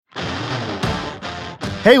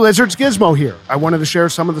Hey Lizards, Gizmo here. I wanted to share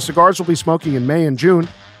some of the cigars we'll be smoking in May and June,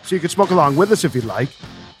 so you can smoke along with us if you'd like.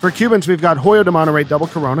 For Cubans, we've got Hoyo de Monterrey Double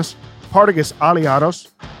Coronas, Partagás Aliados,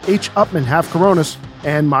 H. Upmann Half Coronas,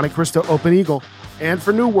 and Monte Cristo Open Eagle. And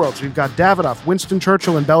for New Worlds, we've got Davidoff, Winston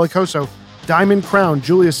Churchill, and Bellicoso, Diamond Crown,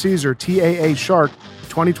 Julius Caesar, TAA Shark,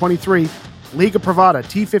 2023, Liga Privada,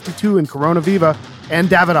 T52 in Corona Viva, and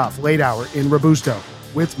Davidoff Late Hour in Robusto,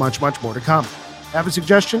 with much, much more to come. Have a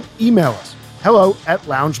suggestion? Email us.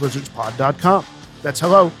 hello@loungelizardspod.com. That's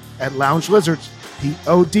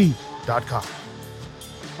hello@loungelizardspod.com.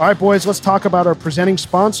 All right, boys, let's talk about our presenting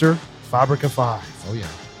sponsor, Fabrica 5. Oh, yeah.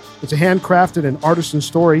 It's a handcrafted and artisan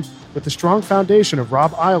story with the strong foundation of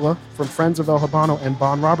Rob Ayala from Friends of El Habano and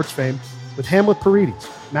Bon Roberts fame, with Hamlet Paredes,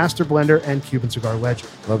 master blender and Cuban cigar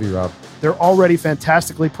legend. Love you, Rob. They're already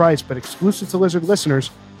fantastically priced, but exclusive to Lizard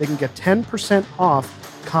listeners, they can get 10% off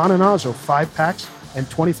Cananazo 5-packs and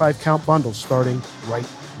 25-count bundles starting right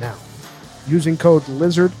now. Using code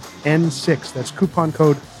LIZARDN6. That's coupon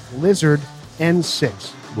code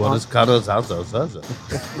LIZARDN6. What is Cananazo?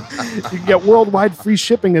 You can get worldwide free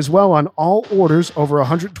shipping as well on all orders over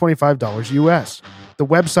 $125 US. The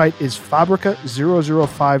website is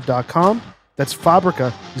Fabrica005.com. That's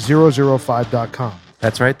Fabrica005.com.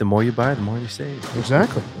 That's right. The more you buy, the more you save.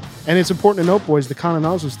 Exactly. And it's important to note, boys, the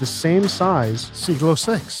Cananazo is the same size. Siglo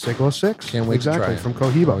 6. Siglo 6. Can't wait to try it. From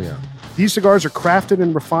Cohiba. Oh, yeah. These cigars are crafted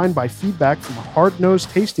and refined by feedback from a hard-nosed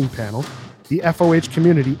tasting panel, the FOH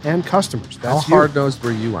community, and customers. How That's you. hard-nosed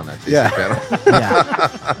were you on that tasting panel?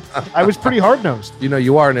 Yeah. I was pretty hard-nosed. You know,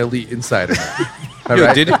 you are an elite insider. All Yo,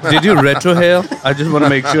 right? did you retrohale? I just want to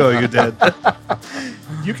make sure you did.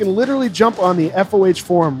 You can literally jump on the FOH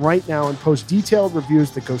forum right now and post detailed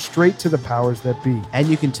reviews that go straight to the powers that be. And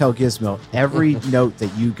you can tell Gizmo every note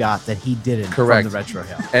that you got that he didn't Correct. from the retro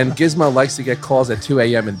hail. And Gizmo likes to get calls at 2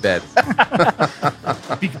 a.m. in bed.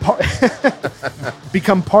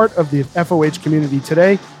 Become part of the FOH community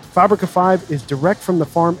today. Fabrica 5 is direct from the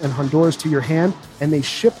farm in Honduras to your hand, and they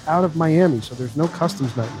ship out of Miami, so there's no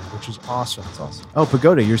customs nightmare, which is awesome. That's awesome. Oh,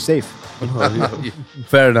 Pagoda, you're safe.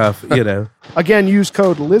 Fair enough, you know. Again, use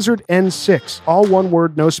code LIZARDN6, all one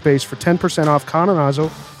word, no space, for 10% off Cananazo,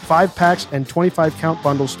 5-packs, and 25-count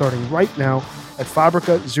bundles starting right now at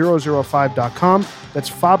Fabrica005.com. That's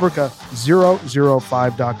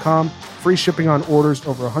Fabrica005.com. Free shipping on orders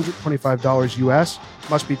over $125 US.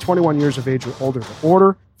 Must be 21 years of age or older to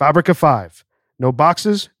order. Fabrica 5. No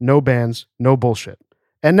boxes, no bands, no bullshit.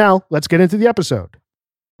 And now, let's get into the episode.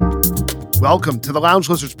 Welcome to the Lounge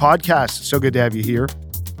Lizards podcast. It's so good to have you here.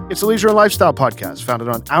 It's a leisure and lifestyle podcast founded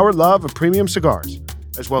on our love of premium cigars,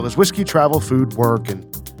 as well as whiskey, travel, food, work, and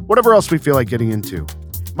whatever else we feel like getting into.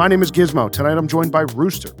 My name is Gizmo. Tonight I'm joined by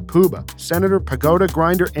Rooster, Pooba, Senator, Pagoda,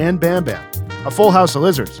 Grinder, and Bam Bam. A full house of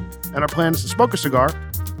lizards. And our plan is to smoke a cigar,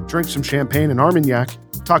 drink some champagne and Armagnac,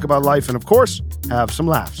 talk about life, and of course, have some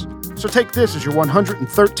laughs. So take this as your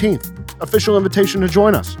 113th official invitation to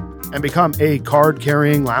join us and become a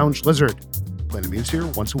card-carrying lounge lizard. Planet Means here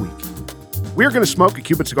once a week. We're going to smoke a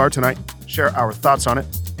Cuban cigar tonight, share our thoughts on it,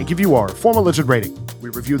 and give you our formal lizard rating. We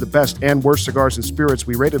review the best and worst cigars and spirits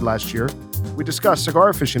we rated last year. We discuss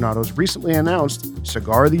Cigar Aficionado's recently announced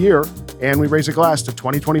Cigar of the Year, and we raise a glass to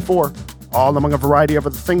 2024, all among a variety of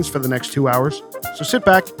other things for the next 2 hours. So sit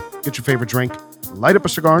back, get your favorite drink, light up a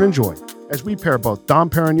cigar, and enjoy as we pair both Dom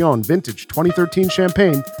Pérignon Vintage 2013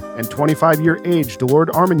 Champagne and 25-year aged Delord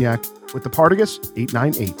Armagnac with the Partagás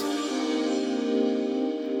 898.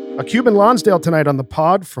 A Cuban Lonsdale tonight on the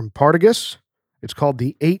pod from Partagás. It's called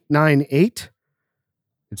the 898.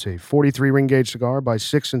 It's a 43 ring gauge cigar by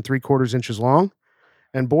 6 3/4 inches long.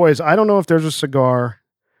 And boys, I don't know if there's a cigar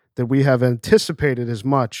that we have anticipated as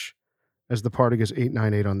much as the Partagás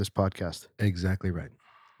 898 on this podcast. Exactly right.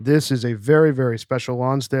 This is a very, very special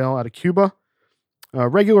Lonsdale out of Cuba.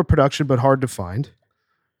 Regular production, but hard to find.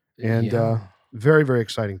 And very, very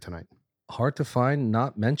exciting tonight. Hard to find,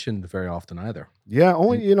 not mentioned very often either. Yeah,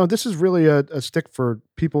 only, this is really a stick for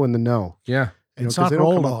people in the know. Yeah. It's not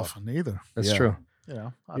rolled often either. That's true. I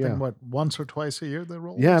think once or twice a year they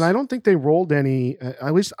roll. Yeah, and I don't think they rolled any.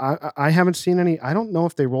 At least I haven't seen any. I don't know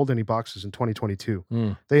if they rolled any boxes in 2022.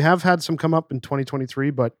 They have had some come up in 2023,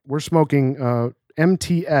 but we're smoking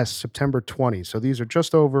MTS September 20. So these are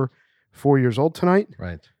just over 4 years old tonight.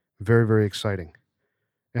 Right. Very, very exciting.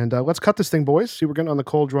 And let's cut this thing, boys. See, we're getting on the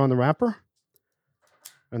cold draw on the wrapper.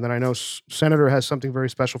 And then I know Senator has something very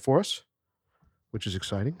special for us, which is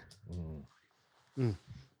exciting.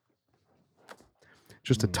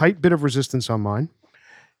 Just a tight bit of resistance on mine.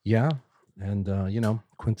 Yeah. And,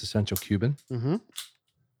 quintessential Cuban. Mm-hmm.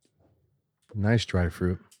 Nice dry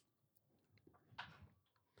fruit.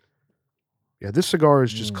 Yeah, this cigar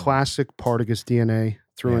is just classic Partagás DNA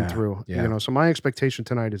through and Yeah, through. yeah. You know, so my expectation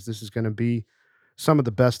tonight is this is going to be some of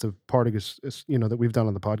the best of Partagás, that we've done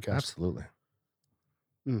on the podcast. Absolutely.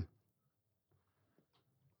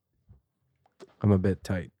 I'm a bit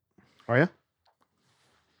tight. Are you?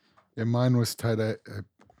 Yeah, mine was tight. I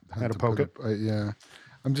Had to poke it? Yeah.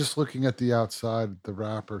 I'm just looking at the outside, the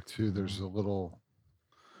wrapper too. There's a little.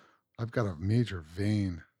 I've got a major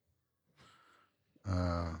vein.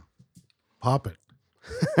 Pop it.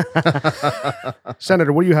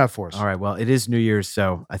 Senator, what do you have for us? All right. Well, it is New Year's,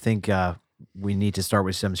 so I think we need to start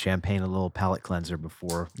with some champagne, a little palate cleanser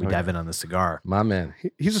before we dive in on the cigar. My man.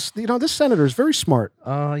 He's this senator is very smart,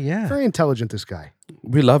 Yeah. very intelligent. This guy.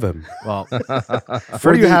 We love him. Well, What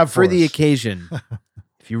do you have for the us? occasion?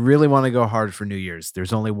 If you really want to go hard for New Year's,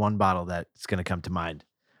 there's only one bottle that's going to come to mind.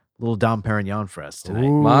 A little Dom Pérignon for us tonight.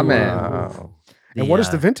 Ooh. My man. Wow. And what is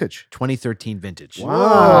the vintage? 2013 vintage.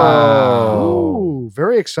 Wow. Ooh,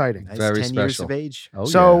 very exciting. Nice Very 10 years special. of age. Oh,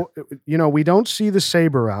 So, we don't see the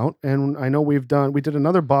Saber out. And I know we did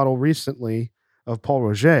another bottle recently of Paul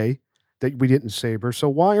Roger that we didn't Saber. So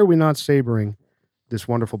why are we not Sabering this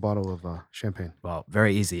wonderful bottle of champagne? Well,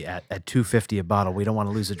 very easy. At $2.50 a bottle, we don't want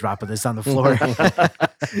to lose a drop of this on the floor.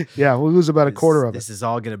 Yeah, we'll lose about a quarter of it. This is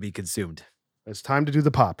all going to be consumed. It's time to do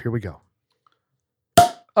the pop. Here we go.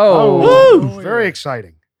 Oh. Very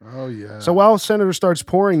exciting. Oh yeah. So while Senator starts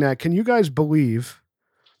pouring that, can you guys believe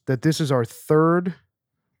that this is our third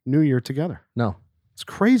New Year together? No, It's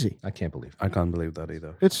crazy. I can't believe. I can't believe that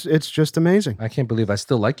either. It's just amazing. I can't believe I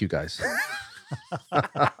still like you guys.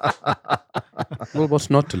 Well, what's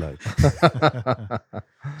not to like?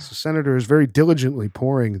 So Senator is very diligently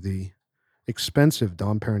pouring the expensive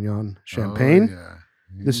Dom Pérignon champagne. Oh, yeah.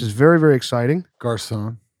 This is very, very exciting.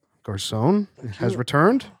 Garçon. Garçon has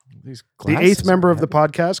returned. These The eighth member of the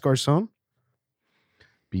podcast, Garçon.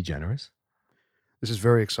 Be generous. This is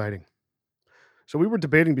very exciting. So we were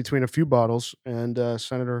debating between a few bottles, and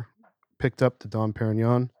Senator picked up the Dom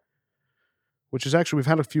Pérignon, which is actually, we've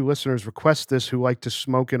had a few listeners request this who like to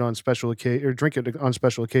smoke it on special occasion or drink it on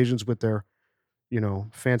special occasions with their,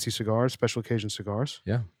 fancy cigars, special occasion cigars.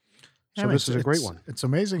 Yeah. So this is a great one. It's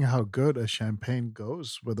amazing how good a champagne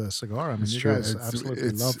goes with a cigar. I mean, It's you true. guys It's- absolutely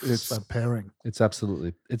it's- love it's- that pairing. It's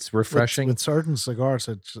With- refreshing. With certain cigars,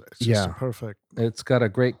 it's just Yeah. perfect. It's got a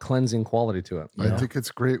great cleansing quality to it. you I know? think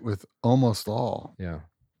it's great with almost all. Yeah.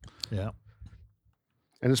 Yeah.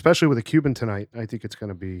 And especially with a Cuban tonight, I think it's going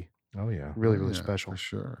to be Oh yeah. really, really Yeah, special. For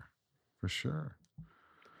sure. For sure.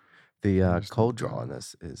 The Understand. cold draw on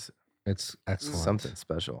this is It's excellent. something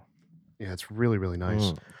special. Yeah, it's really, really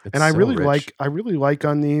nice. It's And I so really rich. like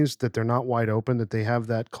on these that they're not wide open, that they have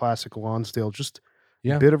that classic Lonsdale, just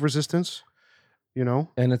Yeah. a bit of resistance,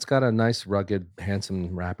 And it's got a nice, rugged,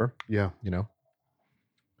 handsome wrapper. Yeah.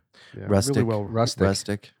 Yeah, Rustic. Really well,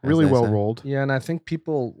 rustic. as really they well say. rolled. Yeah, and I think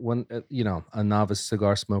people, when a novice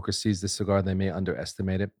cigar smoker sees this cigar, they may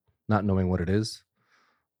underestimate it, not knowing what it is.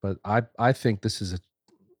 But I think this is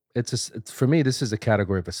it's for me, this is a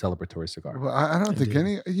category of a celebratory cigar. Well, I don't think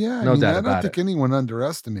Indeed. I doubt don't about think it. anyone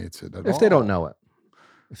underestimates it at all. If they don't know it,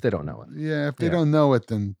 if they don't know it, Yeah, if they Yeah. don't know it,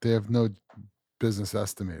 then they have no business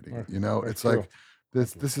estimating it. That's It's true. like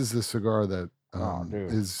this is a cigar that Oh,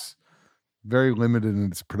 dude. is very limited in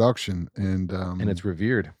its production and it's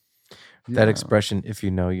revered. That yeah, expression, if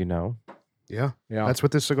you know, you know. Yeah. Yeah, That's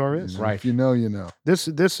what this cigar you is. know, right. If you know, you know. This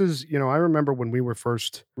is, I remember when we were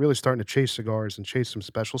first really starting to chase cigars and chase some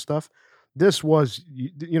special stuff. This was,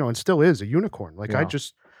 and still is a unicorn. Like Yeah.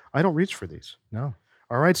 I don't reach for these. No.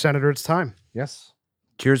 All right, Senator, it's time. Yes.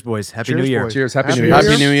 Cheers, boys. Happy Cheers, New Year. boys. Cheers. Happy Happy New New Year. Year.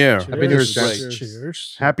 Happy New Year. Happy New Year's, Cheers. gents.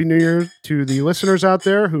 Cheers. Happy New Year to the listeners out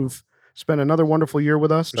there who've spent another wonderful year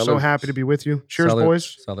with us. We're so Salute. happy to be with you. Cheers, Salute.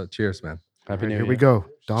 boys. Salute. Cheers, man. Happy New Here Year. we go.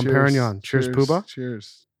 Dom Pérignon. Cheers, Pooba.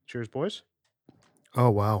 Cheers. Cheers, boys. Oh,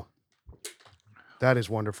 wow. That is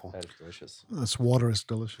wonderful. That is delicious. This water is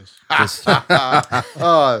delicious.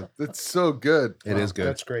 Oh, that's so good. It is good.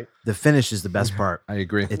 That's great. The finish is the best part. I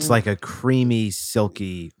agree. It's like a creamy,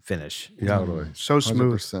 silky finish. Yeah, Totally. So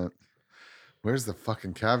smooth. 100%. Where's the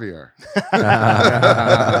fucking caviar?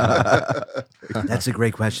 That's a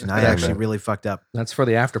great question. I Yeah, actually man. really fucked up. That's for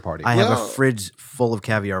the after party. I have a Well- fridge full of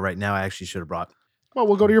caviar right now. I actually should have brought. Well,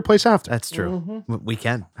 we'll go to your place after. That's true. We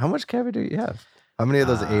can. How much caviar do you have? How many of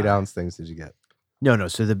those 8-ounce things did you get? No.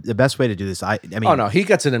 So the best way to do this, I mean, Oh no, he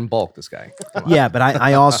gets it in bulk. This guy. yeah, but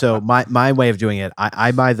I also my way of doing it,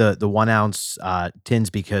 I buy the 1 ounce tins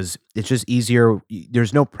because it's just easier.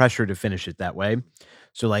 There's no pressure to finish it that way.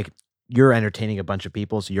 So like you're entertaining a bunch of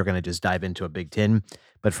people, so you're gonna just dive into a big tin.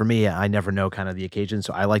 But for me, I never know kind of the occasion,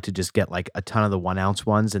 so I like to just get like a ton of the 1 ounce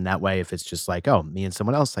ones, and that way, if it's just like, oh, me and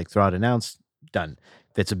someone else like throw out an ounce, done.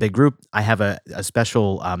 If it's a big group, I have a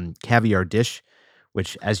special caviar dish,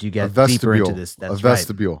 which as you A get deeper into vestibule. this, A that's right.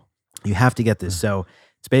 vestibule. You have to get this. So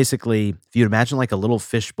it's basically, if you imagine like a little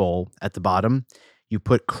fish bowl at the bottom, you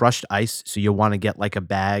put crushed ice. So you'll want to get like a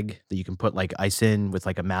bag that you can put like ice in with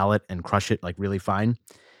like a mallet and crush it like really fine.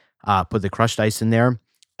 Put the crushed ice in there.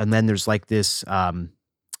 And then there's like this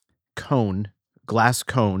glass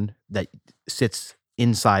cone that sits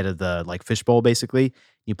inside of the like fish bowl basically.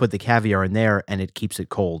 You put the caviar in there and it keeps it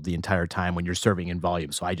cold the entire time when you're serving in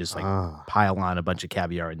volume. So I just like pile on a bunch of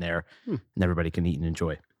caviar in there and everybody can eat and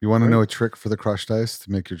enjoy. You want to know a trick for the crushed ice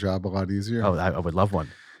to make your job a lot easier? Oh, I would love one.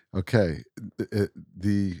 Okay.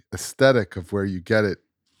 The aesthetic of where you get it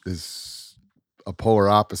is a polar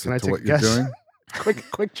Can I opposite to take what a you're guess? doing.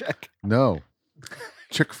 quick check. No.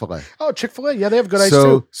 Chick-fil-A. Oh, Chick-fil-A. Yeah, they have good ice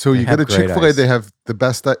too. So you They go to have great Chick-fil-A, ice. they have the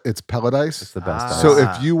best, it's pellet ice. It's the best. ice. So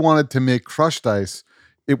if you wanted to make crushed ice,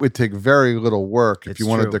 it would take very little work. If It's you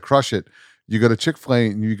wanted true. to crush it, you go to Chick-fil-A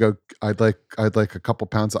and you go, I'd like a couple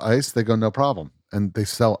pounds of ice. They go, no problem. And they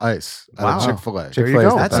sell ice at Wow. Chick-fil-A. There you Chick-fil-A is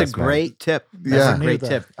go. the That's a best, man. great tip. That's Yeah. a great Knew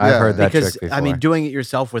tip. I've Yeah. heard that Because trick before. I mean, doing it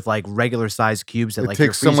yourself with like regular size cubes that It like your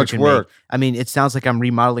takes so freezer much can work. Make, I mean, it sounds like I'm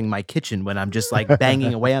remodeling my kitchen when I'm just like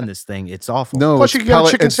banging away on this thing. It's awful. No, Plus it's you can get a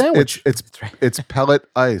pellet- chicken it's- sandwich. It's pellet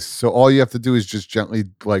ice. So all you have to do is just gently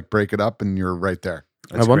like break it up and you're right there.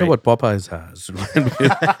 That's I wonder great. what Popeyes has.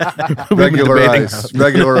 Regular debating ice.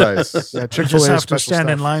 Regular ice. Yeah, You Chick-fil-A just has have to special stand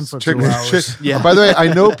in stuff. line for Chicken- 2 hours. Chick- Yeah. By the way,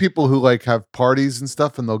 I know people who like have parties and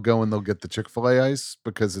stuff, and they'll go and they'll get the Chick-fil-A ice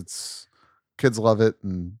because it's kids love it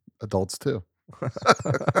and adults too. All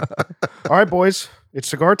right, boys. It's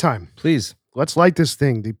cigar time. Please. Let's light this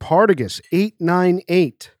thing. The Partagás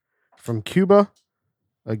 898 from Cuba.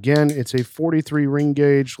 Again, it's a 43 ring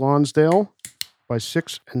gauge Lonsdale by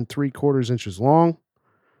 6 3/4 inches long.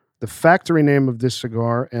 The factory name of this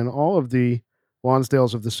cigar and all of the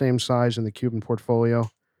Lonsdales of the same size in the Cuban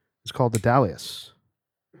portfolio is called the Dalias.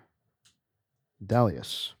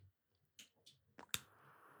 Dalias.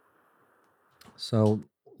 So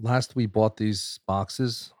last we bought these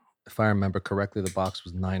boxes, if I remember correctly, the box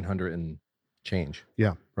was 900 and change.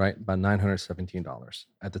 Yeah. Right? About $917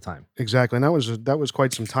 at the time. Exactly. And that was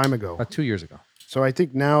quite some time ago. About 2 years ago. So I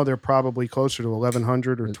think now they're probably closer to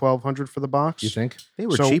 1,100 or 1,200 for the box. You think? They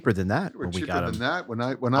were So- cheaper than that We're when we cheaper got than them. that. When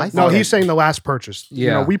I No, bought he's it- saying the last purchase.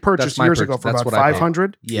 Yeah, we purchased that's my years ago purchase. for That's about what I paid.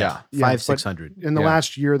 500. Yeah, Yeah, 500-600. In the Yeah.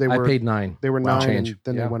 last year, they I were paid 9. they were Wow. 9, Change. and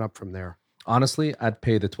then Yeah. they went up from there. Honestly, I'd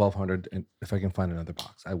pay the 1,200 and if I can find another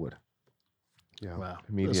box. I would. Yeah, Wow, this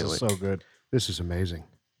Immediately. is so good. this is amazing.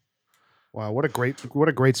 Wow, what a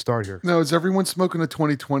great start here. No, is everyone smoking a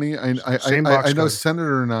 2020? Same box I know code.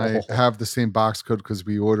 Senator and I have the same box code because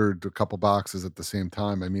we ordered a couple boxes at the same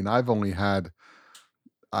time. I mean, I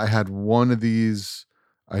had one of these,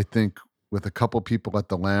 I think, with a couple people at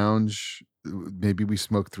the lounge. Maybe we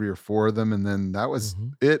smoked 3 or 4 of them, and then that was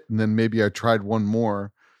it. And then maybe I tried one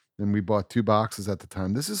more. Then we bought 2 boxes at the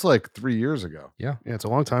time. This is like 3 years ago, Yeah, it's a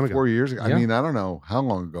long time ago. 4 years ago. Yeah. I mean, I don't know how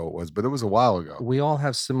long ago it was, but it was a while ago. We all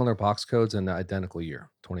have similar box codes in the identical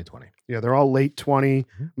year, 2020. Yeah, they're all late 20.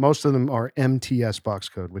 Most of them are MTS box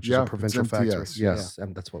code, which is Yeah, a it's provincial factory. MTS. Yes,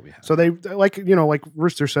 and that's what we have. So they like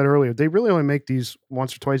Rooster said earlier, they really only make these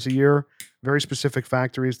once or twice a year. Very specific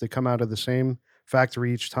factories. They come out of the same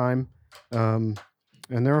factory each time, and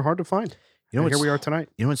they're hard to find. You know And here what's- we are tonight.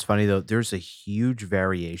 You know what's funny though? There's a huge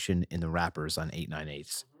variation in the wrappers on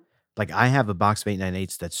 898s. Like I have a box of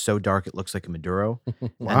 898s that's so dark it looks like a Maduro, Wow.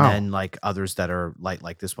 and then like others that are light,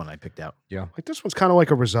 like this one I picked out. Like this one's kind of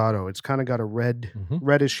like a Rosado. It's kind of got a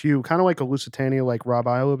reddish hue, kind of like a Lusitania, like Rob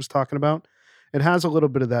Isla was talking about. It has a little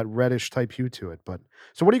bit of that reddish type hue to it. But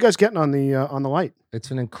so, what are you guys getting on the light? It's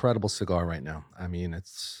an incredible cigar right now. I mean,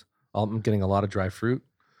 I'm getting a lot of dry fruit.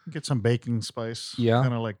 Get some baking spice. Yeah.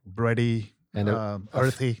 Kind of like bready And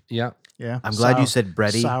earthy. Yeah. Yeah. I'm glad you said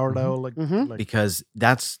bready Sourdough. Mhm. Like because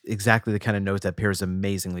that's exactly the kind of note that pairs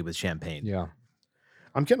amazingly with champagne. Yeah.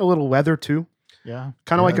 I'm getting a little leather too, yeah.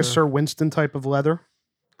 kind of like a Leather. Sir Winston type of leather.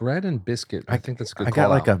 Bread and biscuit. I think that's a good. I got call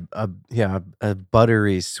like out. a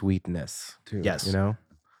buttery sweetness. Dude, Yes. You know,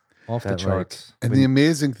 off the that, like, charts. And the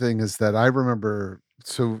amazing thing is that I remember,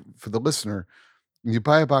 so for the listener, when you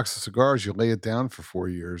buy a box of cigars, you lay it down for 4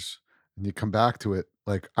 years and you come back to it.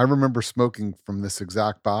 Like I remember smoking from this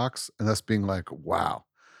exact box and us being like, wow,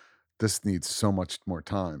 this needs so much more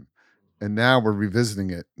time. And now we're revisiting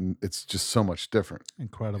it and it's just so much different.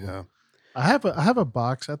 Incredible. Yeah. I have a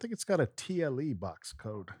box. I think it's got a TLE box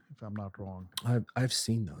code, if I'm not wrong. I've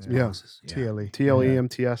seen those Yeah. boxes. Yeah. TLE. TLE, Yeah.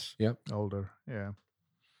 MTS. Older. Yeah.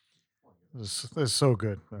 It's so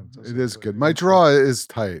good. It is good. My draw is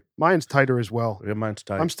tight. Mine's tighter as well. Yeah, mine's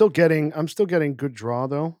tight. I'm still getting good draw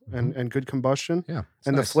though, and good combustion, Yeah. It's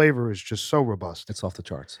and nice. the flavor is just so robust. It's off the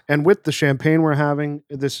charts. And with the champagne we're having,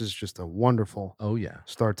 this is just a wonderful Oh yeah.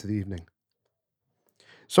 start to the evening.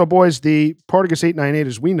 So, boys, the Partagás 898,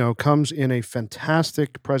 as we know, comes in a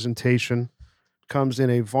fantastic presentation. Comes in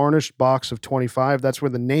a varnished box of 25. That's where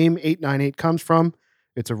the name 898 comes from.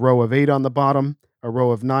 It's a row of 8 on the bottom, a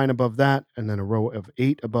row of 9 above that, and then a row of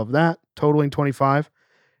 8 above that, totaling 25.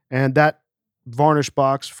 And that varnished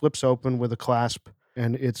box flips open with a clasp,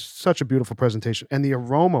 and it's such a beautiful presentation. And the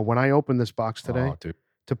aroma, when I opened this box today Oh, dude.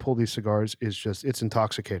 to pull these cigars, is just, it's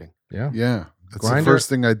intoxicating. Yeah. Yeah. That's Grinder- the first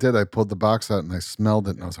thing I did. I pulled the box out and I smelled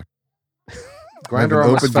it and I was like, Grinder I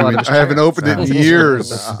almost haven't fell out opened, of his I haven't chair. opened it in years.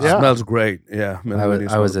 Yeah. Smells great. Yeah.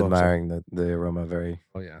 I was admiring admiring the aroma very,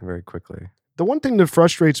 Oh yeah. very quickly. The one thing that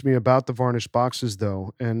frustrates me about the varnished boxes,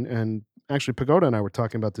 though, and actually Pagoda and I were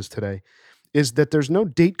talking about this today, is that there's no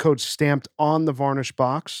date code stamped on the varnished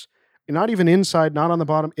box. Not even inside, not on the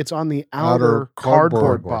bottom. It's on the outer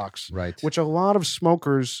cardboard box, Right. which a lot of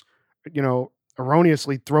smokers,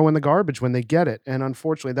 erroneously throw in the garbage when they get it. And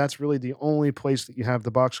unfortunately, that's really the only place that you have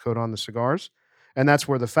the box code on the cigars. And that's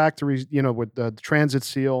where the factory, with the transit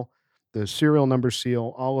seal, the serial number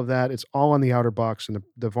seal, all of that, it's all on the outer box, and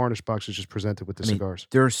the varnished box is just presented with the cigars.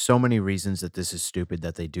 There are so many reasons that this is stupid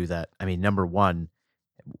that they do that. I mean, number one,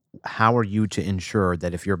 how are you to ensure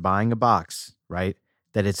that if you're buying a box, right,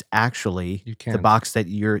 that it's actually You the can't. box that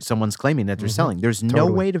someone's claiming that they're selling? There's no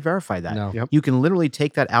Totally. way to verify that. No. Yep. You can literally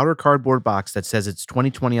take that outer cardboard box that says it's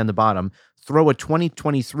 2020 on the bottom, throw a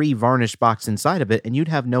 2023 varnished box inside of it, and you'd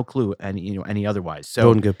have no clue any otherwise. So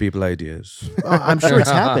Don't give people ideas. I'm sure it's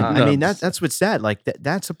happened. I No. mean, that's what's sad. Like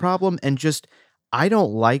that's a problem. And just, I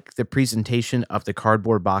don't like the presentation of the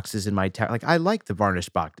cardboard boxes in my tower. Like, I like the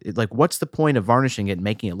varnished box. Like, what's the point of varnishing it and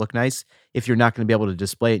making it look nice if you're not going to be able to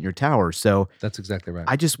display it in your tower? So That's exactly right.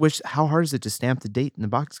 I just wish, how hard is it to stamp the date and the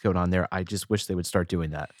box code on there? I just wish they would start doing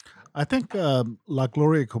that. I think La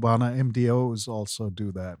Gloria Cubana MDOs also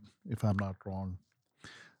do that, if I'm not wrong.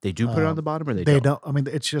 They do put it on the bottom, or they They don't? don't. I mean,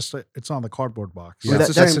 it's just it's on the cardboard box. Yeah, that's,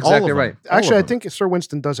 it's the that's same- all of exactly them. right. All Actually, I of them. think Sir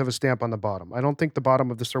Winston does have a stamp on the bottom. I don't think the bottom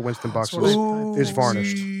of the Sir Winston box That's what is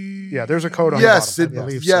varnished. Yeah, there's a code on Yes, the it, bottom.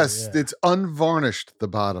 believe so, yes, yeah. it's unvarnished. The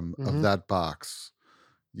bottom Mhm. of that box,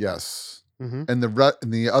 yes, Mhm. and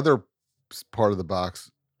the other part of the box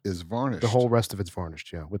is varnished. The whole rest of it's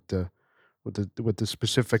varnished, yeah, with the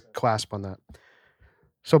specific clasp on that.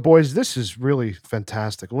 So, boys, this is really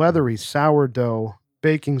fantastic. Leathery, sourdough,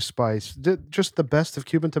 baking spice, just the best of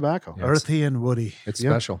Cuban tobacco. Yeah. Earthy and woody. It's Yeah.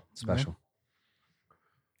 special. It's special.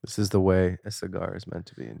 This is the way a cigar is meant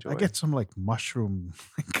to be enjoyed. I get some like mushroom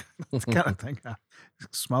kind of thing.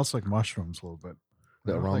 It smells like mushrooms a little bit.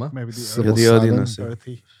 The Like aroma. maybe the Civil the Saturn. earthiness.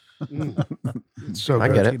 earthy. It's so I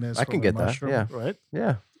good. get it. earthiness I can from get the that, mushroom, yeah. Right?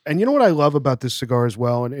 Yeah. And you know what I love about this cigar as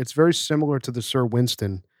well, and it's very similar to the Sir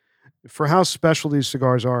Winston. For how special these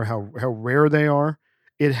cigars are, how rare they are,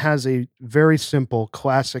 it has a very simple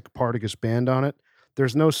classic Partagás band on it.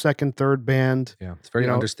 There's no second, third band. Yeah. It's very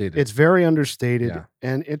understated. It's very understated, Yeah.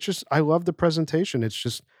 and it just, I love the presentation. It's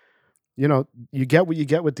just, you get what you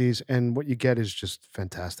get with these, and what you get is just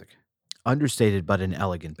fantastic. Understated, but an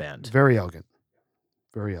elegant band. Very elegant.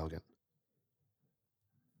 Very elegant.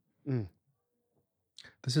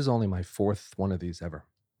 This is only my fourth one of these ever.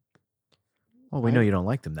 Well, we know you don't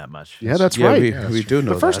like them that much. Yeah, that's Yeah, right. we do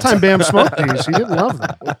know The first that. time Bam smoked these, he didn't love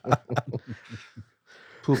them.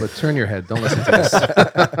 Pooba, turn your head. Don't listen to this.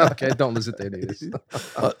 Okay, don't listen to any of this.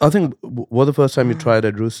 I think what the first time you tried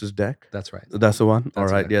at Rooster's Deck? That's right. That's the one. All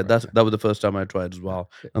That's right, exactly yeah, right, that was the first time I tried as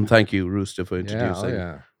well. And thank you, Rooster, for Yeah. introducing. Oh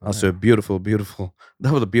yeah. Oh, Also, yeah. beautiful.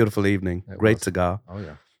 That was a beautiful evening. It Great was. cigar. Oh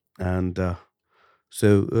yeah. And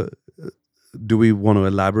so, do we want to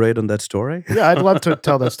elaborate on that story? Yeah, I'd love to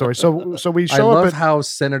tell that story. So we I show love up at how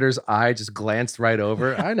Senator's eye just glanced right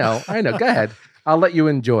over. I know. Go ahead. I'll let you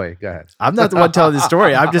enjoy. Go ahead. I'm not the one telling the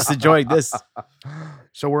story. I'm just enjoying this.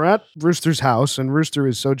 So we're at Rooster's house, and Rooster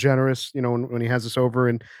is so generous, when he has us over.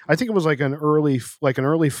 And I think it was like an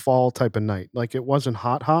early fall type of night. Like, it wasn't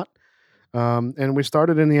hot. And we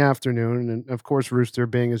started in the afternoon, and of course, Rooster,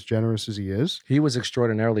 being as generous as he is, He was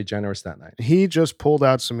extraordinarily generous that night he just pulled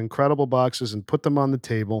out some incredible boxes and put them on the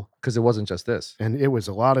table. because it wasn't just this. And it was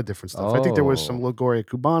a lot of different stuff. I think there was some Oh. La Gloria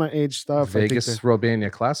Cubana aged stuff. Vegas Robania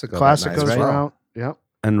Classico. that Classicos night as were well. out. Yep.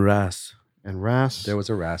 And Ras. And Ras. There was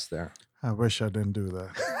a RAS there. I wish I didn't do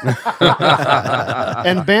that.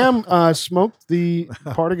 And Bam smoked the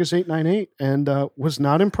Partagás 898 and was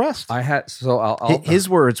not impressed. I had so I'll His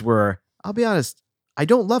words were, I'll be honest, I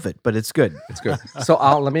don't love it, but it's good. It's good. So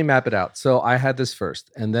let me map it out. So I had this first,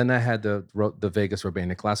 and then I had the Vegas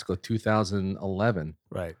Urbana Classico 2011.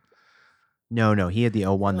 Right. No, he had the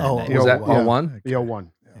 01 that Oh, night. Was that yeah. 01? The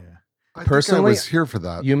 01. I Personally, think I was here for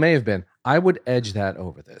that. You may have been. I would edge that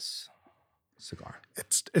over this cigar.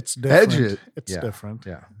 It's different. Edge it. It's Yeah. different.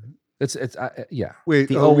 Yeah. It's yeah. Wait,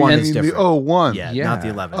 The oh, 01 you is mean different. the 01. Yeah, Yeah. not the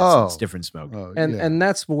 11. Oh. It's different smoke. Oh, And yeah. and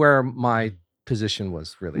that's where my position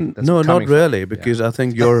was really. That's No, coming not really, from. because I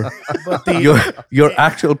think your But the your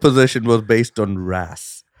actual position was based on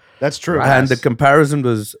RAS, That's true. and the comparison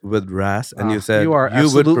was with RAS, and you said you are would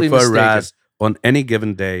absolutely prefer mistaken. RAS on any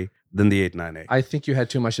given day than the 898. I think you had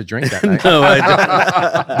too much to drink that night. No, I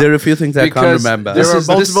don't. There are a few things I can't Because remember. this There are is-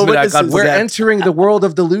 multiple but I can't witnesses. We're forget. entering the world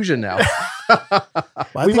of delusion now.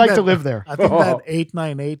 I We think like to that- live there. I think that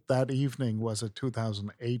 898 that evening was a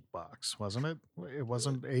 2008 box, wasn't it? It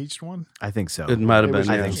wasn't aged one. I think so. It might have It was-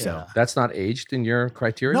 been. I yeah. think so. That's not aged in your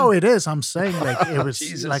criteria? No, it is. I'm saying like it was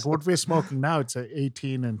Jesus. like what we're smoking now. It's a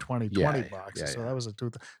 18 and 2020 Yeah, box. yeah, So yeah. that was a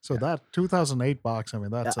that 2008 box. I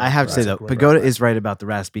mean, that's. I have to say that's a though, great Pagoda reference. is right about the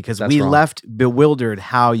RAS because That's we wrong. left bewildered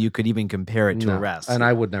how you could even compare it to No, a RAS. and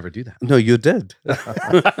I would never do that. No, you did.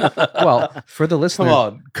 Well, for the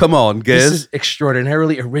listener, Come on, this Giz. is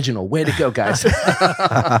extraordinarily original. Way to go, guys. It's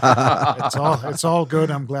all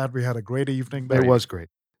good. I'm glad we had a great evening. It was great.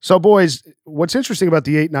 So, boys, what's interesting about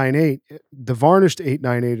the 898, the varnished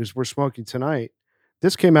 898 as we're smoking tonight,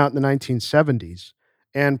 this came out in the 1970s.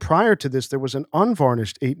 And prior to this, there was an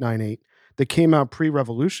unvarnished 898 that came out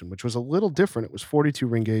pre-revolution, which was a little different. It was 42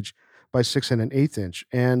 ring gauge by 6 1/8 inch.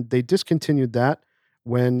 And they discontinued that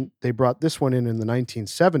when they brought this one in the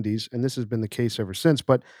 1970s. And this has been the case ever since.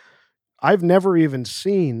 But I've never even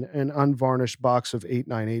seen an unvarnished box of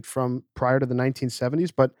 898 from prior to the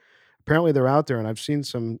 1970s, but apparently they're out there, and I've seen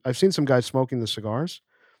some guys smoking the cigars,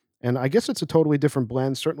 and I guess it's a totally different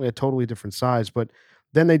blend, certainly a totally different size. But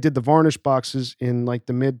then they did the varnished boxes in like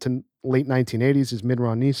the mid to late 1980s, as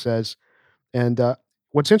Midroni says. And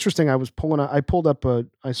what's interesting, I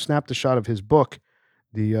snapped a shot of his book,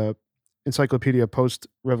 the Encyclopedia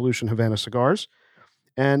Post-Revolution Havana Cigars,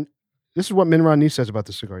 and this is what Midroni says about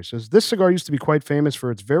the cigar. He says, "This cigar used to be quite famous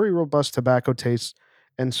for its very robust tobacco tastes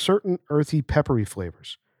and certain earthy, peppery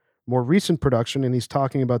flavors. More recent production," and he's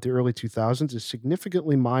talking about the early 2000s, "is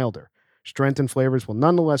significantly milder. Strength and flavors will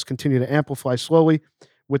nonetheless continue to amplify slowly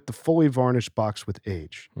with the fully varnished box with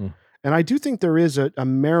age." And I do think there is a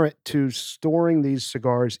merit to storing these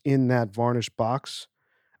cigars in that varnished box.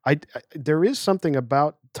 There is something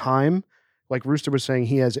about time, like Rooster was saying,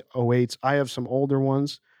 he has 08s. I have some older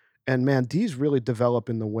ones. And man, these really develop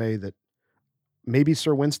in the way that maybe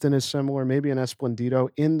Sir Winston is similar, maybe an Esplendido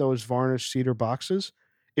in those varnished cedar boxes.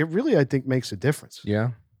 It really, I think, makes a difference.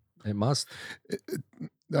 Yeah, it must.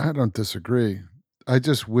 I don't disagree. I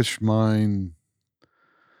just wish mine.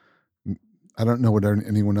 I don't know what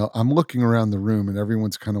anyone else. I'm looking around the room and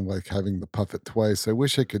everyone's kind of like having the puff it twice. I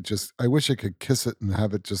wish I could kiss it and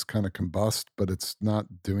have it just kind of combust, but it's not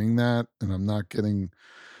doing that. And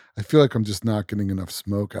I feel like I'm just not getting enough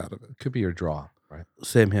smoke out of it. Could be your draw, right?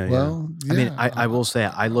 Same here. Well, I mean, yeah, I will say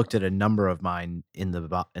I looked at a number of mine in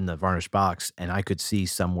the varnished box, and I could see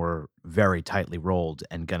some were very tightly rolled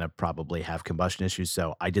and gonna probably have combustion issues.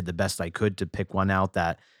 So I did the best I could to pick one out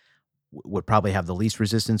that would probably have the least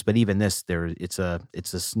resistance. But even this, it's a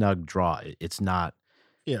snug draw. It's not.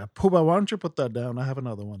 Yeah, Puba, why don't you put that down? I have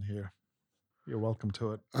another one here. You're welcome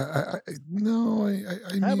to it. I Have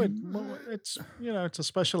it. mean, Well, it's it's a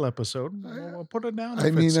special episode. We'll put it down. I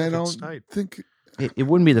if mean, it's, I if it's don't tight. think. It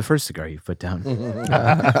wouldn't be the first cigar you put down.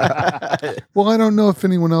 Well, I don't know if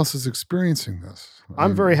anyone else is experiencing this.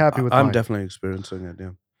 I'm very happy with I'm mine. definitely experiencing it.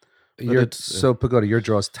 Yeah. So Pagoda, your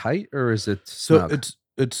draw's tight or is it So snug?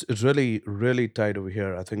 it's really really tight over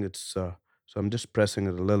here. I think it's so I'm just pressing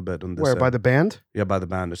it a little bit on this. Where, by end. the band? Yeah, by the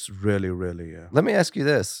band. It's really really. Let me ask you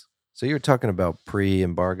this. So you're talking about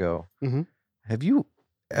pre-embargo. Mhm. Have you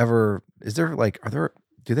ever,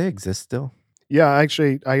 do they exist still? Yeah, I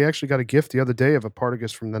actually got a gift the other day of a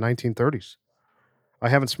Partagás from the 1930s. I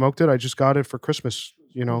haven't smoked it. I just got it for Christmas,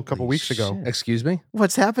 a couple Holy weeks ago. shit. Excuse me?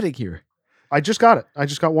 What's happening here? I just got it. I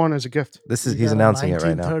just got one as a gift. You He's got a announcing it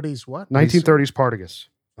right now. 1930s what? 1930s Partagás.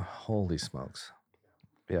 Holy smokes.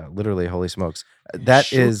 Yeah, literally, holy smokes. That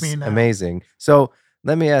shoot is me now. amazing. So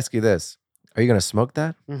let me ask you this. Are you going to smoke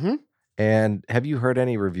that? Mm-hmm. And have you heard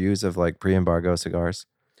any reviews of like pre-embargo cigars?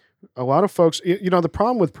 A lot of folks, the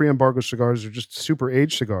problem with pre-embargo cigars are just super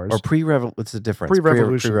aged cigars. Or pre-revolution? What's the difference?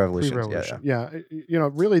 Pre-revolution. Pre-revolution. Pre-revolution. Yeah.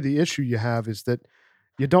 Really the issue you have is that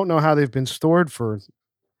you don't know how they've been stored for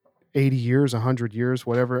 80 years, 100 years,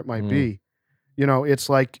 whatever it might be. It's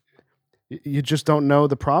like you just don't know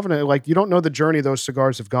the provenance. Like you don't know the journey those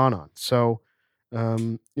cigars have gone on. So,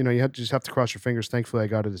 you just have to cross your fingers. Thankfully, I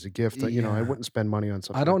got it as a gift. I Yeah. wouldn't spend money on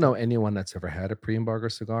something. I don't like know that. anyone that's ever had a pre-embargo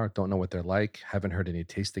cigar. Don't know what they're like. Haven't heard any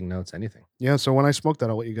tasting notes, anything. Yeah. So when I smoke that,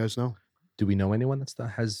 I'll let you guys know. Do we know anyone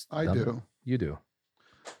has I done do. that? You do.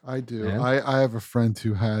 I do. And? I have a friend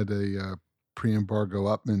who had a pre-embargo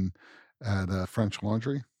Upman at French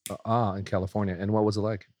Laundry. In California. And what was it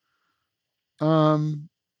like?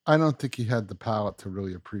 I don't think he had the palate to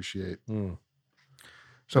really appreciate.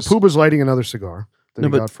 So Puba's lighting another cigar that No,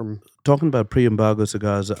 he but- got from. Talking about pre-embargo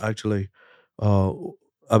cigars, actually,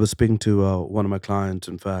 I was speaking to one of my clients.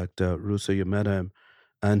 In fact, Russo, you met him,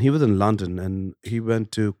 and he was in London, and he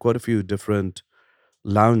went to quite a few different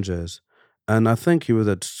lounges, and I think he was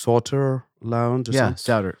at Sauter Lounge. Or Yeah, something.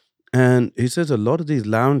 Souter. And he says a lot of these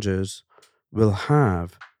lounges will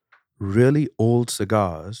have really old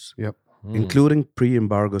cigars, including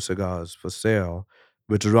pre-embargo cigars for sale,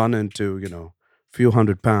 which run into few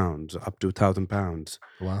 £100 up to £1,000.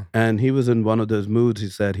 Wow. And he was in one of those moods. He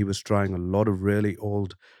said he was trying a lot of really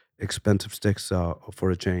old, expensive sticks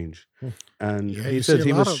for a change. And Yeah, he you says see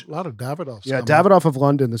he a lot was. of Davidoffs. Yeah, coming. Davidoff of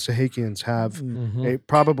London, the Sahakians have Mm.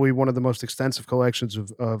 probably one of the most extensive collections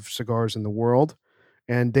of cigars in the world.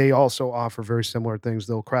 And they also offer very similar things.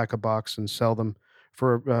 They'll crack a box and sell them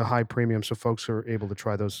for a high premium, so folks are able to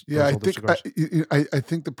try those. Yeah, those I older think cigars. I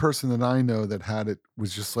think the person that I know that had it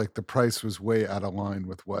was just like the price was way out of line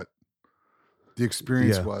with what the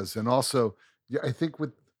experience Yeah. was, and also, I think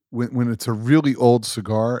when it's a really old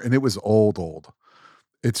cigar, and it was old,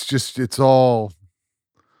 it's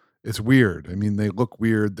weird. I mean, they look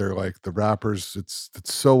weird. They're like the wrappers. It's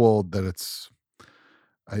so old that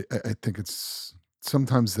I think it's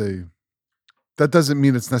sometimes that doesn't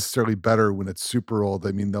mean it's necessarily better when it's super old.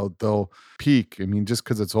 I mean, they'll peak. I mean, just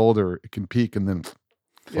because it's older, it can peak and then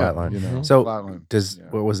Flatline. So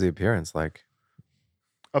flatline. what was the appearance like?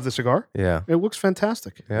 Of the cigar? Yeah. It looks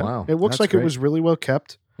fantastic. Yeah. Wow. It looks that's like great. it was really well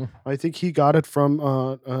kept. I think he got it from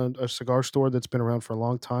a cigar store that's been around for a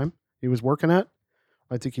long time. He was working at.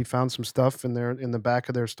 I think he found some stuff in the back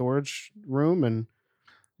of their storage room, and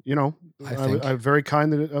I'm very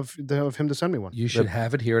kind of him to send me one. You should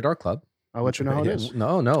have it here at our club. I'll let you know how it is.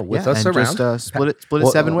 No, with Yeah, us and around. just split it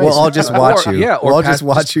 7 ways. We'll all just watch you. Yeah, we'll all pass- just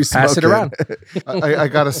watch you smoke pass it around. I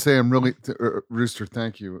gotta say, I'm really Rooster.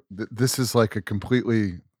 Thank you. This is like a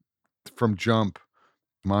completely from jump.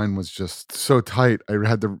 Mine was just so tight. I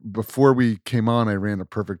had before we came on, I ran a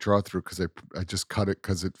perfect draw through because I just cut it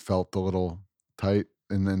because it felt a little tight.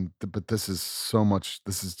 And then, but this is so much.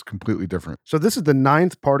 This is completely different. So this is the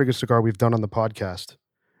 9th Partagás cigar we've done on the podcast.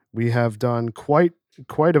 We have done quite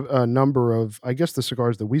a number of, I guess, the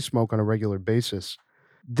cigars that we smoke on a regular basis.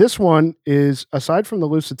 This one is, aside from the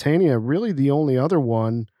Lusitania, really the only other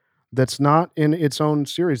one that's not in its own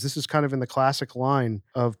series. This is kind of in the classic line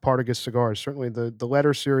of Partagás cigars. Certainly the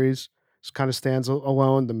Letter series kind of stands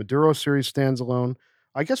alone. The Maduro series stands alone.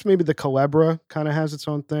 I guess maybe the Culebra kind of has its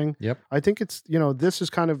own thing. Yep. I think it's, this is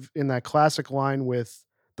kind of in that classic line with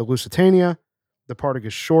the Lusitania, the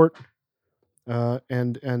Partagás Short,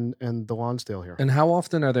 and the Lonsdale here. And how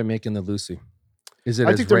often are they making the Lucy? Is it?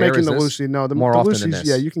 I as think they're rare making as the this? Lucy. No, the more often than Lucy's, this.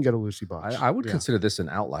 yeah, you can get a Lucy box. I would Yeah. consider this an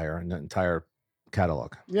outlier in the entire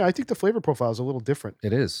catalog. Yeah, I think the flavor profile is a little different,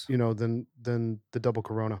 It is. than the double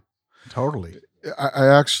Corona. Totally. I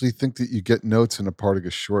actually think that you get notes in a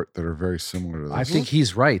Partagás Short that are very similar to this. I think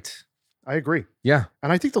he's right. I agree. Yeah.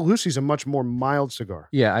 And I think the Lucy's a much more mild cigar,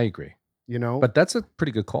 Yeah, I agree. But But that's a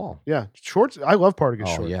pretty good call. yeah, Shorts, I love Partagás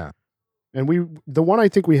Oh Short. yeah. And the one I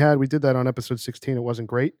think we did that on episode 16. It wasn't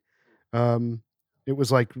great. It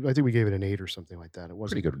was like, I think we gave it an 8 or something like that. It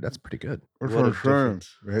wasn't Pretty good. That's pretty good. What What a a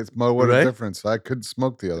difference. What Right? a difference. I couldn't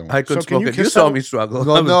smoke the other one. I could So can smoke you it. You kiss saw that- me struggle.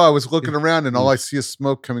 No, I was looking around and all I see is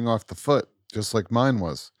smoke coming off the foot, just like mine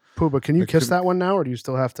was. Puba, can you It kiss could- that one now, or do you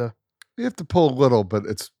still have to? You have to pull a little, but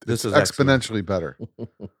it's This is excellent. exponentially better.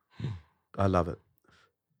 I love it.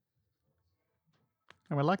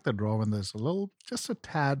 And I like the draw when there's just a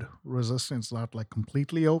tad resistance, not like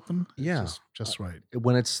completely open. It's Yeah. just right.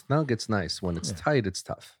 When it's snug, it's nice. When it's tight, it's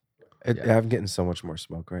tough. Yeah. I'm getting so much more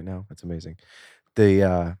smoke right now. It's amazing.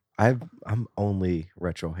 I'm only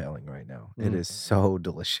retrohaling right now. It is so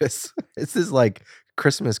delicious. This is like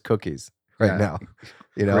Christmas cookies right Yeah. now.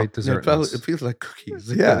 You know, Great dessert. notes. It feels like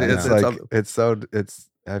cookies. yeah, It's it's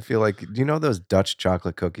I feel like, do you know those Dutch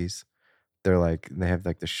chocolate cookies? They have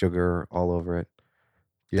like the sugar all over it.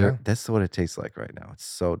 Yeah. That's what it tastes like right now. It's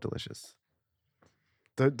so delicious.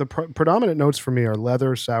 The predominant notes for me are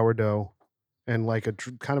leather, sourdough, and like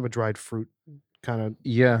kind of a dried fruit, kind of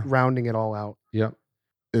Yeah. rounding it all out. Yep.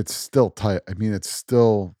 it's still tight. I mean, it's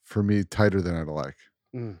still for me tighter than I'd like.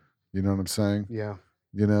 Mm. You know what I'm saying? Yeah.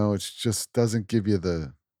 You know, it just doesn't give you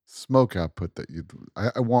the smoke output that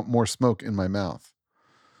I want more smoke in my mouth.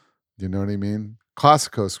 You know what I mean?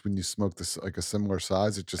 Classicos, when you smoke this like a similar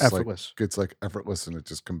size, it just Effortless. like it's like effortless and it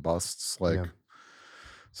just combusts. Like, Yeah.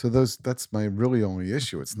 so that's my really only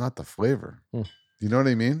issue. It's not the flavor. Hmm. You know what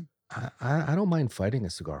I mean? I don't mind fighting a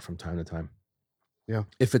cigar from time to time. Yeah.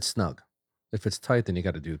 If it's snug. If it's tight, then you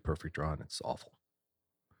got to do the perfect draw, and it's awful.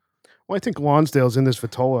 Well, I think Lonsdale's in this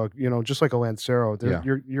Vitola, just like a Lancero. Yeah.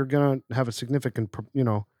 You're going to have a significant,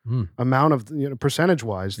 Mm. amount of, percentage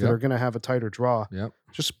wise that Yep. are going to have a tighter draw Yep.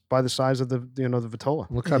 just by the size of the Vitola.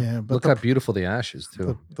 Look how Yeah, but look the how pr- beautiful the ash is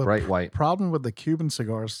too. the Bright white. problem with the Cuban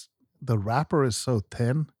cigars, the wrapper is so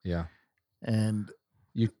thin, Yeah. and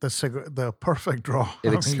You- the perfect draw. It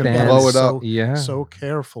you expands. gotta Blow be it up. Yeah. so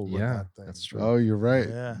careful with Yeah, that thing. that's true. Oh, you're right.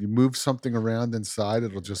 Yeah. You move something around inside,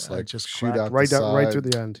 it'll just Yeah, like just shoot crack. out Right the down, right through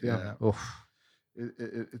side. the end. Yeah. Oof.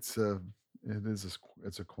 It's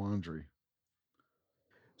a quandary.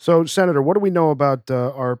 So, Senator, what do we know about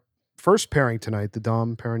our first pairing tonight, the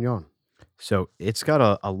Dom Pérignon? So it's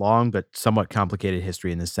got a long but somewhat complicated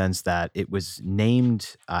history in the sense that it was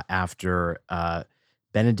named after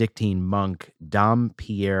Benedictine monk Dom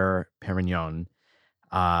Pierre Pérignon,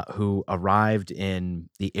 who arrived in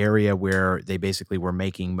the area where they basically were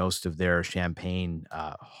making most of their champagne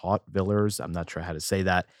hot villers. I'm not sure how to say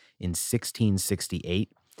that, in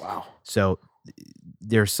 1668. Wow. So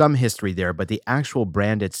there's some history there, but the actual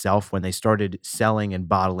brand itself, when they started selling and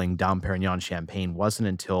bottling Dom Pérignon champagne, wasn't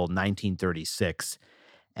until 1936.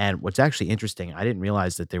 And what's actually interesting, I didn't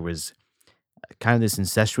realize that there was kind of this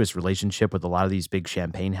incestuous relationship with a lot of these big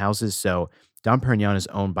champagne houses. So Dom Pérignon is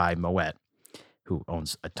owned by Moet, who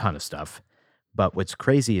owns a ton of stuff. But what's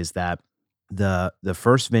crazy is that the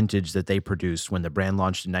first vintage that they produced when the brand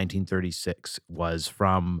launched in 1936 was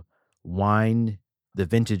from wine. The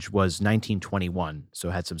vintage was 1921, so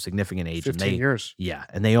it had some significant age. 15 years. Yeah,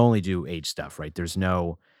 and they only do age stuff, right? There's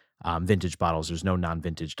no vintage bottles. There's no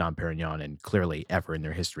non-vintage Dom Pérignon, and clearly ever in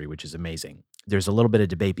their history, which is amazing. There's a little bit of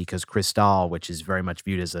debate because Cristal, which is very much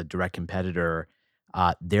viewed as a direct competitor,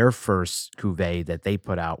 their first cuvee that they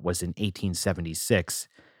put out was in 1876,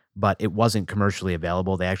 but it wasn't commercially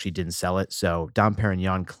available. They actually didn't sell it. So Dom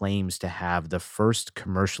Pérignon claims to have the first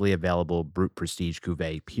commercially available Brut Prestige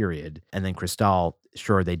cuvee, period. And then Cristal,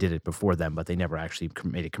 sure, they did it before them, but they never actually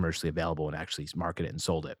made it commercially available and actually marketed it and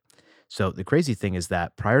sold it. So the crazy thing is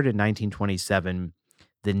that prior to 1927,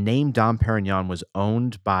 the name Dom Pérignon was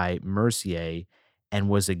owned by Mercier and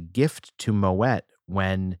was a gift to Moet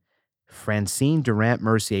when Francine Durant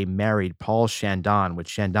Mercier married Paul Chandon,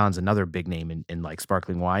 which Chandon's another big name in like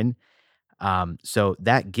sparkling wine. So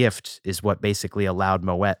that gift is what basically allowed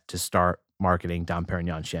Moet to start marketing Dom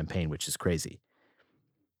Pérignon champagne, which is crazy.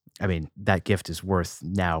 I mean, that gift is worth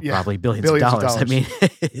now probably billions of dollars. I mean,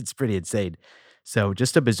 it's pretty insane. So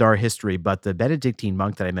just a bizarre history. But the Benedictine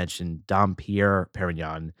monk that I mentioned, Dom Pierre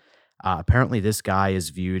Pérignon, apparently this guy is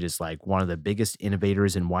viewed as like one of the biggest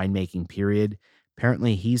innovators in winemaking, period.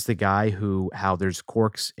 Apparently he's the guy how there's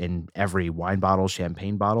corks in every wine bottle,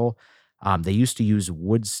 champagne bottle. They used to use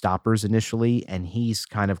wood stoppers initially, and he's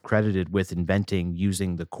kind of credited with inventing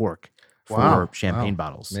using the cork for champagne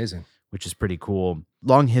bottles. Amazing. Which is pretty cool.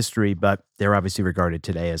 Long history, but they're obviously regarded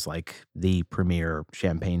today as like the premier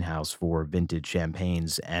champagne house for vintage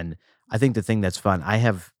champagnes. And I think the thing that's fun, I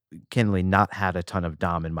have candidly not had a ton of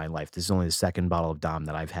Dom in my life. This is only the second bottle of Dom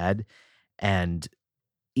that I've had. And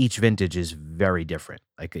each vintage is very different.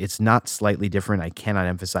 Like it's not slightly different. I cannot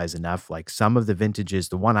emphasize enough. Like some of the vintages,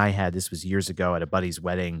 the one I had, this was years ago at a buddy's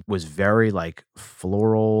wedding, was very like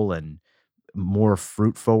floral and more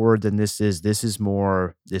fruit forward than this is. This is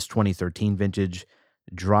more this 2013 vintage,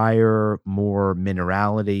 drier, more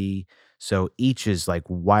minerality. So each is like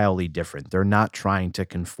wildly different. They're not trying to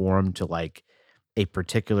conform to like a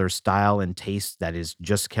particular style and taste that is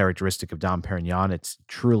just characteristic of Dom Pérignon. It's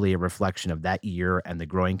truly a reflection of that year and the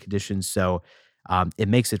growing conditions. So it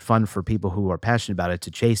makes it fun for people who are passionate about it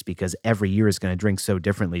to chase, because every year is going to drink so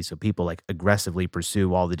differently. So people like aggressively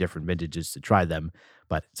pursue all the different vintages to try them,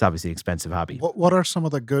 but it's obviously an expensive hobby. What are some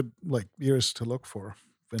of the good like years to look for?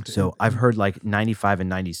 So I've heard like 95 and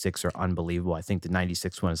 96 are unbelievable. I think the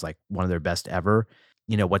 96 one is like one of their best ever.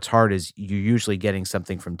 You know, what's hard is you're usually getting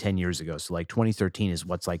something from 10 years ago. So like 2013 is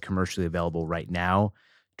what's like commercially available right now.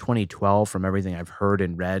 2012, from everything I've heard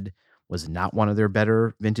and read, was not one of their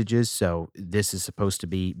better vintages. So this is supposed to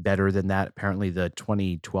be better than that. Apparently the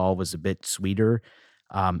 2012 was a bit sweeter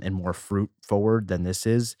and more fruit forward than this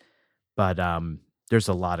is. But There's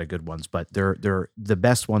a lot of good ones, but they're the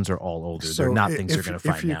best ones are all older. So they're not things you're going to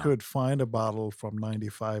find if you now. could find a bottle from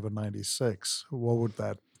 95 or 96, what would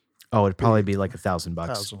that Oh, it'd probably be like $1,000.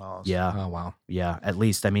 $1,000? Yeah. Oh wow. Yeah, at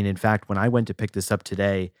least. I mean, in fact, when I went to pick this up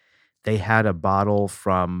today, they had a bottle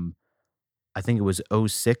from, I think it was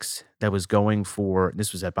 06 that was going for,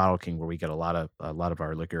 this was at Bottle King where we get a lot of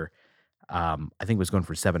our liquor. I think it was going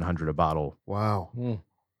for $700 a bottle. Wow. Mm.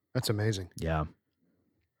 That's amazing. Yeah.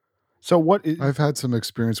 So what is, I've had some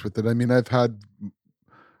experience with it. I mean, I've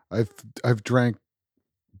drank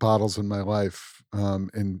bottles in my life,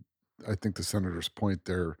 and I think the senator's point,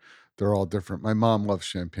 they're all different. My mom loves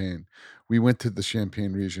champagne. We went to the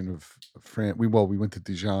Champagne region of France. We went to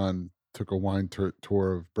Dijon, took a wine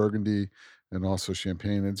tour of Burgundy and also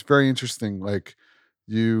Champagne. And it's very interesting. Like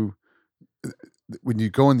when you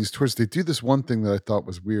go on these tours, they do this one thing that I thought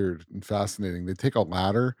was weird and fascinating. They take a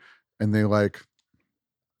ladder and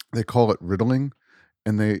they call it riddling,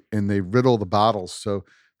 and they riddle the bottles. So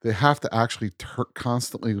they have to actually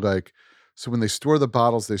constantly so when they store the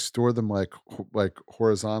bottles, they store them like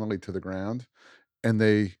horizontally to the ground, and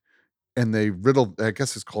they riddle. I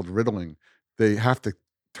guess it's called riddling. They have to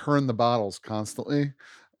turn the bottles constantly,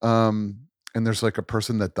 and there's like a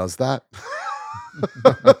person that does that.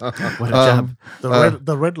 What a job.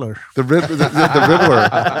 The Riddler. The Riddler.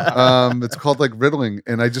 It's called like riddling,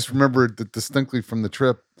 and I just remember distinctly from the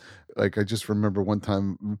trip. Like I just remember one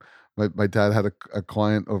time, my dad had a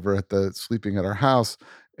client over sleeping at our house,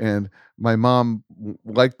 and my mom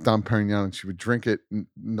liked Dom Pérignon, and she would drink it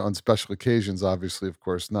on special occasions. Obviously, of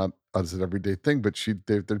course, not as an everyday thing, but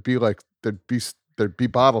there'd be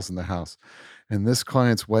bottles in the house. And this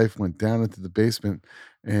client's wife went down into the basement,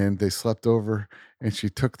 and they slept over, and she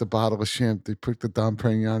took the bottle of champagne. They put the Dom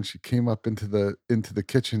Pérignon. She came up into the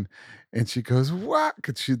kitchen, and she goes, "Wow!"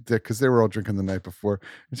 Because they were all drinking the night before,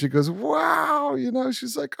 and she goes, "Wow!"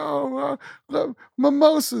 She's like, "Oh,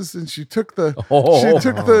 mimosas!" And she took she opened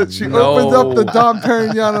up the Dom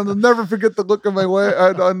Pérignon, and I'll never forget the look of my way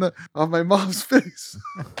on my mom's face.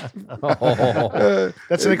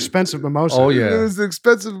 that's an expensive mimosa. Oh yeah. It was an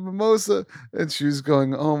expensive mimosa, and she was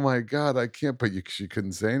going, "Oh my God, I can't!" But she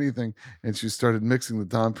couldn't say anything, and she started mixing the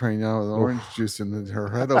Dom Pérignon with orange juice, and then her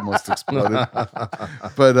head almost exploded.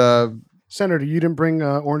 But Senator, you didn't bring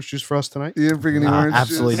orange juice for us tonight? you didn't bring any orange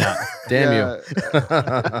Absolutely juice? not. Damn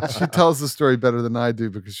Yeah. She tells the story better than I do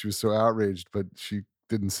because she was so outraged, but she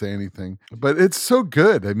didn't say anything. But it's so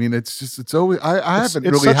good. I mean, it's always I haven't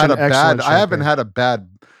it's really such had an a bad excellent I haven't champagne. had a bad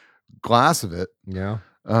glass of it. Yeah.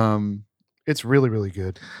 It's really, really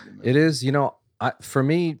good. It is. For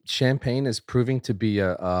me, champagne is proving to be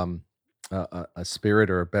a spirit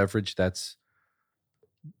or a beverage that's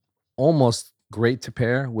almost great to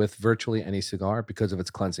pair with virtually any cigar because of its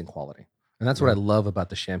cleansing quality. And that's what I love about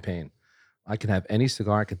the champagne. I can have any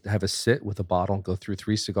cigar. I could have a sit with a bottle and go through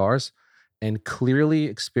 3 cigars and clearly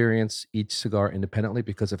experience each cigar independently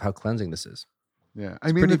because of how cleansing this is. Yeah.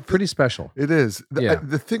 I mean, Pretty special. it is. Yeah.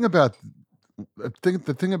 The thing about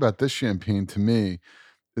this champagne to me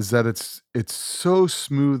is that it's so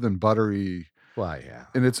smooth and buttery. Well, yeah.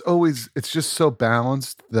 And it's just so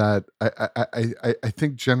balanced that I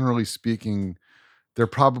think generally speaking, they're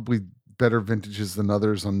probably better vintages than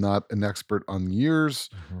others. I'm not an expert on years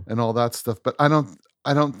and all that stuff, but I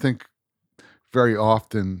don't think very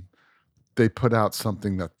often they put out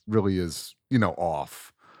something that really is,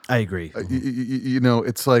 off. I agree.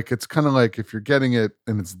 It's kind of like if you're getting it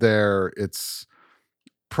and it's there, it's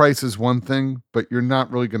price is one thing, but you're not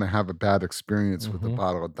really going to have a bad experience with a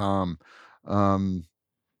bottle of Dom.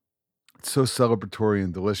 It's so celebratory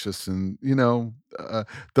and delicious, and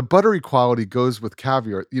the buttery quality goes with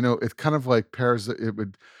caviar. It kind of like pairs.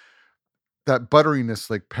 That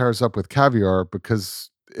butteriness like pairs up with caviar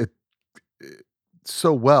because it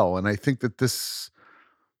so well. And I think that this,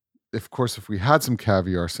 of course, if we had some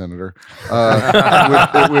caviar, Senator,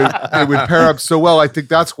 it would pair up so well. I think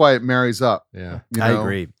that's why it marries up. Yeah. I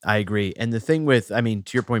agree. And the thing with, to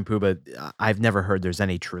your point, Puba, I've never heard there's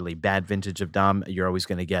any truly bad vintage of Dom. You're always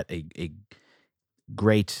going to get a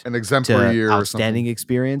great An exemplary year or outstanding something.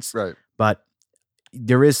 experience. Right. But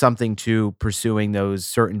there is something to pursuing those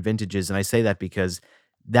certain vintages. And I say that because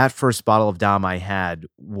that first bottle of Dom I had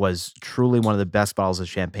was truly one of the best bottles of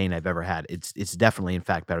champagne I've ever had. It's definitely, in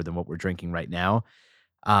fact, better than what we're drinking right now.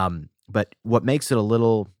 But what makes it a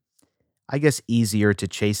little, I guess, easier to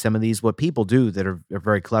chase some of these, what people do that are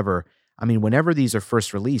very clever, whenever these are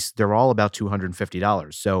first released, they're all about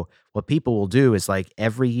 $250. So what people will do is like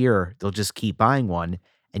every year they'll just keep buying one,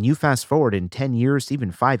 And you fast forward in 10 years, even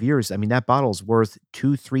 5 years, I mean, that bottle's worth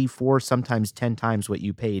 2, 3, 4, sometimes 10 times what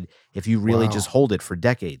you paid if you really just hold it for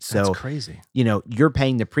decades. That's So, crazy. you're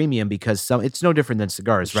paying the premium because it's no different than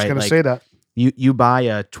cigars, Just right? going to say that. You buy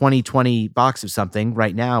a 2020 box of something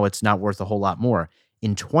right now, it's not worth a whole lot more.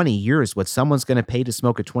 In 20 years, what someone's going to pay to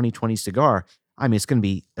smoke a 2020 cigar, I mean, it's going to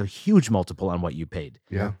be a huge multiple on what you paid.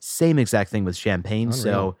 Yeah. Same exact thing with champagne. Unreal.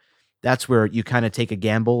 So that's where you kind of take a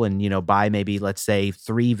gamble and, buy maybe, let's say,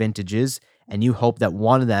 3 vintages, and you hope that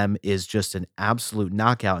one of them is just an absolute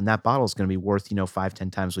knockout, and that bottle is going to be worth, 5, 10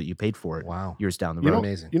 times what you paid for it. Wow. Years down the road.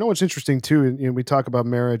 Amazing. You know what's interesting too? And we talk about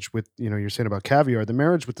marriage with, you're saying about caviar, the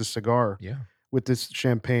marriage with the cigar, Yeah. with this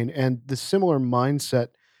champagne, and the similar mindset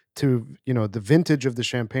to, the vintage of the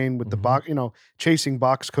champagne with the box, chasing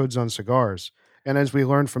box codes on cigars. And as we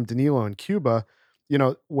learned from Danilo in Cuba,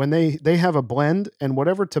 when they have a blend, and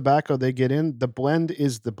whatever tobacco they get in, the blend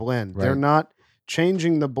is the blend. Right. They're not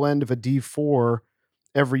changing the blend of a D4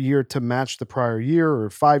 every year to match the prior year or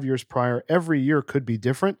 5 years prior. Every year could be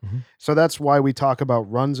different. Mhm. So that's why we talk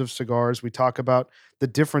about runs of cigars. We talk about the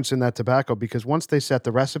difference in that tobacco, because once they set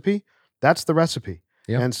the recipe, that's the recipe.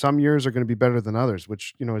 Yeah. And some years are going to be better than others,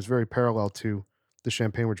 which, is very parallel to the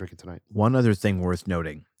champagne we're drinking tonight. One other thing worth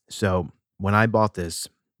noting. So when I bought this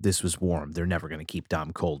was warm. They're never going to keep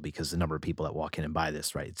Dom cold because the number of people that walk in and buy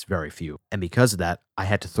this, right? It's very few. And because of that, I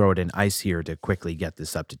had to throw it in ice here to quickly get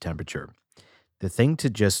this up to temperature. The thing to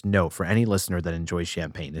just note for any listener that enjoys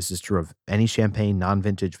champagne, this is true of any champagne,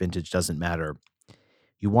 non-vintage, vintage, doesn't matter.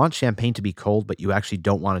 You want champagne to be cold, but you actually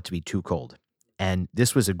don't want it to be too cold. And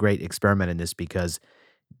this was a great experiment in this because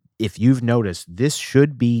if you've noticed, this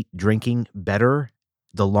should be drinking better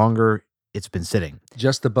the longer it's been sitting.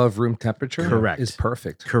 Just above room temperature. Correct. Is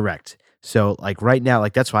perfect. Correct. So like right now,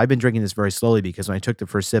 like that's why I've been drinking this very slowly, because when I took the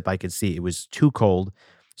first sip, I could see it was too cold.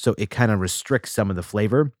 So it kind of restricts some of the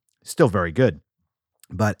flavor. Still very good.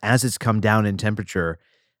 But as it's come down in temperature,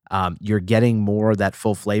 you're getting more of that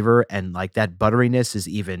full flavor, and like that butteriness is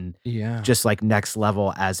even just like next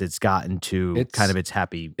level as it's gotten to kind of its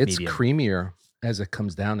happy medium. Creamier as it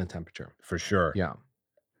comes down in temperature. For sure. Yeah.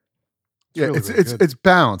 It's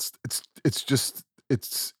balanced.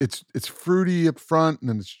 It's fruity up front, and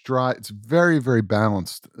then it's dry. It's very, very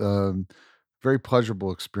balanced. Very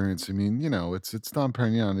pleasurable experience. I mean, it's Dom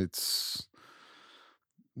Pérignon. It's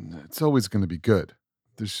always going to be good.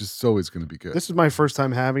 There's just always going to be good. This is my first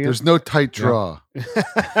time having it. There's no tight draw. You know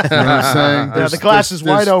what I'm saying? Yeah, the glass is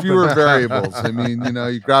wide open. Fewer variables. I mean,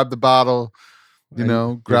 you grab the bottle,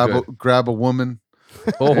 grab a woman.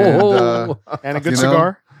 And a good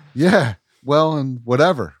cigar. Yeah. Well, and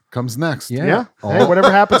whatever comes next. Yeah. Hey,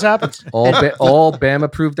 whatever happens, happens. All BAM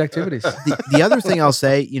approved activities. The other thing I'll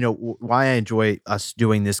say, why I enjoy us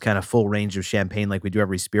doing this kind of full range of champagne like we do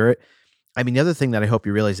every spirit. I mean, the other thing that I hope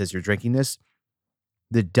you realize as you're drinking this,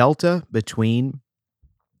 the delta between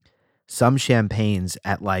some champagnes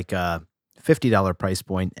at like a $50 price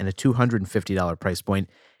point and a $250 price point,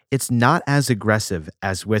 it's not as aggressive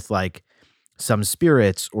as with like some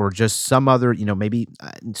spirits or just some other, maybe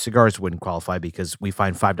cigars wouldn't qualify because we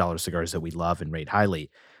find $5 cigars that we love and rate highly.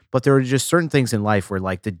 But there are just certain things in life where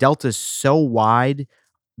like the delta is so wide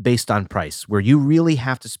based on price, where you really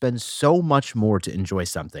have to spend so much more to enjoy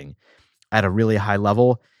something at a really high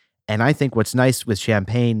level. And I think what's nice with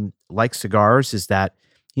champagne, like cigars, is that,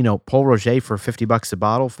 Paul Roger for $50 a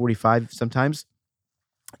bottle, 45 sometimes,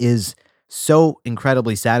 is so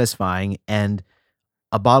incredibly satisfying. And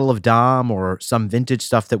a bottle of Dom or some vintage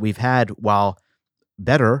stuff that we've had, while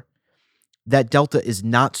better, that delta is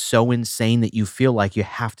not so insane that you feel like you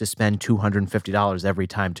have to spend $250 every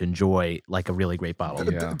time to enjoy like a really great bottle.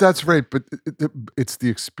 That's right. But it's the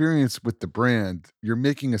experience with the brand. You're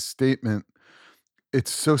making a statement.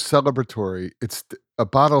 It's so celebratory. It's a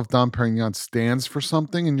bottle of Dom Pérignon stands for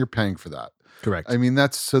something, and you're paying for that. Correct. I mean,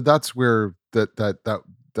 that's where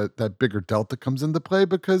that bigger delta comes into play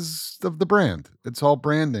because of the brand. It's all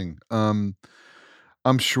branding. I'm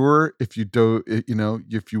sure if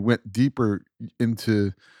you went deeper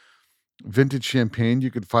into vintage champagne,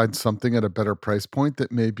 you could find something at a better price point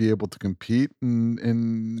that may be able to compete.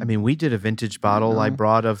 And I mean, we did a vintage bottle I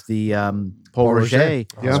brought of the Paul Roger.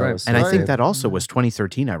 Yeah, right. And I think that also was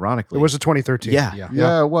 2013, ironically. It was a 2013.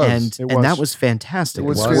 Yeah. it was. And that was fantastic. It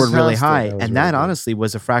was scored really fantastic. high. That was And really that good. honestly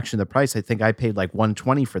was a fraction of the price. I think I paid like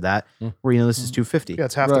 $120 for that, where, this is $250. Yeah,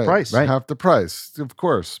 it's half the price. Right. Half the price, of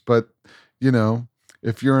course. But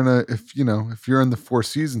if you're in the Four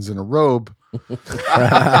Seasons in a robe, You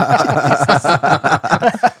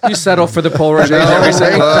settle for the Paul Roger every or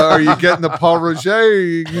second. are you getting the Paul Roger?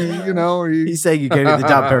 Or you He's saying you can't get the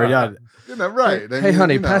Dom Pérignon. Right. Hey,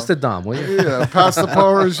 honey, pass the Dom, will you? Yeah, pass the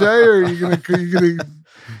Paul Roger, or are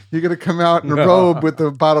you gonna come out in a robe with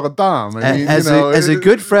a bottle of Dom? I mean, as a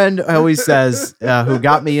good friend always says, who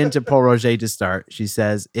got me into Paul Roger to start, she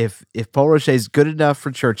says, if Paul Roger is good enough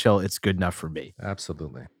for Churchill, it's good enough for me.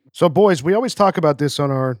 Absolutely. So, boys, we always talk about this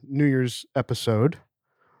on our New Year's episode.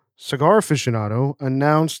 Cigar Aficionado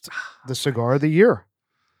announced the cigar of the year.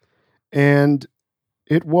 And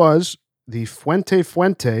it was the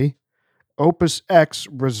Fuente Opus X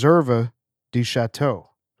Reserva de Chateau,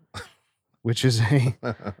 which is a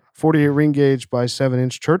 48 ring gauge by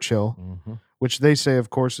 7-inch Churchill, which they say, of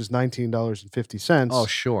course, is $19.50. Oh,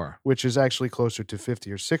 sure. Which is actually closer to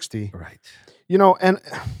 50 or 60. Right. And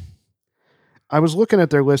I was looking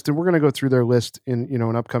at their list, and we're going to go through their list in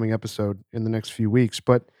an upcoming episode in the next few weeks.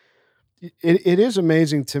 But it is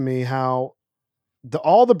amazing to me how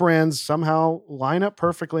all the brands somehow line up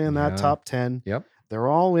perfectly in that top 10. Yep. They're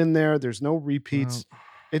all in there. There's no repeats.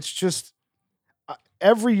 It's just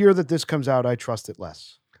every year that this comes out, I trust it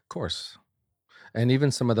less. Of course. And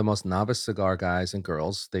even some of the most novice cigar guys and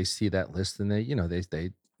girls, they see that list and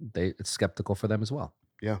they it's skeptical for them as well.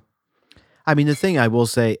 Yeah. I mean, the thing I will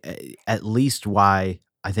say, at least why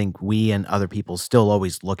I think we and other people still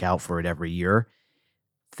always look out for it every year.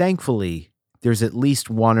 Thankfully, there's at least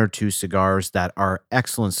one or two cigars that are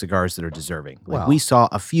excellent cigars that are deserving. Like we saw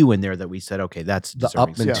a few in there that we said, okay, that's the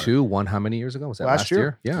deserving. Upman 2 won how many years ago? Was that last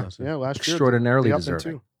year? Yeah. Yeah, last year. Extraordinarily the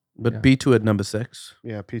deserving. But P2 at number 6.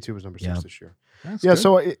 Yeah, P2 was number 6 this year. That's yeah, good.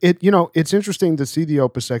 so it's interesting to see the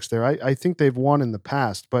Opus X there. I think they've won in the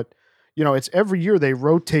past, but it's every year they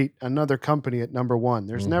rotate another company at number 1.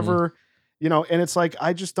 There's never, and it's like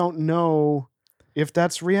I just don't know if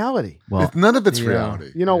that's reality. Well, none of it's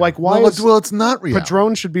reality. Like why? Well, it's not reality.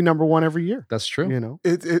 Padron should be number 1 every year. That's true.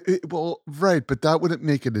 Well, right, but that wouldn't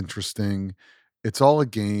make it interesting. It's all a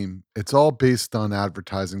game. It's all based on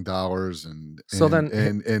advertising dollars and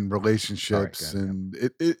relationships, and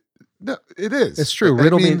it is. It's true.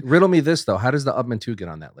 Riddle me this though. How does the Upman 2 get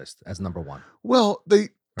on that list as number 1? Well, they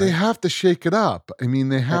have to shake it up. I mean,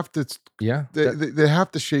 they have to. Yeah, they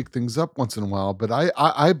have to shake things up once in a while. But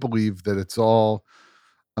I believe that it's all,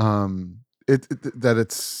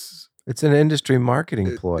 it's an industry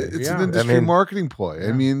marketing ploy. It's an industry marketing ploy. Yeah.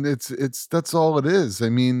 I mean, it's that's all it is. I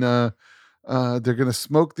mean, they're going to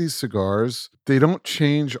smoke these cigars. They don't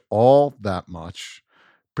change all that much,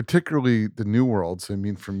 particularly the New Worlds. I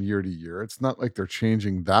mean, from year to year, it's not like they're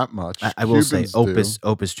changing that much. I will say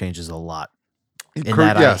Opus changes a lot. In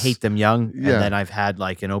that I hate them young, and then I've had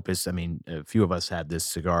like an Opus. I mean, a few of us had this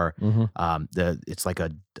cigar. It's like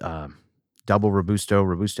a double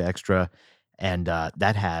Robusta Extra, and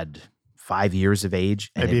that had 5 years of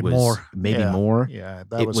age, and it was more. Yeah,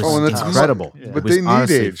 that was incredible. Yeah. But they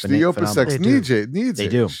need age. The Opus X needs they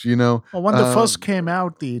age. Do. Well, when the first came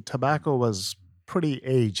out, the tobacco was pretty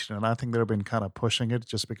aged, and I think they've been kind of pushing it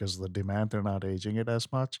just because of the demand. They're not aging it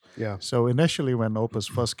as much. Yeah. So initially, when Opus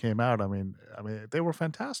first came out, I mean, they were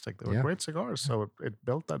fantastic. They were great cigars, so it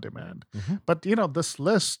built that demand. But this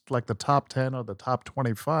list, like the top 10 or the top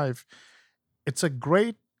 25, it's a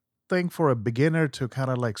great thing for a beginner to kind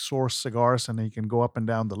of like source cigars, and he can go up and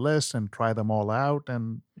down the list and try them all out,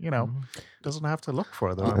 and doesn't have to look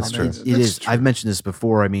further. That's true. It is. I've mentioned this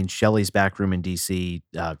before. I mean, Shelley's Back Room in DC,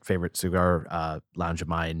 favorite cigar lounge of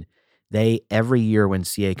mine. They every year when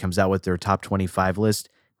CA comes out with their top 25 list,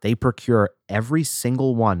 they procure every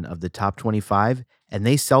single one of the top 25, and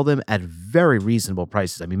they sell them at very reasonable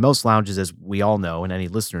prices. I mean, most lounges, as we all know, and any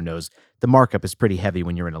listener knows, the markup is pretty heavy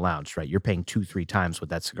when you're in a lounge, right? You're paying 2-3 times what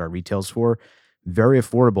that cigar retails for. Very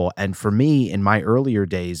affordable. And for me, in my earlier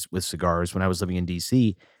days with cigars, when I was living in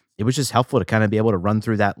DC, it was just helpful to kind of be able to run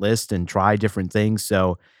through that list and try different things.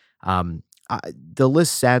 So the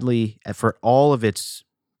list, sadly, for all of its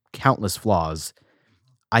countless flaws,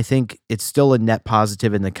 I think it's still a net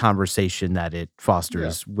positive in the conversation that it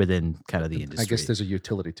fosters within kind of the industry. I guess there's a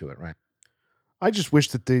utility to it, right? I just wish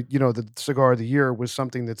that the cigar of the year was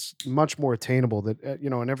something that's much more attainable, that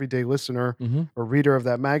an everyday listener or reader of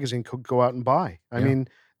that magazine could go out and buy. I mean,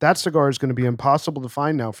 that cigar is going to be impossible to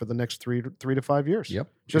find now for the next 3 to 5 years. Yep.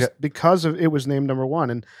 Just because of it was named number 1,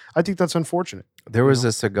 and I think that's unfortunate. There was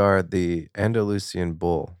a cigar, the Andalusian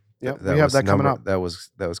Bull. Yeah, we have that coming up.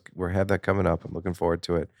 We have that coming up. I'm looking forward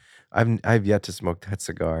to it. I've yet to smoke that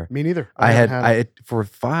cigar. Me neither. I had for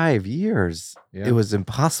 5 years. Yeah. It was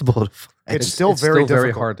impossible to find. It's still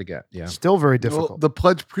very hard to get. Yeah, still very difficult. Well, the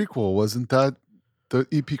Pledge prequel, wasn't that the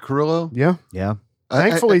EP Carrillo? Yeah, yeah.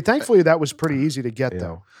 Thankfully, that was pretty easy to get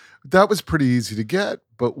though. That was pretty easy to get,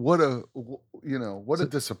 but what a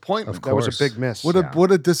disappointment. That was a big miss.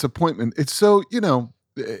 What a disappointment. It's so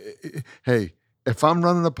Hey, if I'm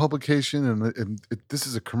running a publication and this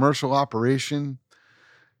is a commercial operation,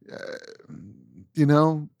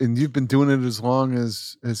 and you've been doing it as long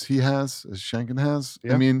as he has, as Shanken has.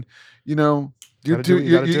 Yeah. I mean, you know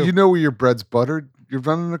where your bread's buttered. You're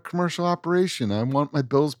running a commercial operation. I want my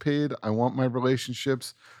bills paid. I want my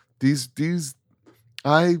relationships.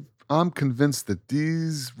 I'm convinced that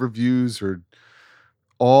these reviews are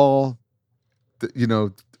all,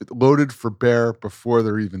 loaded for bear before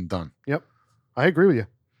they're even done. Yep. I agree with you.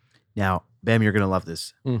 Now, Bam, you're going to love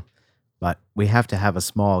this. But we have to have a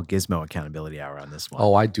small Gizmo accountability hour on this one.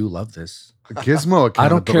 Oh, I do love this. A Gizmo accountability I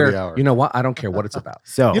don't care. hour. You know what? I don't care what it's about.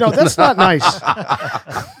 So, That's not nice.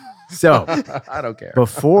 So I don't care.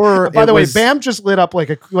 Before, by the way, Bam just lit up like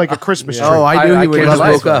a Christmas tree. Oh, I knew he would.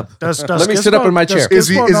 I woke up. Does Let me sit up in my chair. Does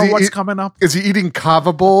Gizmo know what's coming up? Is he eating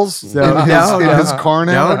kava bowls in his car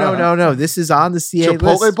now? No. This is on the CA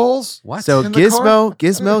Chipotle list. bowls? What? So In the car?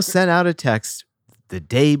 Gizmo sent out a text the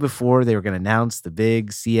day before they were going to announce the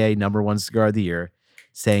big CA #1 cigar of the year,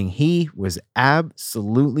 saying he was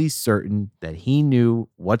absolutely certain that he knew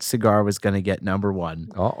what cigar was going to get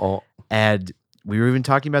 #1. Uh-oh. And we were even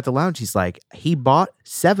talking about the lounge. He's like, he bought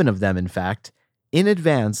 7 of them, in fact, in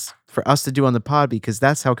advance for us to do on the pod because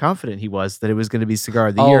that's how confident he was that it was going to be cigar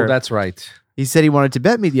of the year. Oh, that's right. He said he wanted to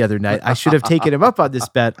bet me the other night. I should have taken him up on this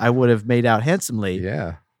bet. I would have made out handsomely.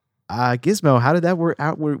 Yeah. Gizmo, how did that work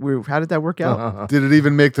out? How did that work out? Did it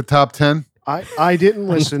even make the top 10? I didn't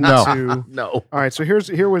listen to. No. All right, so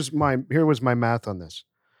here was my math on this.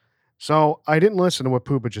 So I didn't listen to what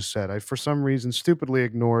Puba just said. I, for some reason, stupidly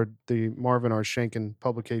ignored the Marvin R. Shanken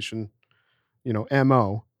publication,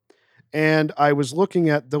 MO. And I was looking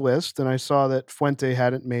at the list, and I saw that Fuente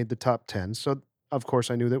hadn't made the top 10. So, of course,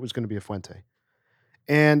 I knew that was going to be a Fuente.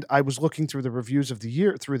 And I was looking through the reviews of the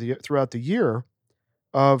year, throughout the year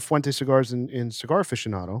of Fuente cigars in Cigar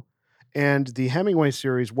Aficionado. And the Hemingway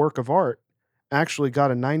series Work of Art actually got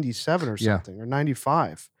a 97 or something, or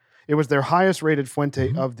 95. It was their highest rated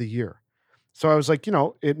Fuente of the year. So I was like,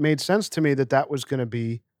 it made sense to me that was going to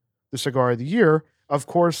be the cigar of the year. Of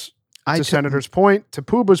course, to Senator's point, to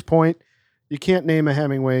Puba's point, you can't name a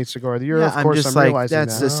Hemingway cigar of the year. Yeah, of course, I'm realizing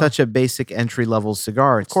that's such a basic entry level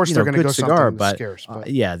cigar. It's, of course, they're going to go cigar, something but scarce. But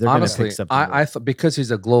yeah, they're going to pick something. I thought because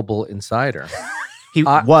he's a global insider. He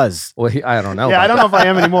was. Well, I don't know. Yeah, I don't know if I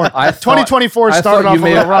am anymore. 2024 started off a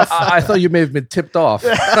little rough. I thought you may have been tipped off.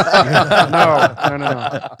 No.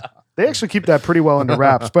 They actually keep that pretty well under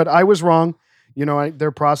wraps, but I was wrong.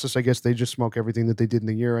 Their process, I guess they just smoke everything that they did in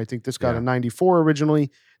the year. I think this got a 94 originally.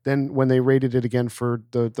 Then when they rated it again for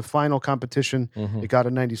the final competition, it got a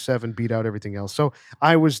 97, beat out everything else. So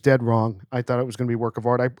I was dead wrong. I thought it was going to be Work of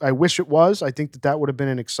Art. I wish it was. I think that would have been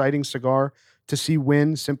an exciting cigar to see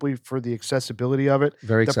win simply for the accessibility of it,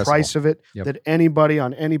 Very the accessible. price of it, Yep. that anybody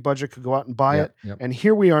on any budget could go out and buy it. Yep. And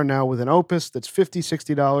here we are now with an Opus that's $50,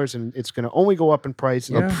 $60, and it's going to only go up in price.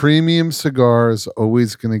 A premium cigar is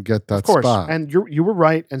always going to get that Of course, spot. and you were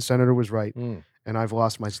right, and Senator was right, and I've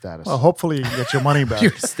lost my status. Well, hopefully you can get your money back.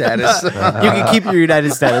 Your status. You can keep your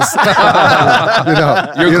United status.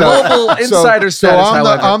 Your global insider status.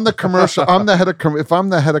 I'm the commercial. I'm the head of. If I'm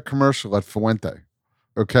the head of commercial at Fuente,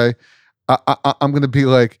 okay, I'm going to be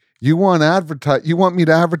like, you want me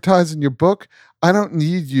to advertise in your book? I don't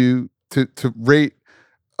need you to rate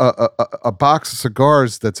a box of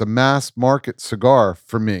cigars that's a mass market cigar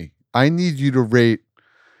for me. I need you to rate.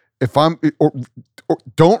 If I'm or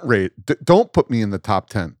don't rate, don't put me in the top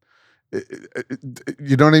 10.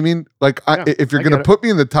 You know what I mean? Like, if you're going to put me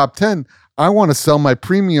in the top 10, I want to sell my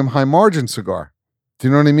premium high margin cigar. Do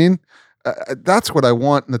you know what I mean? That's what I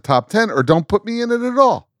want in the top 10, or don't put me in it at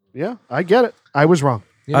all. Yeah, I get it. I was wrong.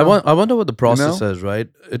 I wonder what the process is, right?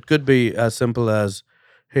 It could be as simple as,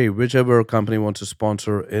 hey, whichever company wants to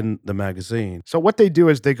sponsor in the magazine. So what they do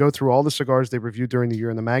is they go through all the cigars they reviewed during the year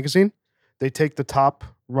in the magazine. They take the top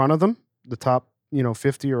run of them, the top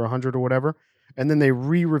 50 or 100 or whatever, and then they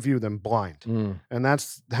re-review them blind. And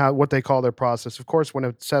that's what they call their process. Of course, when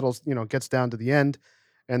it settles, gets down to the end,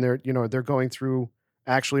 and they're going through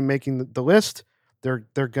actually making the list.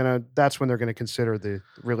 That's when they're gonna consider the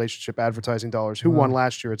relationship, advertising dollars, who won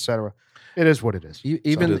last year, etc. It is what it is.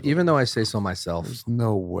 Even though I say so myself, There's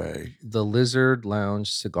no way. the Lizard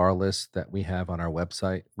Lounge cigar list that we have on our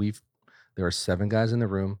website, there are 7 guys in the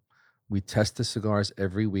room. We test the cigars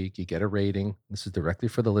every week. You get a rating. This is directly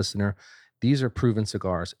for the listener. These are proven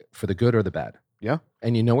cigars for the good or the bad. Yeah.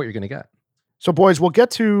 And you know what you're going to get. So, boys, we'll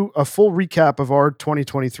get to a full recap of our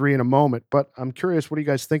 2023 in a moment, but I'm curious, what are you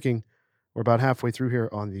guys thinking? We're about halfway through here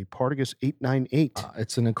on the Partagás 898.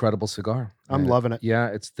 It's an incredible cigar. I'm loving it. Yeah,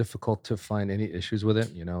 it's difficult to find any issues with it.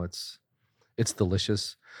 It's It's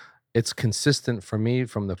delicious. It's consistent for me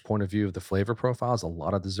from the point of view of the flavor profiles. A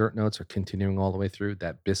lot of dessert notes are continuing all the way through.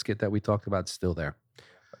 That biscuit that we talked about is still there.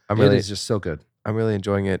 It is just so good. I'm really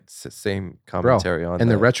enjoying it. Same commentary on and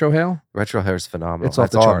the retro hail. Retro hair is phenomenal. It's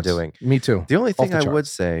off That's the all charts. I'm doing. Me too. The only thing the I charts. would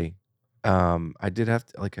say, I did have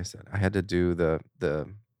to, like I said, I had to do the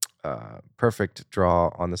perfect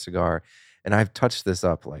draw on the cigar, and I've touched this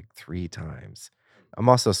up like 3 times. I'm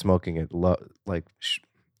also smoking it a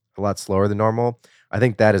lot slower than normal. I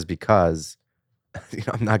think that is because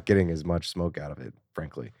I'm not getting as much smoke out of it,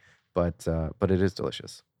 frankly. But it is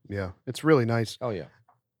delicious. Yeah, it's really nice. Oh yeah.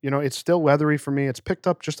 It's still leathery for me. It's picked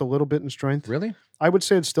up just a little bit in strength. Really? I would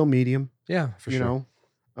say it's still medium. Yeah, for sure.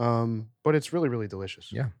 But it's really, really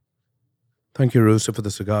delicious. Yeah. Thank you, Russo, for the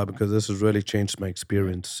cigar, because this has really changed my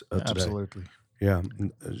experience today. Absolutely. Yeah,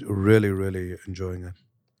 really, really enjoying it.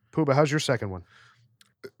 Puba, how's your second one?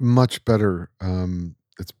 Much better.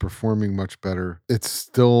 It's performing much better. It's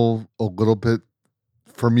still a little bit,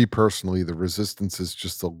 for me personally, the resistance is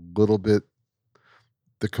just a little bit.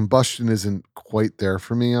 The combustion isn't quite there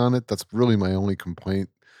for me on it. That's really my only complaint.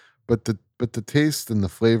 But the taste and the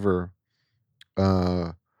flavor,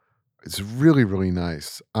 it's really, really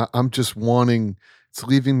nice. I'm just wanting. It's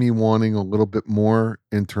leaving me wanting a little bit more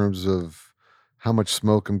in terms of how much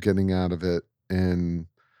smoke I'm getting out of it and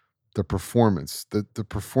the performance. The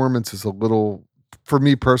performance is a little, for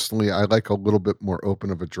me personally, I like a little bit more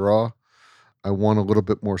open of a draw. I want a little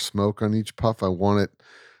bit more smoke on each puff. I want it,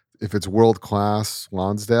 if it's world class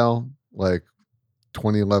Lonsdale, like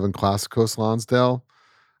 2011 Classic Coast Lonsdale,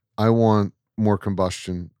 I want more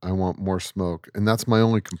combustion. I want more smoke. And that's my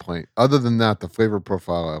only complaint. Other than that, the flavor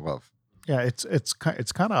profile I love. Yeah, it's kind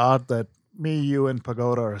of odd that me, you, and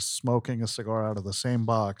Pagoda are smoking a cigar out of the same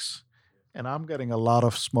box, and I'm getting a lot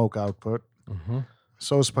of smoke output. Mm-hmm.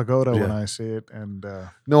 So is Pagoda when I see it. And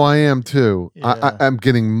no, I am too. Yeah. I'm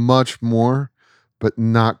getting much more, but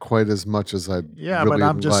not quite as much as I. Yeah, really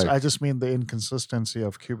but like. I just mean the inconsistency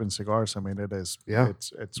of Cuban cigars. I mean, it is. Yeah.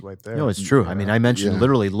 it's right there. No, it's true. I mean, I mentioned Yeah.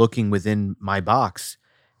 literally looking within my box,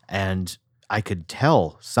 and I could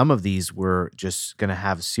tell some of these were just going to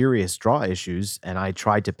have serious draw issues, and I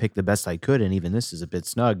tried to pick the best I could, and even this is a bit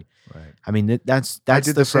snug. Right. I mean, that's I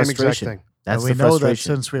did the the same exact frustration. thing. That's and we the know that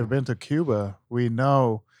frustration. since we've been to Cuba, we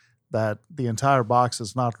know that the entire box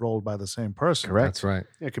is not rolled by the same person. Correct. That's right.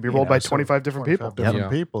 Yeah, it could be rolled by So 25 different 25 people.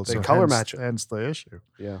 Different Yeah. people. They So color hence- match it. Hence the issue.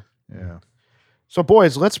 Yeah. Yeah. So,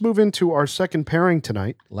 boys, let's move into our second pairing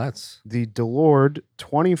tonight. Let's. The Delord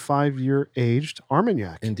 25-year aged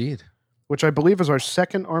Armagnac, Indeed. which I believe is our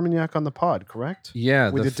second Armagnac on the pod, correct? Yeah.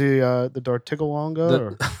 We did the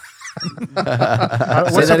Dartigalonga. the-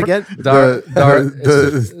 Say that again.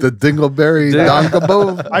 The Dingleberry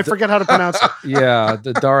Dongabo. I forget how to pronounce it. Yeah,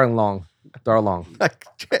 the Darlong.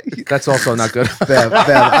 That's also not good. Bam.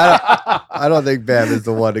 I don't think Bam is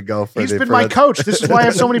the one to go for. He's been my coach. This is why I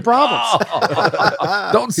have so many problems.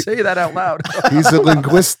 Don't say that out loud. He's a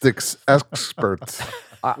linguistics expert.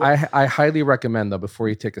 I highly recommend, though, before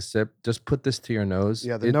you take a sip, just put this to your nose.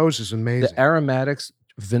 Yeah, the nose is amazing. The aromatics,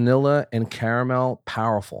 vanilla and caramel,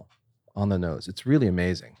 powerful on the nose. It's really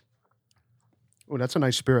amazing. Oh, that's a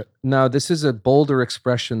nice spirit. Now, this is a bolder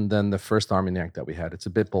expression than the first Armagnac that we had. It's a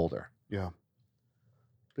bit bolder. Yeah.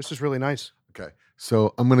 This is really nice. Okay,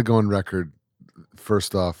 so I'm going to go on record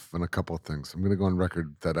first off on a couple of things. I'm going to go on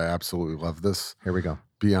record that I absolutely love this. Here we go.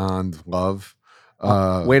 Beyond love.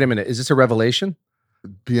 Wait a minute. Is this a revelation?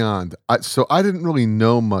 Beyond. So I didn't really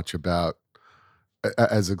know much about,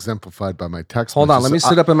 as exemplified by my text. Hold on. messages. Let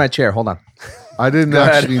me sit up in my chair. Hold on. I didn't Go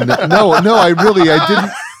ahead. actually know. No, I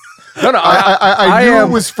didn't. No, I knew it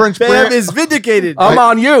was French Bam brand. is vindicated. I'm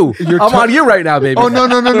on you. You're I'm on you right now, baby. Oh no!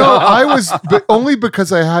 I was, but only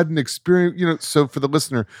because I had an experience. So for the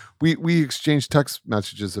listener, we exchanged text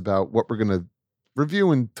messages about what we're going to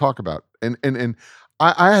review and talk about, and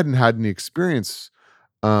I hadn't had any experience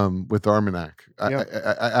with Armagnac.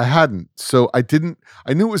 I hadn't, so I didn't.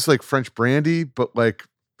 I knew it was like French brandy, but like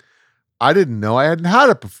I didn't know I hadn't had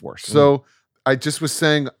it before. So I just was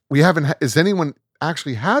saying we haven't. Has anyone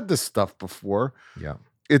actually had this stuff before? Yeah.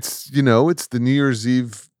 It's it's the New Year's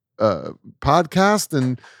Eve podcast,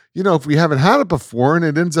 and if we haven't had it before and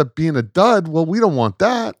it ends up being a dud, well, we don't want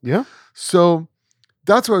that. Yeah. So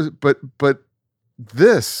that's what. But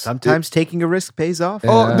this Sometimes taking a risk pays off.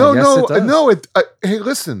 Oh Yes, no! it does. No! Hey,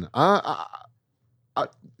 listen.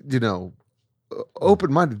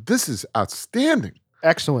 Open-minded. This is outstanding.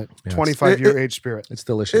 Excellent. Yes. 25-year age spirit. It's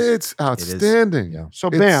delicious. It's outstanding. Yeah. So,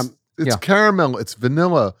 Bam. It's Yeah. caramel. It's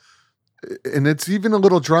vanilla, and it's even a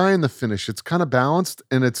little dry in the finish. It's kind of balanced,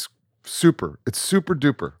 and it's super. It's super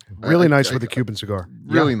duper. Really nice with a Cuban cigar.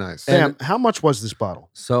 Really nice. Sam, how much was this bottle?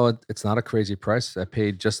 So it's not a crazy price. I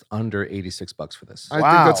paid just under $86 for this. I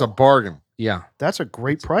think that's a bargain. Yeah, That's a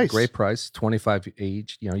great price. great price. 25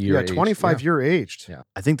 aged, year Yeah, aged. 25 year aged. Yeah.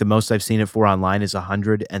 I think the most I've seen it for online is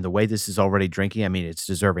 100, and the way this is already drinking, I mean, it's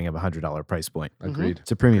deserving of $100 price point. Agreed.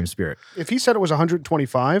 It's a premium spirit. If he said it was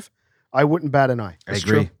 125, I wouldn't bat an eye. I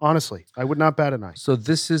agree. Honestly, I would not bat an eye. So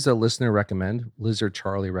this is a listener recommend. Lizard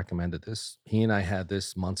Charlie recommended this. He and I had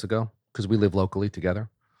this months ago because we live locally together.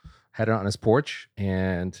 Had it on his porch,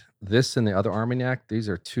 and this and the other Armagnac, these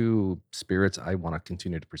are two spirits I want to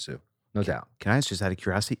continue to pursue. No doubt. Can I ask, just out of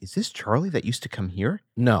curiosity, is this Charlie that used to come here?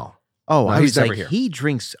 No. Oh, No, I he's was never like, here. he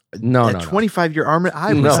drinks No, a no, no. 25-year armor.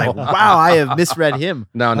 I was No. like, wow, I have misread him.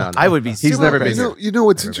 No. I would be He's super never been impressed. here. You know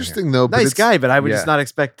what's Never been interesting though? But Nice it's- guy, but I would Yeah. just not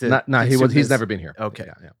expect to. He's consume never this. been here. Okay.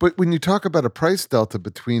 Yeah. But when you talk about a price delta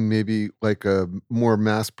between maybe like a more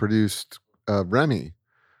mass-produced Remy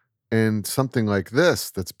and something like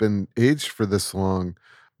this that's been aged for this long,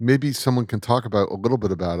 maybe someone can talk about a little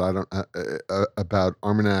bit about about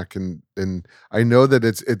Armagnac, and I know that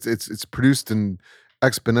it's produced in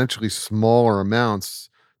exponentially smaller amounts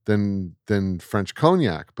than French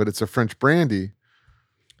cognac, but it's a French brandy.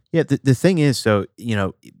 Yeah, the thing is, so,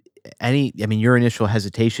 your initial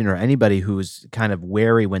hesitation, or anybody who's kind of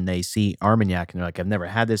wary when they see Armagnac and they're like, I've never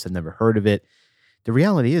had this, I've never heard of it. The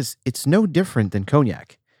reality is, it's no different than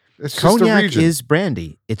cognac. It's just a Cognac region. is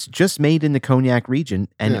brandy. It's just made in the cognac region,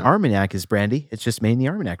 and Yeah. Armagnac is brandy. It's just made in the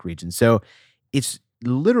Armagnac region. So it's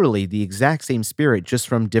literally the exact same spirit, just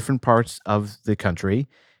from different parts of the country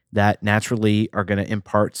that naturally are going to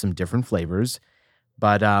impart some different flavors.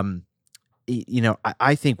 But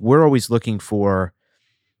I think we're always looking for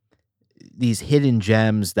these hidden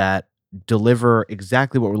gems that deliver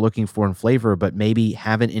exactly what we're looking for in flavor, but maybe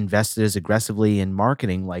haven't invested as aggressively in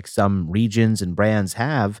marketing like some regions and brands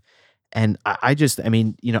have. And I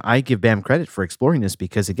give BAM credit for exploring this,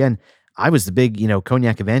 because again, I was the big,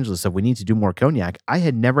 cognac evangelist of we need to do more cognac. I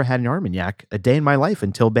had never had an Armagnac a day in my life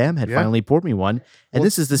until BAM had finally poured me one. And Well,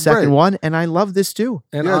 this is the second right. one, and I love this too.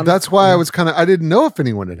 And Yeah, that's why I was I didn't know if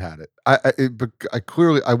anyone had had it. But I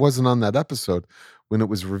clearly I wasn't on that episode when it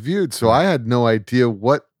was reviewed, so I had no idea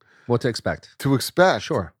what what to expect. to expect.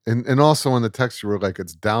 Sure. And also on the text you were like,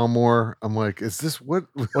 it's Dalmore. I'm like, is this what?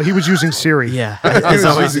 Well, he was using Siri. Yeah. He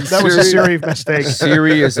was using That was a Siri. Siri mistake.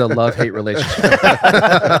 Siri is a love-hate relationship.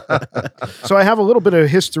 So I have a little bit of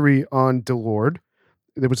history on Delord.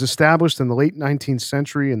 It was established in the late 19th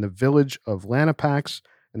century in the village of Lanapax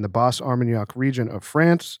in the Basse-Armagnac region of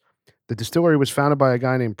France. The distillery was founded by a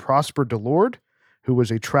guy named Prosper Delord, who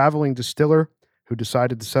was a traveling distiller who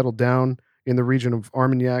decided to settle down in the region of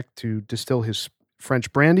Armagnac to distill his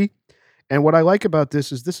French brandy. And what I like about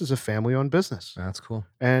this is a family-owned business That's cool.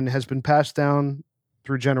 and has been passed down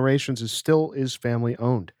through generations, still is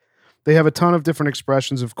family-owned. They have a ton of different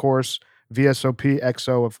expressions, of course, VSOP,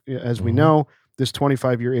 XO, as we know. This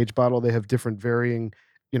 25-year age bottle, they have different varying,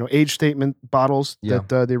 age statement bottles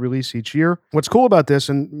that they release each year. What's cool about this,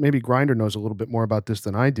 and maybe Grinder knows a little bit more about this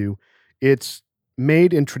than I do, it's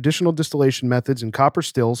made in traditional distillation methods in copper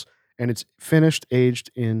stills, and it's finished aged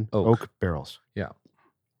in oak barrels. Yeah.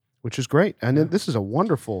 Which is great. And then this is a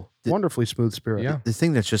wonderfully smooth spirit. Yeah. The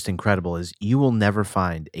thing that's just incredible is you will never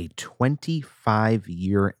find a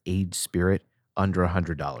 25-year aged spirit under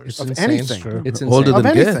 $100. It's Of insane. anything. True. It's Older insane. Of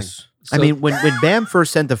than anything. Guess. I mean, when BAM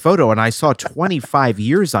first sent the photo and I saw 25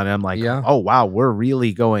 years on it, I'm like, Yeah. oh, wow, we're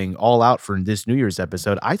really going all out for this New Year's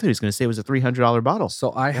episode. I thought he was going to say it was a $300 bottle.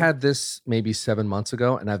 So I had this maybe 7 months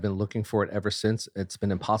ago, and I've been looking for it ever since. It's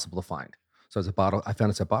been impossible to find. So it's a bottle. I found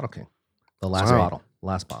it's at Bottle King, the last Wow. bottle.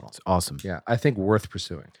 It's awesome. Yeah, I think worth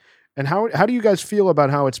pursuing. And how do you guys feel about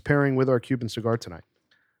how it's pairing with our Cuban cigar tonight?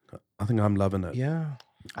 I think I'm loving it. Yeah.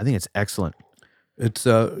 I think it's excellent. It's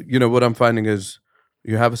what I'm finding is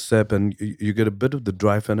you have a sip and you get a bit of the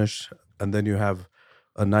dry finish, and then you have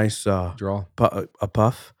a nice Draw. a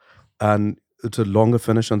puff, and it's a longer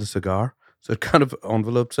finish on the cigar, so it kind of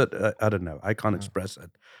envelopes it. I don't know. I can't express it.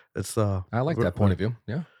 It's I like that point of view.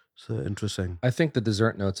 Yeah. It's interesting. I think the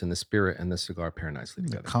dessert notes in the spirit and the cigar pair nicely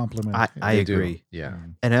together. Compliment. I They do. agree. Yeah.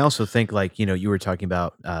 And I also think, like, you were talking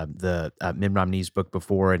about the Mim Romney's book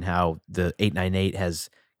before, and how the 898 has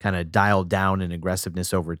kind of dialed down in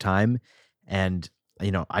aggressiveness over time. And,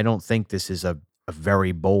 I don't think this is a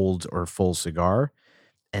very bold or full cigar.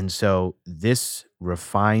 And so this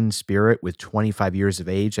refined spirit with 25 years of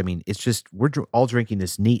age, I mean, it's just, we're all drinking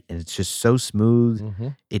this neat, and it's just so smooth. Mm-hmm.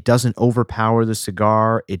 It doesn't overpower the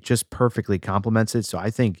cigar. It just perfectly complements it. So I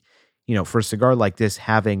think, for a cigar like this,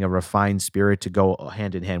 having a refined spirit to go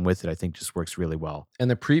hand in hand with it, I think just works really well. And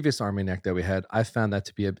the previous Armagnac that we had, I found that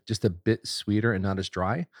to be just a bit sweeter and not as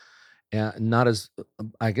dry. And not as,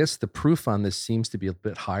 I guess the proof on this seems to be a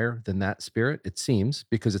bit higher than that spirit. It seems,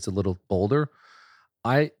 because it's a little bolder.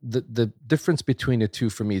 The difference between the two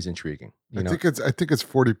for me is intriguing. I think it's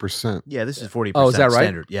 40%. Yeah, this is 40%. Oh, is that right?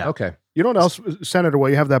 Standard. Yeah. Okay. You know what else, Senator, while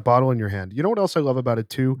you have that bottle in your hand, you know what else I love about it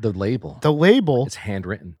too? The label. The label, It's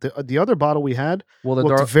handwritten. the other bottle we had Well,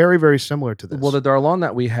 looked very, very similar to this. Well, the Darlon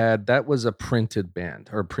that we had, that was a printed band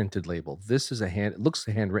or a printed label. This is it looks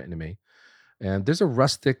handwritten to me. And there's a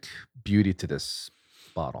rustic beauty to this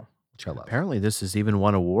bottle, which I love. Apparently, this has even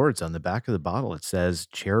won awards. On the back of the bottle, it says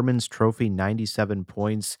Chairman's Trophy, 97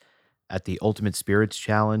 points at the Ultimate Spirits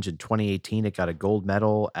Challenge in 2018. It got a gold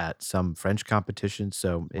medal at some French competition.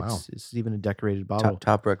 So it's even a decorated bottle.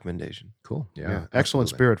 Top recommendation. Cool. Yeah, excellent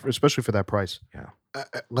spirit, especially for that price. Yeah.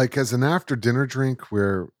 Like as an after dinner drink,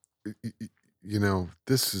 where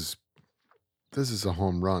this is a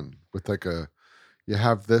home run with you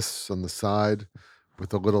have this on the side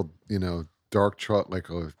with a little dark chocolate, like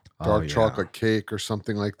a dark chocolate cake or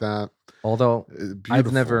something like that. Although Beautiful.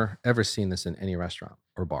 I've never ever seen this in any restaurant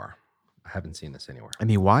or bar. I haven't seen this anywhere. I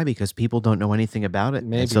mean, why? Because people don't know anything about it.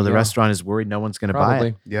 Maybe, and so the yeah. restaurant is worried no one's going to buy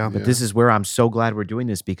it. Yeah. But this is where I'm so glad we're doing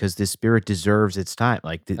this, because this spirit deserves its time.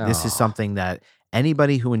 Like this is something that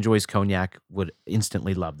anybody who enjoys cognac would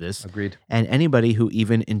instantly love this. Agreed. And anybody who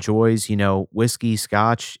even enjoys, whiskey,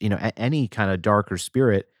 scotch, any kind of darker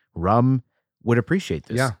spirit, rum, would appreciate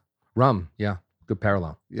this. Yeah. Rum. Yeah. Good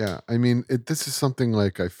parallel. Yeah, I mean, this is something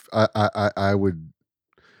like I would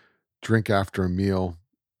drink after a meal,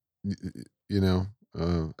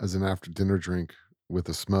 as an after dinner drink with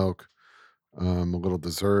a smoke, a little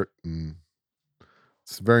dessert, and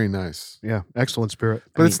it's very nice. Yeah, excellent spirit.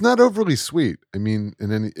 But it's not overly sweet. I mean,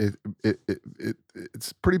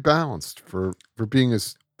 it's pretty balanced for being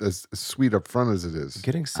as sweet up front as it is.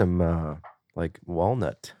 Getting some like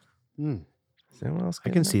walnut. Mm. Is anyone else? I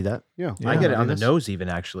can see that. Yeah. I get it on the nose even,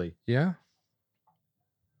 actually. Yeah.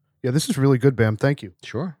 Yeah, this is really good, Bam. Thank you.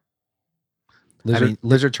 Sure.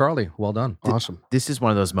 Lizard Charlie. Well done. Awesome. This is one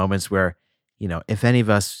of those moments where, if any of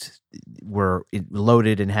us were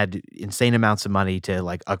loaded and had insane amounts of money to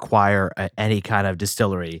like acquire any kind of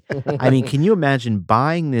distillery, I mean, can you imagine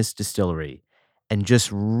buying this distillery and just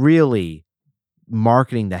really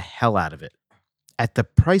marketing the hell out of it at the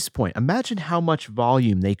price point? Imagine how much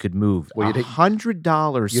volume they could move. Well,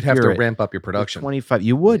 $100. You'd have to ramp up your production. 25.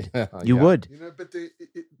 You would. You would. But the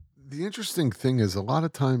interesting thing is, a lot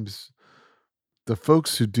of times the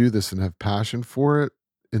folks who do this and have passion for it,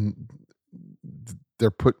 and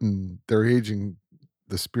they're aging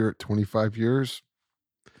the spirit 25 years,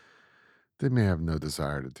 they may have no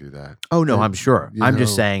desire to do that. Oh no, I'm sure. I'm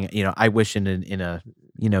just saying, I wish in a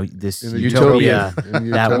this utopia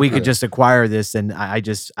that we could just acquire this, and I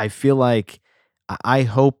feel like I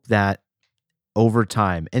hope that over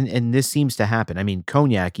time, and this seems to happen. I mean,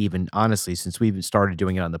 cognac, even honestly, since we've started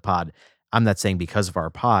doing it on the pod, I'm not saying because of our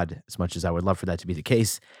pod, as much as I would love for that to be the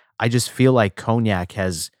case. I just feel like cognac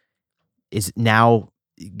is now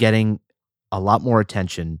getting a lot more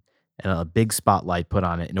attention and a big spotlight put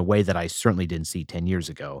on it in a way that I certainly didn't see 10 years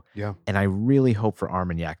ago. Yeah. And I really hope for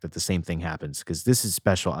Armagnac that the same thing happens, because this is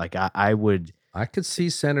special. Like I could see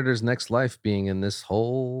Senator's next life being in this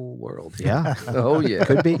whole world. Yeah. Oh, yeah.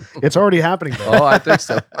 Could be. It's already happening. Though. Oh, I think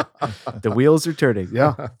so. The wheels are turning.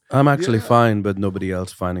 Yeah. I'm actually fine, but nobody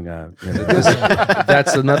else finding out.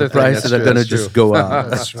 That's another thing. Prices are going to just go up.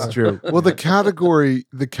 That's true. Well, the category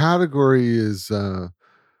is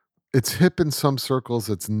it's hip in some circles,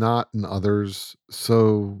 it's not in others,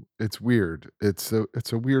 so it's weird. It's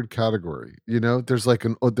a weird category. There's like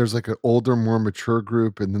an older, more mature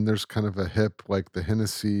group, and then there's kind of a hip, like the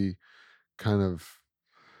Hennessy kind of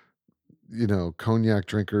cognac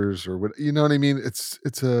drinkers, or what, you know what I mean? It's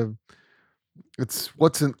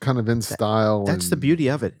what's kind of in style. That's the beauty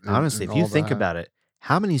of it. Honestly, if you think that. about it,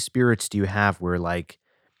 how many spirits do you have where like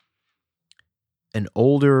an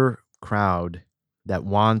older crowd that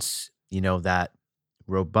wants, that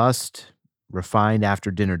robust, refined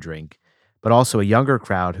after dinner drink, but also a younger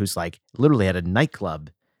crowd who's like literally at a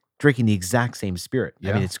nightclub drinking the exact same spirit.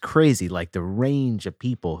 I mean, it's crazy, like the range of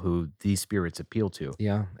people who these spirits appeal to.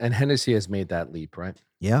 Yeah. And Hennessy has made that leap, right?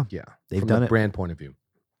 Yeah. Yeah. They've From done the it. brand point of view.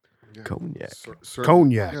 Yeah. Cognac.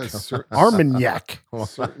 Cognac. Armagnac.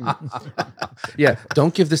 Yeah.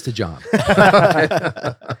 Don't give this to John.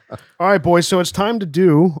 All right, boys. So it's time to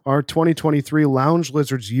do our 2023 Lounge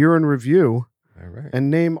Lizards year in review. All right. And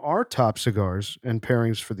name our top cigars and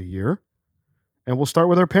pairings for the year. And we'll start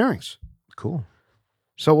with our pairings. Cool.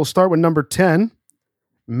 So we'll start with number 10,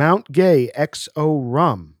 Mount Gay XO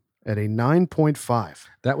Rum at a 9.5.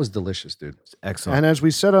 That was delicious, dude. Excellent. And as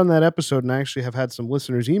we said on that episode, and I actually have had some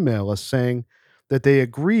listeners email us saying that they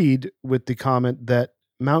agreed with the comment that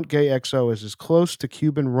Mount Gay XO is as close to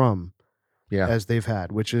Cuban rum Yeah. as they've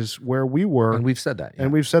had, which is where we were. And we've said that. Yeah.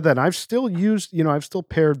 And we've said that. And I've still used, I've still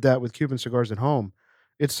paired that with Cuban cigars at home.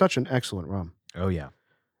 It's such an excellent rum. Oh, yeah.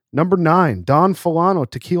 Number 9, Don Fulano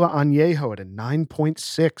Tequila Añejo at a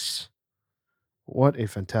 9.6. What a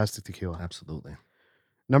fantastic tequila. Absolutely.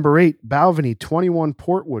 Number 8, Balvenie 21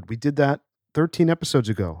 Portwood. We did that 13 episodes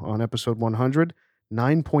ago on episode 100,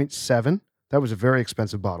 9.7. That was a very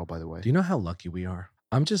expensive bottle, by the way. Do you know how lucky we are?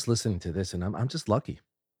 I'm just listening to this and I'm just lucky.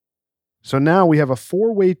 So now we have a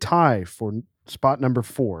 4-way tie for spot number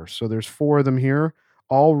 4. So there's 4 of them here,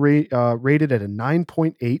 all rated at a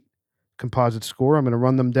 9.8 composite score. I'm going to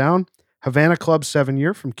run them down. Havana Club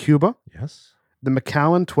 7-year from Cuba. Yes. The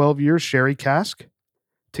Macallan 12-year Sherry Cask.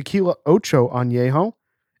 Tequila Ocho Añejo.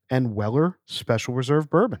 And Weller Special Reserve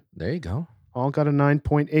Bourbon. There you go. All got a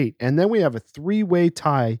 9.8. And then we have a 3-way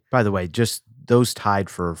tie. By the way, just those tied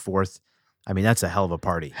for 4th. I mean, that's a hell of a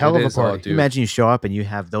party. Hell of It a is, oh, party. dude. Imagine you show up and you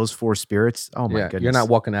have those 4 spirits. Oh, my Yeah, goodness. you're not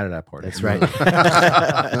walking out of that party. That's right.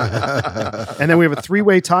 And then we have a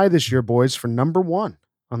 3-way tie this year, boys, for number 1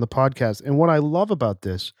 on the podcast. And what I love about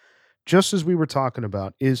this, just as we were talking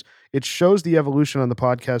about, is it shows the evolution on the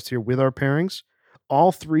podcast here with our pairings.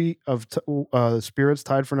 All 3 of spirits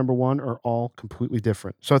tied for number 1 are all completely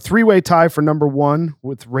different. So a 3-way tie for number 1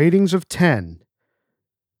 with ratings of 10.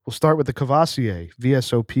 We'll start with the Cavassier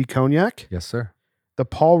VSOP Cognac. Yes, sir. The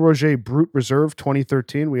Paul Roger Brut Reserve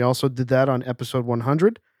 2013. We also did that on episode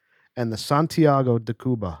 100. And the Santiago de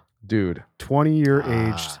Cuba Dude. 20-year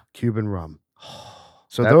aged Cuban rum.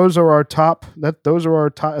 So That- those are our top. Those are our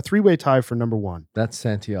a 3-way tie for number 1. That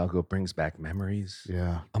Santiago brings back memories.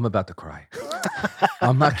 Yeah, I'm about to cry.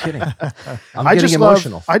 I'm not kidding. I'm I getting just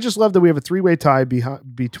emotional. I just love that we have a 3-way tie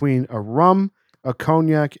between a rum, a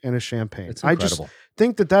cognac, and a champagne. It's I incredible. just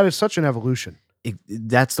think that is such an evolution.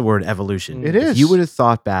 That's the word evolution. It If is. you would have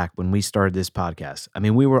thought back when we started this podcast, I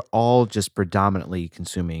mean, we were all just predominantly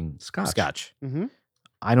consuming Scotch. Mm-hmm.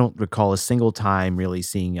 I don't recall a single time really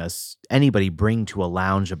seeing anybody bring to a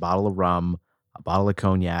lounge a bottle of rum, a bottle of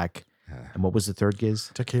cognac, and what was the third,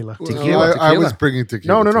 Giz? Tequila. Tequila. I was bringing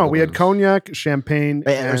tequila. No. to the We had lounge. cognac, champagne.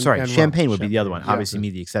 Sorry, and champagne rum. would be the other one. Yeah. Obviously, me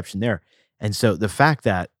the exception there. And so the fact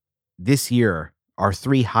that this year our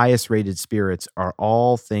 3 highest rated spirits are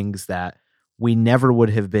all things that we never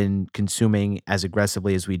would have been consuming as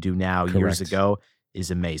aggressively as we do now years Correct. ago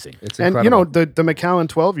is amazing. It's And incredible. the Macallan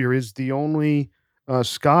 12-year is the only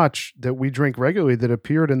Scotch that we drink regularly that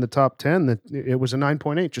appeared in the top 10. That it was a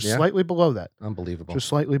 9.8, just Yeah. slightly below that, Unbelievable. just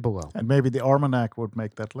slightly below. And maybe the Armagnac would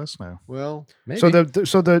make that list now. Well, maybe. So the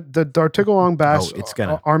D'Artigouan Bass it's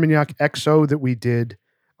gonna. Armagnac XO that we did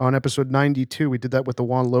on episode 92, we did that with the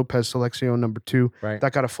Juan Lopez Selección number 2. right.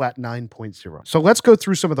 That got a flat 9.0. So let's go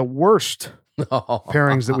through some of the worst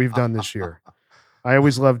pairings that we've done this year. I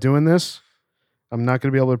always love doing this. I'm not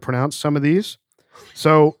going to be able to pronounce some of these.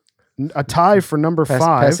 So a tie for number 5.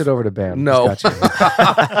 Pass it over to Bam. No. He's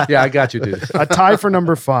got you. Yeah, I got you, dude. A tie for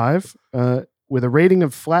number 5 with a rating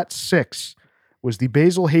of flat 6 was the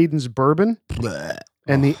Basil Hayden's Bourbon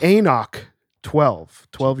and the Enoch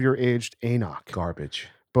 12-year aged Enoch, Garbage.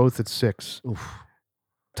 both at 6.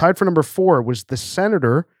 Tied for number 4 was the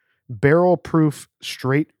Senator Barrel Proof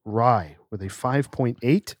Straight Rye with a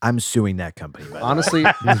 5.8. I'm suing that company. By the way. Honestly,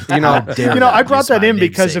 How you know, dare I them brought use that my in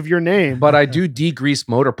because namesake. of your name. but I do degrease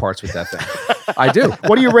motor parts with that thing. I do.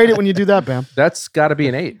 What do you rate it when you do that, Bam? That's got to be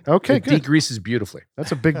an 8. Okay, It good. degreases beautifully.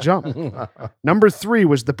 That's a big jump. Number 3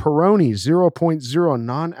 was the Peroni 0.0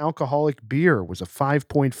 non-alcoholic beer, was a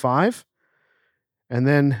 5.5. And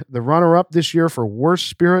then the runner-up this year for worst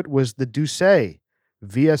spirit was the Doucet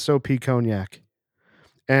VSOP Cognac.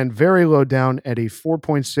 And very low down at a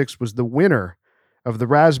 4.6 was the winner of the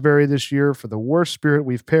Raspberry this year for the worst spirit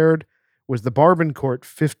we've paired was the Barbancourt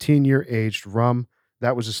 15-year aged rum.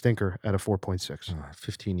 That was a stinker at a 4.6.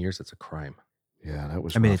 15 years, that's a crime. Yeah, that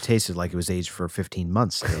was I mean, rough. it tasted like it was aged for 15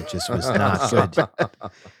 months. It just was not good.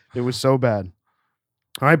 It was so bad.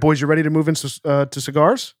 All right, boys, you ready to move into to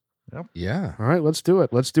cigars? Yeah. All right, let's do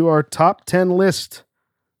it. Let's do our top 10 list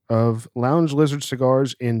of Lounge Lizard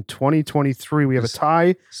cigars in 2023. We have a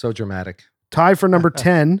tie So dramatic. for number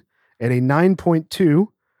 10 at a 9.2.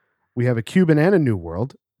 We have a Cuban and a New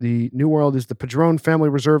World. The New World is the Padron Family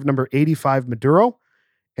Reserve number 85 Maduro,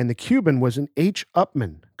 and the Cuban was an H.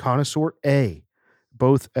 Upman Connoisseur A,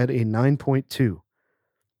 both at a 9.2.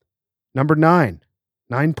 Number 9,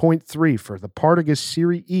 9.3 for the Partagás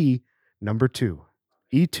Serie E number 2.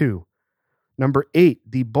 E2. Number 8,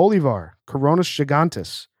 the Bolivar Coronas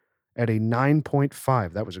Gigantes at a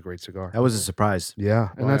 9.5. That was a great cigar. That was a surprise. Yeah,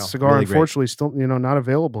 and Wow. that cigar, Really great. unfortunately, still not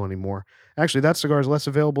available anymore. Actually, that cigar is less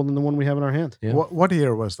available than the one we have in our hand. Yeah. What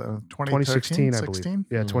year was that? 2016, 2013, I believe. 16?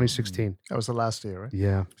 Yeah, 2016. That was the last year, right?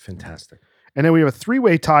 Yeah. Fantastic. And then we have a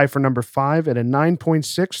 3-way tie for number 5 at a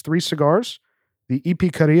 9.6, 3 cigars. The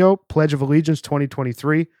EP Carrillo Pledge of Allegiance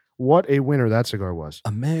 2023. What a winner that cigar was.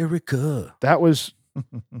 America. That was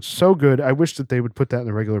so good. I wish that they would put that in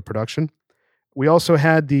the regular production. We also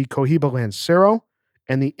had the Cohiba Lancero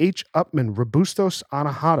and the H. Upman Robustos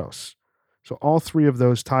Anahados. So all 3 of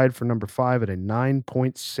those tied for number 5 at a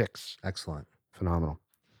 9.6. Excellent. Phenomenal.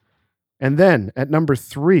 And then at number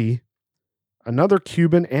 3, another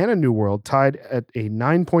Cuban and a New World tied at a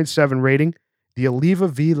 9.7 rating, the Oliva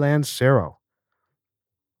V. Lancero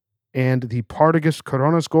and the Partagás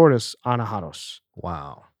Coronas Gordas Anahados.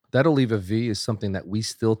 Wow. That Oliva V is something that we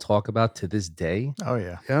still talk about to this day Oh,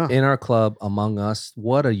 yeah. Yeah. in our club among us.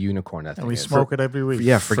 What a unicorn that thing And we is. smoke it every week.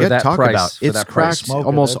 Yeah, For forget that talk price, about. for It's that price. cracked Smoke it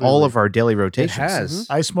almost every all week. of our daily It rotations. has.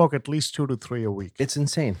 I smoke at least 2 to 3 a week. It's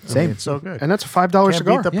insane. I mean, Same. it's so good. And that's a $5 Can't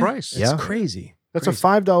cigar. beat the Yeah. price. It's Yeah. crazy. That's Crazy. a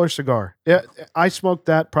 $5 cigar. Yeah, I smoke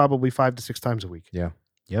that probably 5 to 6 times a week. Yeah.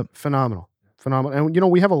 Yep. Phenomenal.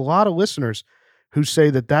 And, we have a lot of listeners who say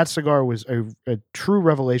that cigar was a true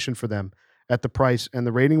revelation for them at the price and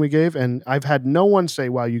the rating we gave. And I've had no one say,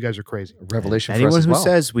 wow, you guys are crazy. A revelation for Anyone us as who well.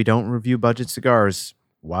 says we don't review budget cigars,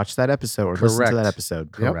 watch that episode or listen to Correct. that episode.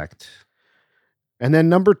 Yep. Correct. And then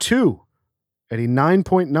number 2 at a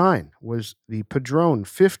 9.9 was the Padron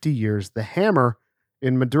 50 years, the Hammer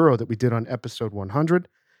in Maduro that we did on episode 100.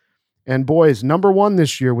 And boys, number 1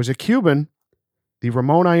 this year was a Cuban, the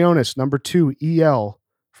Ramon Ionis number 2 EL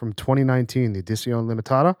from 2019, the Edición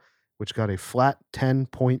Limitada, which got a flat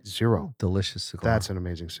 10.0. Delicious cigar. That's an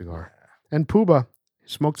amazing cigar. And Puba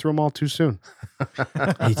smoked through them all too soon.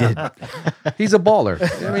 He did. He's a baller.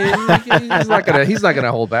 I mean, he's not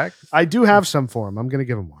gonna hold back. I do have some for him. I'm going to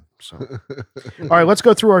give him one. So, all right, let's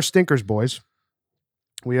go through our stinkers, boys.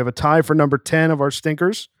 We have a tie for number 10 of our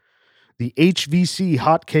stinkers. The HVC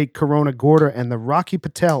Hotcake Corona Gorda and the Rocky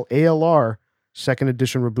Patel ALR second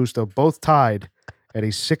edition Robusto both tied at a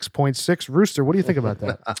 6.6. Rooster, what do you think about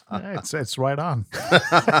that? Yeah, it's right on.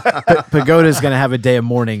 Pagoda's going to have a day of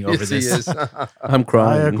mourning over Yes, he this. is. I'm I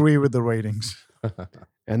crying. agree with the ratings.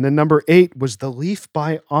 And then number 8 was the Leaf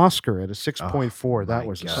by Oscar at a 6.4. that my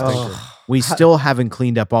was a God. stinker. We still haven't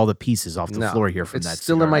cleaned up all the pieces off the No, floor here from it's that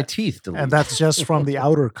still cigar. in my teeth. Delete. And that's just from the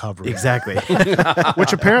outer covering. Exactly.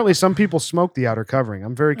 Which apparently some people smoke the outer covering.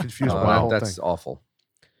 I'm very confused by the whole that's thing. awful.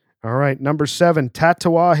 All right, number 7,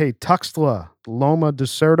 Tatuaje Tuxtla Loma de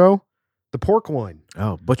Cerdo, the pork loin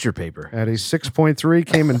Oh, butcher paper. at a 6.3,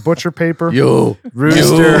 came in butcher paper. Yo,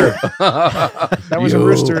 Rooster. That was a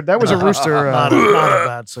rooster. That was a rooster. Not a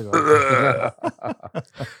bad cigar.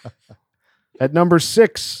 At number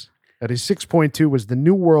 6, at a 6.2, was the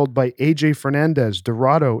New World by AJ Fernandez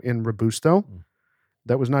Dorado in Robusto.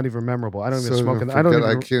 That was not even memorable. I don't even smoke it. I don't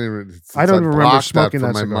I even. can't even. I don't even remember blocked smoking from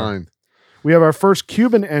that my cigar. mind. We have our first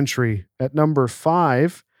Cuban entry at number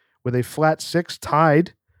 5 with a flat 6,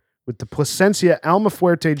 tied with the Plasencia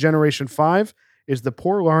Almafuerte Generation 5 is the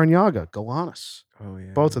Por Larrañaga Galanas. Oh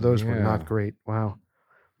yeah. Both of those were Yeah. not great. Wow.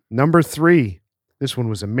 Number 3, this one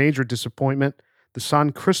was a major disappointment. The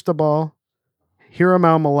San Cristobal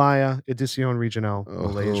Hiramau Malaya Edición Regional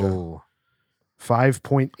Malaysia. Oh.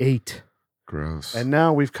 5.8. Gross. And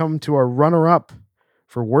now we've come to our runner-up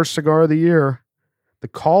for worst cigar of the year, the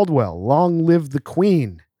Caldwell Long Live the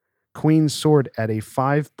Queen. Queen's Sword at a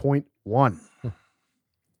 5.1.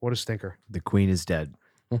 What a stinker. The queen is dead.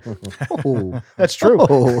 Oh. That's true.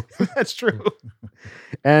 Oh. That's true.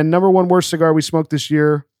 And number 1 worst cigar we smoked this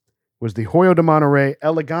year was the Hoyo de Monterrey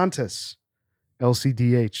Elegantes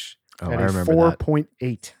LCDH Oh, at I a remember that.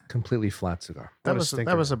 4.8. Completely flat cigar. What a That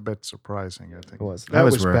stinker. was a bit surprising, I think. It was. That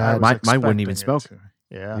was rare. bad. Mine wouldn't even smoke.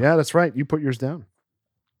 Yeah. Yeah, that's right. You put yours down.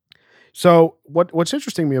 So what's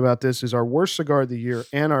interesting to me about this is our worst cigar of the year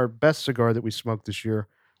and our best cigar that we smoked this year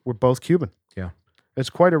were both Cuban. Yeah. It's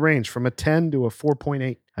quite a range from a 10 to a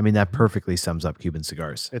 4.8. I mean, that perfectly sums up Cuban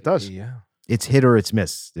cigars. It does. Yeah. It's hit or it's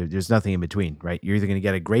miss. There's nothing in between, right? You're either going to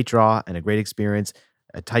get a great draw and a great experience,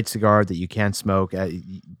 a tight cigar that you can't smoke.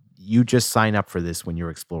 You just sign up for this when you're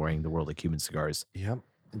exploring the world of Cuban cigars. Yep.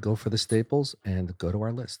 Go for the staples and go to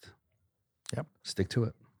our list. Yep. Stick to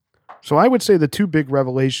it. So I would say the 2 big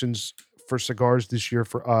revelations for cigars this year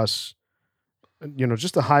for us,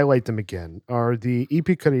 just to highlight them again, are the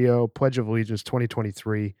EP Carrillo Pledge of Allegiance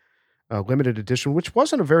 2023. limited edition, which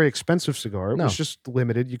wasn't a very expensive cigar. It No. was just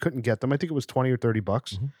limited. You couldn't get them. I think it was 20 or 30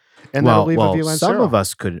 bucks. And that'll leave a V Lancero. some of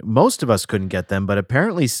us couldn't. Most of us couldn't get them, but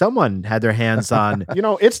apparently someone had their hands on. You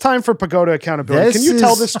know, it's time for Pagoda accountability. Can you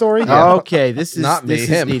tell this story? Okay, this is Not me, this is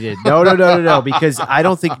him. needed. No, because I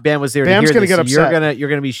don't think Bam was there Bam's to hear gonna this. get upset. You're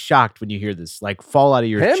gonna be shocked when you hear this. Like fall out of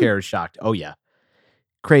your Him? chair, shocked. Oh yeah,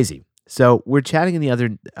 crazy. So we're chatting in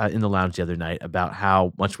the lounge the other night about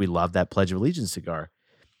how much we love that Pledge of Allegiance cigar,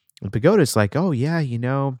 and Pagoda's like, oh yeah, you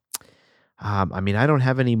know. I mean, I don't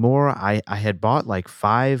have any more. I had bought like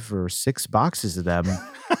 5 or 6 boxes of them,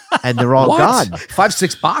 and they're all gone.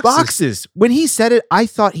 5-6 boxes. Boxes. When he said it, I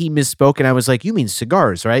thought he misspoke, and I was like, "You mean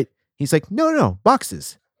cigars, right?" He's like, "No,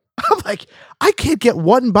 boxes." I'm like, I can't get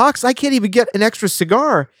 1 box. I can't even get an extra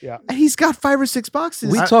cigar. Yeah. And he's got 5 or 6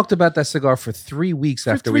 boxes. We talked about that cigar for 3 weeks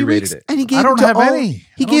for after 3 we rated weeks, it. and he gave I don't it to have all, any.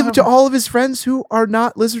 He gave it to all of his friends who are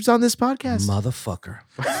not lizards on this podcast. Motherfucker.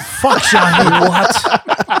 Fuck Johnny.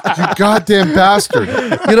 What? You goddamn bastard.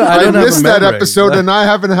 You know, I I don't have a missed that memory. episode and I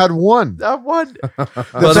haven't had one. Not one.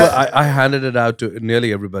 But I handed it out to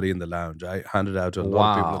nearly everybody in the lounge. I handed it out to a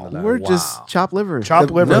lot of people in the lounge. We're just chopped liver.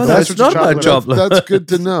 Chopped liver. No, That's that's what not my chopped job. liver. That's good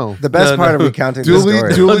to know. The best part of recounting the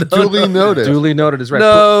story. Duly noted. Duly noted is right.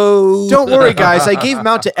 No. Don't worry, guys. I gave them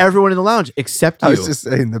out to everyone in the lounge except you. I was just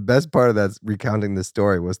saying the best part of that recounting the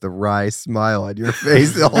story was the wry smile on your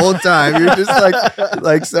face the whole time. You're just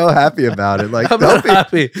like so happy about it. Like I'm don't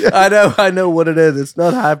not be- happy. I know what it is. It's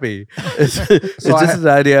not happy. It's just an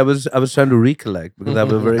idea. I was trying to recollect because I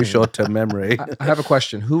have a very short term memory. I have a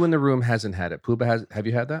question. Who in the room hasn't had it? Puba have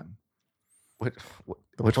you had that?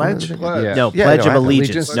 Which Pledge? one? Pledge. No, Yeah, Pledge no, of I have Allegiance.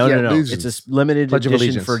 Allegiance. No, Yeah, no. Allegiance. It's a limited Pledge of edition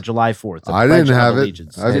Allegiance. for July 4th. the I Pledge didn't of have it.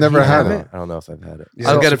 Allegiance. I've Did never he had have it. I don't know if I've had it. Yeah,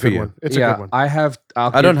 I'll it's get a it for good you. one. It's a yeah, good one. I have.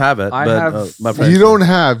 I don't have it, I but have. my friends You do. don't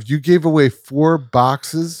have. You gave away 4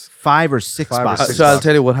 boxes. 5 or 6 5 or boxes. 6 So I'll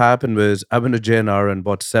tell you what happened was I went to JNR and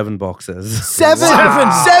bought 7 boxes. Seven.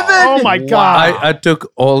 Oh my God. I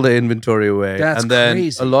took all the inventory away. That's and then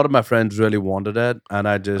crazy. a lot of my friends really wanted it. And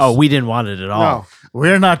I just. Oh, we didn't want it at all. No.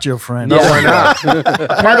 We're not your friend. No, we're not.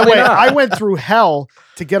 By the way, I went through hell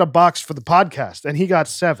to get a box for the podcast, and he got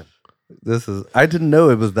 7. I didn't know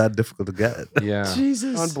it was that difficult to get. Yeah.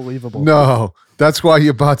 Jesus. Unbelievable. No, that's why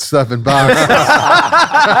you bought 7 boxes.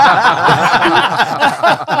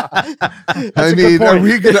 I mean,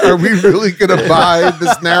 are we really gonna buy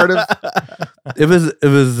this narrative? It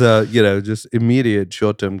was just immediate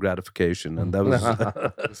short term gratification, and that was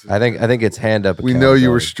I think it's hand up. We know you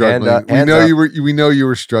were accountability. struggling. We know you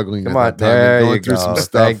were struggling. Come at on, that time, there going you through go. some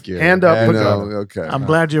stuff. Thank you. Hand up, I put know. down. Okay. I'm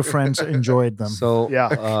glad your friends enjoyed them. So, Yeah.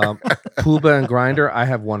 Puba and Grinder, I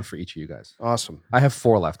have 1 for each of you guys. Awesome. I have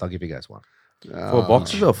 4 left. I'll give you guys 1. 4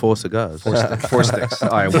 boxes or 4 cigars. 4 sticks. Oh,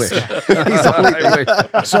 I wish.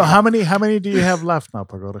 So how many do you have left now,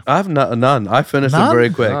 Pagoda? I have none. I finished them None? very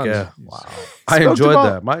quick. None. Yeah, Wow. I Smoked enjoyed them all.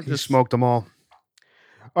 that. Might He just smoked them all.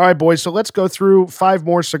 All right, boys. So let's go through 5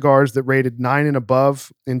 more cigars that rated 9 and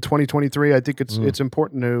above in 2023. I think it's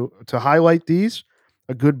important to highlight these.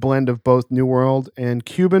 A good blend of both New World and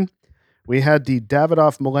Cuban. We had the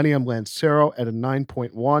Davidoff Millennium Lancero at a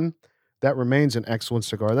 9.1. That remains an excellent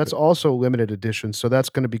cigar. That's also limited edition, so that's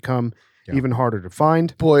going to become even harder to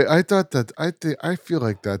find. Boy, I thought that. I feel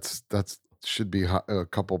like that's should be a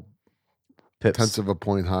couple Pips. tenths of a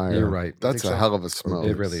point higher. You're right. That's think a so. hell of a smoke.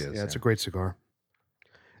 It really is. Yeah, it's a great cigar.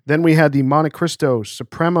 Then we had the Monte Cristo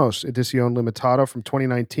Supremos Edición Limitada from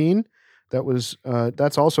 2019.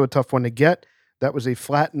 That's also a tough one to get. That was a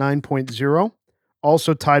flat 9.0.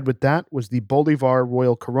 Also tied with that was the Bolivar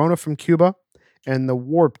Royal Corona from Cuba and the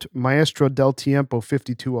warped Maestro del Tiempo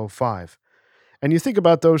 5205. And you think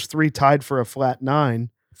about those 3 tied for a flat 9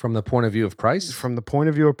 From the point of view of price, from the point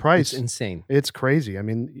of view of price. it's insane. It's crazy. I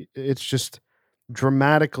mean, it's just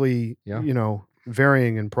dramatically,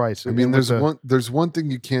 varying in price. I mean, It was there's one thing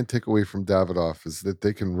you can't take away from Davidoff is that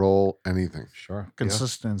they can roll anything. Sure.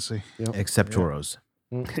 Consistency. Except Toros.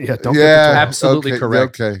 Yeah, don't Absolutely okay,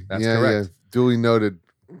 correct. Okay, That's yeah, correct. yeah. Duly noted.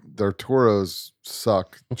 Their Toros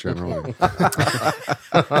suck generally.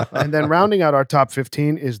 And then rounding out our top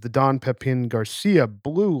 15 is the Don Pepin Garcia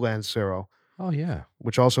Blue Lancero, Oh yeah.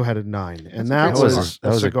 which also had a 9. And That that was was a-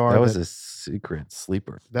 a cigar. That was a secret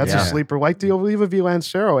sleeper. That's Yeah. a sleeper like the Oliva V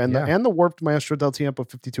Lancero and Yeah. the warped Maestro del Tiempo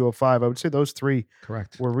 5205. I would say those 3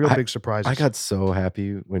 Correct. were real big surprises. I got so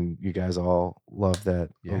happy when you guys all loved that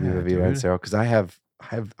Yeah, Oliva V dude. Lancero because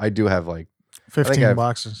I do have like 15 I've-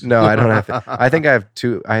 boxes. no, I don't have. I think I have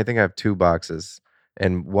 2. I think I have 2 boxes,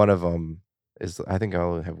 and one of them is. I think I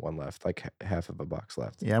only have 1 left, like half of a box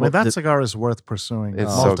left. Yeah, I mean, Well, that the- cigar is worth pursuing. It's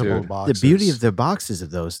so multiple good. The boxes. beauty of the boxes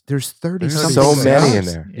of those, there's 30 There's something so many in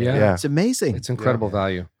cigars. there. Yeah. Yeah. It's amazing. It's incredible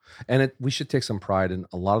value. And we should take some pride in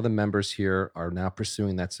a lot of the members here are now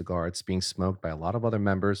pursuing that cigar. It's being smoked by a lot of other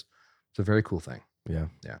members. It's a very cool thing. Yeah.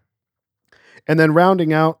 And then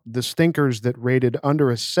rounding out the stinkers that rated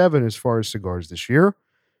under a 7 as far as cigars this year,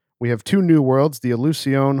 we have 2 New Worlds, the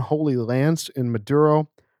Ilusión Holy Lance in Maduro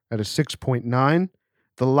at a 6.9,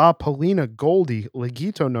 the La Polina Goldie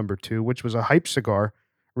Leguito number 2, which was a hype cigar,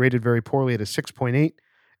 rated very poorly at a 6.8,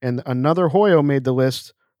 and another Hoyo made the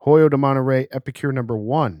list, Hoyo de Monterrey Epicure number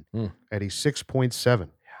 1 at a 6.7.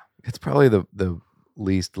 It's probably the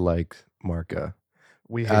least liked Marca.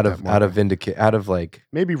 We hate out that of market. out of like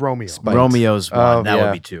Maybe Romeo. Spikes. Romeo's one. Oh, That yeah.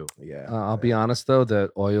 would be 2. Yeah. I'll be honest though,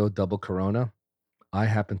 the Hoyo Double Corona, I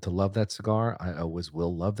happen to love that cigar. I always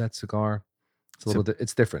will love that cigar. It's a little,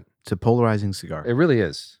 it's different. It's a polarizing cigar. It really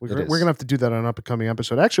is. We're going to have to do that on an upcoming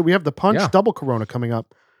episode. Actually, we have the Punch Double Corona coming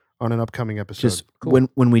up on an upcoming episode. Just when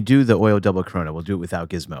we do the Oil Double Corona, we'll do it without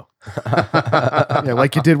Gizmo. Yeah,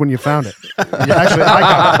 like you did when you found it. Actually, I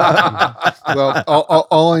got it. Well,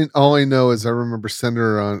 all I know is I remember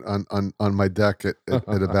Senator on my deck at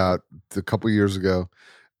about a couple years ago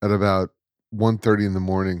at about 1:30 in the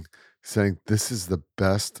morning saying, "This is the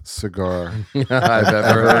best cigar I've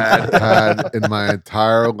ever had in my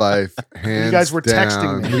entire life." Hands You guys were down.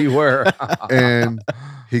 texting me. We were. And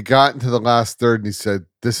he got into the last third and he said,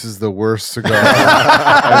 "This is the worst cigar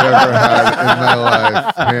I've ever had in my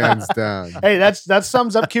life, hands down." Hey, that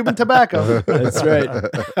sums up Cuban tobacco. That's right.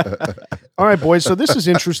 All right, boys. So this is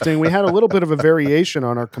interesting. We had a little bit of a variation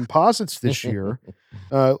on our composites this year.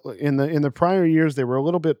 In the prior years, they were a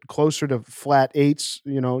little bit closer to flat 8s,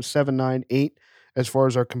 7, 9, 8, as far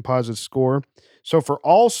as our composite score. So for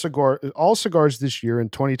all cigars this year in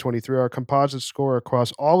 2023, our composite score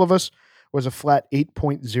across all of us was a flat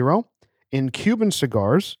 8.0. In Cuban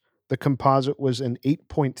cigars, the composite was an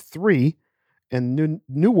 8.3, and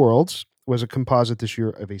New Worlds was a composite this year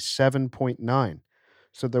of a 7.9.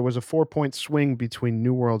 So there was a 4-point swing between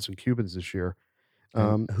New Worlds and Cubans this year.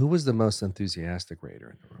 Who was the most enthusiastic rater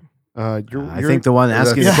in the room? I think the one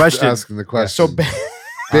asking the That's question. asking the question. So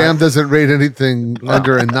Bam doesn't rate anything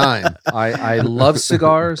under a 9. I love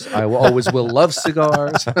cigars. I always will love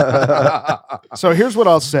cigars. So here's what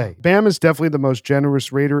I'll say. Bam is definitely the most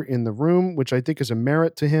generous rater in the room, which I think is a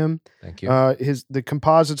merit to him. Thank you. The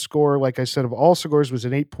composite score, like I said, of all cigars was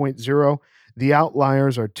an 8.0. The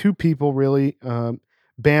outliers are 2 people, really.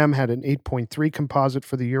 Bam had an 8.3 composite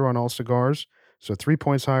for the year on all cigars, so 3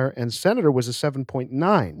 points higher. And Senator was a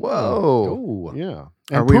 7.9. Whoa. Yeah.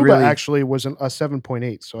 Are And we Puba really- actually was a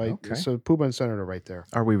 7.8. So Okay. so Puba and Senator right there.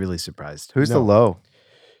 Are we really surprised? Who's No. the low?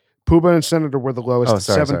 Puba and Senator were the lowest Oh, at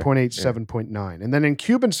sorry, 7.8, Yeah. 7.9. And then in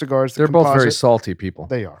Cuban cigars, the They're both very composite- salty people.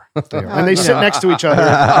 They are. And they sit next to each other.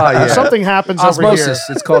 yeah. If something happens over here. Osmosis.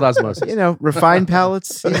 It's called osmosis. Refined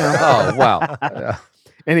palates. Oh, wow. Yeah.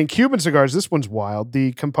 And in Cuban cigars, this one's wild.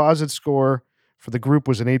 The composite score for the group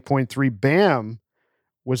was an 8.3. Bam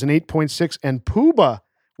was an 8.6. And Puba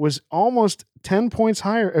was almost 10 points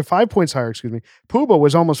higher, 5 points higher, excuse me. Puba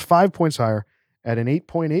was almost 5 points higher at an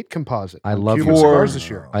 8.8 composite. I on love Cuban you. cigars this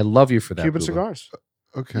year. I love you for that. Cuban Puba. cigars.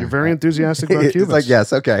 Okay. You're very enthusiastic about It's Cubans. like,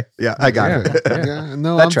 yes, okay. Yeah, I got Yeah. it. Yeah,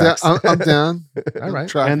 no, That I'm down. tracks. I'm down. All right.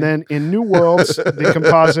 Tracking. And then in New Worlds, the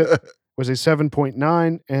composite was a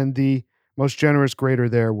 7.9, and the most generous grader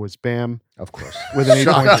there was Bam Of course. with an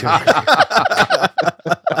 8.2.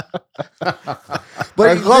 But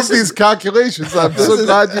I love these calculations. I'm so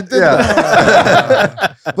glad you did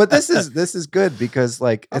that. But this is good because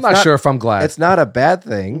like I'm it's not sure if I'm glad. It's not a bad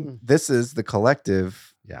thing. This is the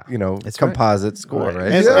collective, Yeah. It's composite score,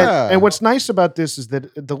 right? And, Yeah. and what's nice about this is that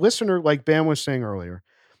the listener, like Bam was saying earlier,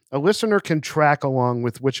 a listener can track along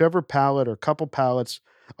with whichever palette or couple palettes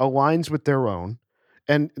aligns with their own,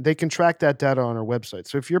 and they can track that data on our website.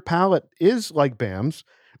 So if your palette is like Bam's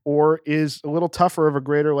or is a little tougher of a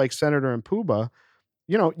grader like Senator and Puba,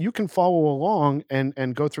 you can follow along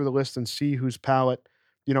and go through the list and see whose palette,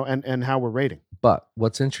 and how we're rating. But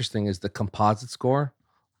what's interesting is the composite score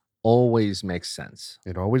always makes sense.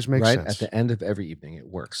 It always makes right? sense. At the end of every evening, it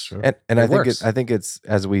works. And It I think works. I think it's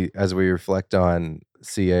as we reflect on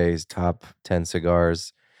CA's top 10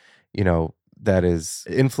 cigars, that is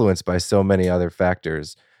influenced by so many other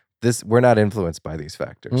factors. We're not influenced by these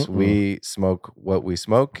factors. Mm-mm. We smoke what we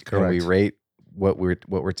smoke, and we Correct. rate what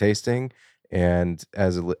we're tasting. And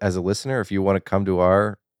as a listener, if you want to come to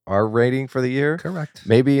our our rating for the year. Correct.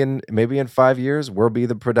 Maybe in 5 years we'll be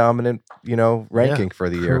the predominant, ranking for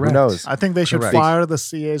the year. Correct. Who knows? I think they should Correct. fire the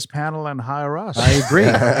CA's panel and hire us. I agree.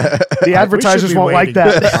 The advertisers be won't like waiting.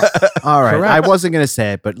 that. All right. Correct. I wasn't going to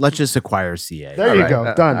say it, but let's just acquire CA. There you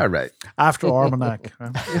go. Done. All right. After Armagnac.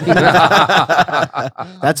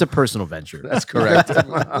 That's a personal venture. That's correct.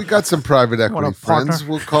 We got some private Want a equity friends. partner?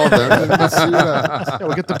 We'll call them. And let's see what happens. Yeah,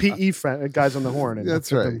 we'll get the PE guys on the horn. And That's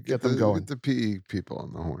get right. Them, get them going. Get the PE people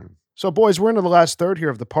on the horn. So, boys, we're into the last third here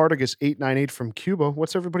of the Partagás 898 from Cuba.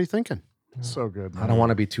 What's everybody thinking? So good. I don't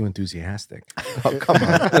want to be too enthusiastic. Oh, come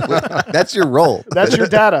on. That's your role. That's your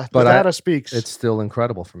data. But the data speaks. It's still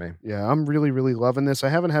incredible for me. Yeah, I'm really, really loving this. I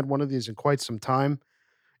haven't had one of these in quite some time.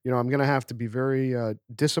 I'm going to have to be very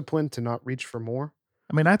disciplined to not reach for more.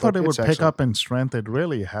 I mean, I thought But it would it's pick excellent. up in strength. It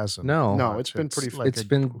really hasn't. No. No, it's been pretty like It's a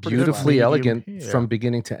been pretty beautifully medium elegant here. from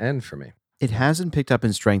beginning to end for me. It hasn't picked up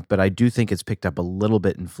in strength, but I do think it's picked up a little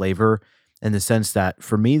bit in flavor in the sense that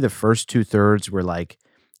for me, the first 2/3 were like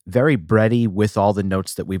very bready with all the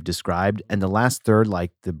notes that we've described. And the last third,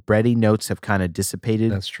 like the bready notes have kind of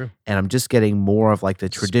dissipated. That's true. And I'm just getting more of like the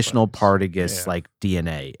traditional Spice. Partagás Yeah. like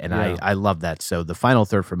DNA. And Yeah. I love that. So the final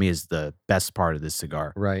third for me is the best part of this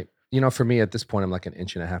cigar. Right. For me at this point, I'm like an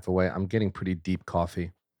inch and a half away. I'm getting pretty deep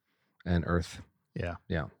coffee and earth. Yeah.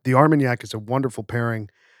 The Armagnac is a wonderful pairing.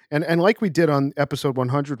 And like we did on episode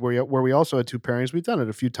 100, where we also had two pairings, we've done it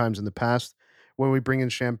a few times in the past when we bring in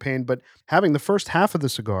champagne. But having the first half of the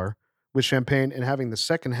cigar with champagne and having the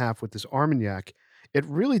second half with this Armagnac, it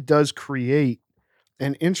really does create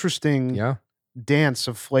an interesting Yeah. dance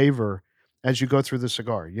of flavor as you go through the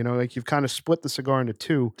cigar. Like you've kind of split the cigar into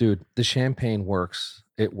two. Dude, the champagne works.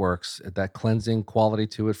 It works. That cleansing quality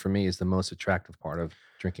to it for me is the most attractive part of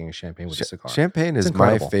drinking a champagne with a cigar. Champagne It's is my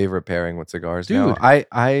incredible. favorite pairing with cigars. Dude. Now.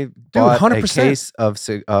 I bought 100%. a case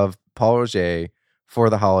of Paul Roger for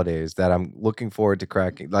the holidays that I'm looking forward to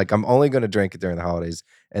cracking. Like I'm only going to drink it during the holidays,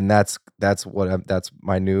 and that's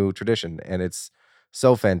my new tradition, and it's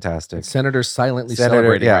so fantastic. Senator's silently Senator,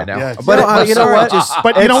 celebrating yeah. right now. Yeah. But, No, I'm but you know sorry, what?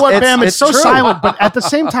 But you know what, Bam? It's so true. silent, but at the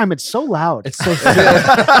same time, it's so loud. It's so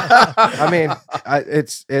I mean,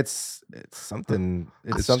 it's something.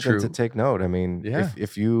 It's It's something to true. take note. I mean, Yeah.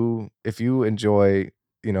 if you enjoy,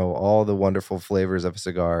 all the wonderful flavors of a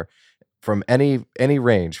cigar from any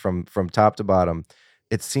range, from top to bottom,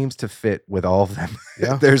 it seems to fit with all of them.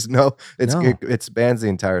 Yeah. There's no. No. It spans the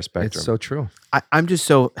entire spectrum. It's so true. I'm just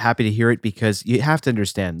so happy to hear it because you have to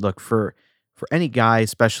understand, look, for any guy,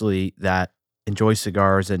 especially that enjoys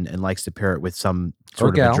cigars and likes to pair it with some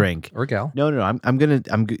sort of a drink. Or gal. No,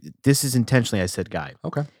 this is intentionally, I said guy.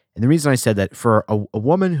 Okay. And the reason I said that for a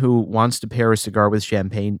woman who wants to pair a cigar with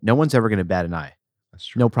champagne, no one's ever going to bat an eye. That's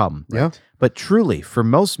true. No problem. Yeah. But truly, for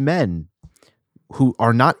most men who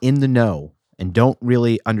are not in the know and don't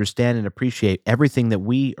really understand and appreciate everything that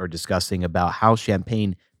we are discussing about how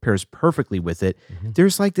champagne pairs perfectly with it,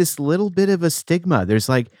 there's like this little bit of a stigma. There's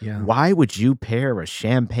like, Yeah. why would you pair a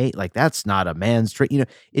champagne? Like, that's not a man's drink.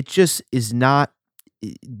 It just is not.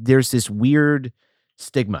 There's this weird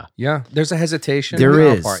stigma. Yeah. There's a hesitation. There on our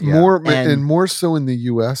is. part, yeah. More And- and more so in the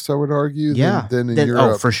U.S. I would argue than in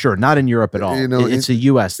Europe. Oh, for sure. Not in Europe at all. It's a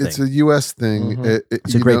U.S. thing. It's a U.S. thing. Mhm.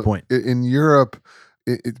 It's a great point. In Europe,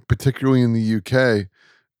 particularly in the U.K.,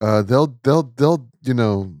 they'll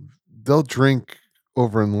drink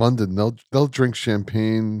over in London. They'll drink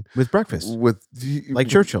champagne With breakfast. with Like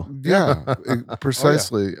Churchill. Yeah,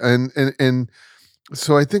 precisely. And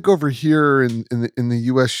so I think over here in the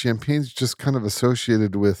U.S., champagne's just kind of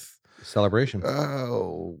associated with. Celebration.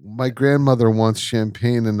 Oh, my grandmother wants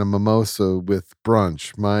champagne and a mimosa with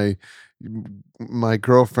brunch. My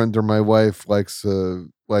girlfriend or my wife likes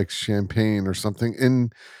champagne or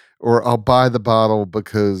something, or I'll buy the bottle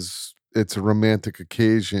because it's a romantic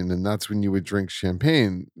occasion, and that's when you would drink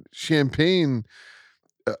champagne. Champagne,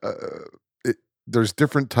 there's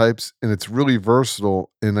different types, and it's really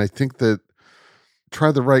versatile. And I think that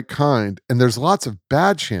try the right kind, and there's lots of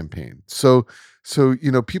bad champagne. So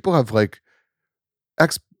people have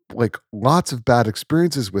lots of bad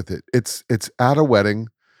experiences with it. It's at a wedding,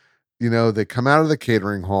 they come out of the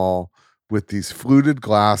catering hall with these fluted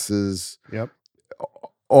glasses. Yep.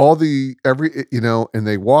 And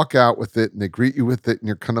they walk out with it and they greet you with it, and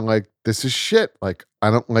you're kind of like, this is shit. Like, I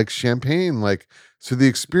don't like champagne. Like, so the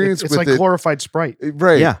experience It's with like it, glorified Sprite.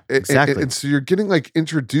 right? Yeah, exactly. And so you're getting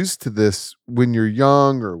introduced to this when you're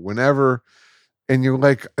young or whenever. and you're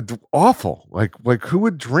like, awful. Like who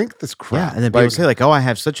would drink this crap? Yeah, and then people say like, "Oh, I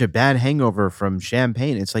have such a bad hangover from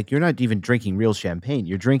champagne." It's like you're not even drinking real champagne.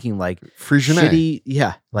 You're drinking like shitty,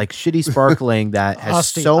 shitty sparkling that has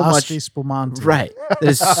so much spumante. Right.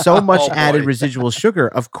 There's so much added residual sugar.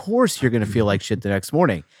 Of course, you're going to feel like shit the next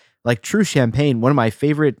morning. Like true champagne. One of my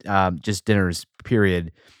favorite just dinners.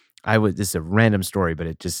 Period. This is a random story, but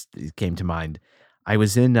it came to mind. I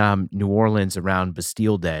was in New Orleans around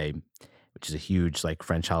Bastille Day, which is a huge like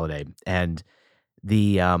French holiday, and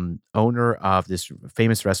the owner of this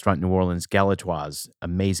famous restaurant in New Orleans, Galatoire's,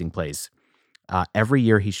 amazing place. Every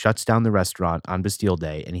year he shuts down the restaurant on Bastille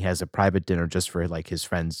Day, and he has a private dinner just for like his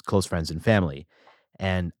friends, close friends, and family.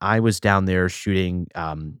 And I was down there shooting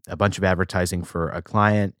a bunch of advertising for a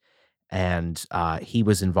client, and he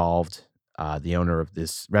was involved, the owner of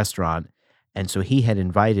this restaurant. And so he had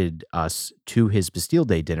invited us to his Bastille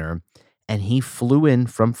Day dinner, and he flew in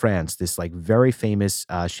from France, this like very famous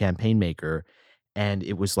champagne maker, and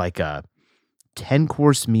it was like a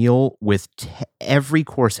 10-course meal with every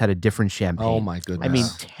course had a different champagne. Oh my goodness! I mean,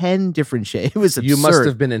 10 different champagnes. It was absurd. You must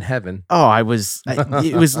have been in heaven. Oh, it was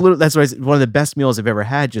that's why one of the best meals I've ever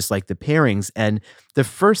had. Just like the pairings, and the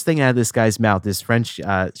first thing out of this guy's mouth, this French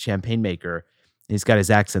champagne maker, he's got his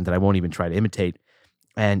accent that I won't even try to imitate.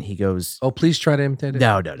 And he goes, "Oh, please try to imitate it."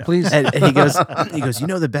 No. Please. And he goes, you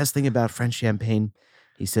know the best thing about French champagne?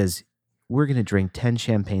 He says, we're going to drink 10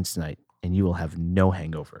 champagnes tonight, and you will have no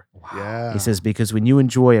hangover. Wow. Yeah. He says, because when you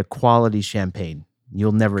enjoy a quality champagne,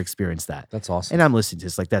 you'll never experience that. That's awesome. And I'm listening to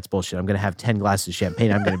this like, that's bullshit. I'm going to have 10 glasses of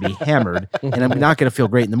champagne. I'm going to be hammered, and I'm not going to feel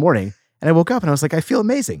great in the morning. And I woke up, and I was like, I feel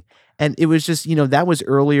amazing. And it was just, that was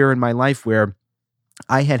earlier in my life where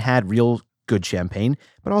I had real good champagne,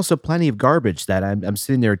 but also plenty of garbage that I'm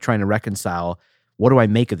sitting there trying to reconcile. What do I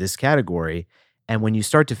make of this category? And when you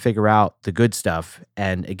start to figure out the good stuff,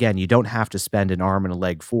 and again, you don't have to spend an arm and a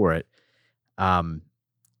leg for it,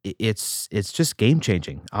 it's just game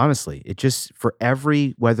changing. Honestly, it just for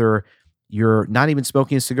whether you're not even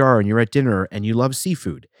smoking a cigar and you're at dinner and you love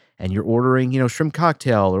seafood and you're ordering shrimp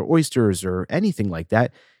cocktail or oysters or anything like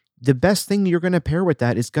that, the best thing you're going to pair with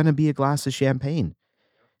that is going to be a glass of champagne.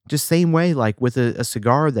 Just same way, like with a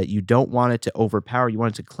cigar that you don't want it to overpower, you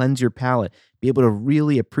want it to cleanse your palate, be able to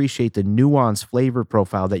really appreciate the nuanced flavor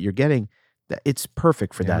profile that you're getting. It's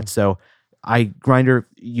perfect for that. So Grinder,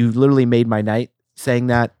 you literally made my night saying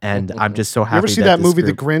that, and I'm just so happy. You ever see that movie,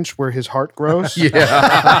 The Grinch, where his heart grows? Yeah.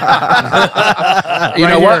 You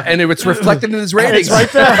know what? And it's reflected in his ratings. It's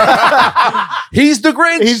right there. He's the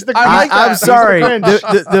Grinch. He's the Grinch. I like that. I'm sorry.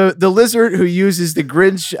 The lizard who uses the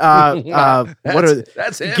Grinch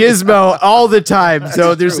that's him. Gizmo all the time.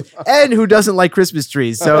 So and who doesn't like Christmas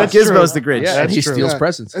trees. So That's Gizmo's true. the Grinch. Yeah, and he true. steals Yeah.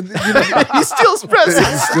 presents. And, He steals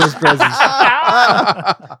presents.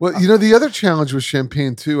 well, the other challenge with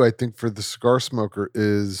champagne too, I think, for the cigar smoker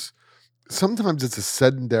is sometimes it's a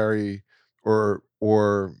sedentary or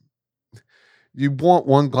you want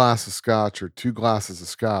one glass of scotch or 2 glasses of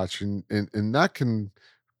scotch, and that can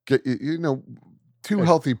get you, 2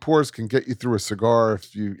 healthy pours can get you through a cigar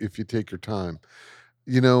if you take your time.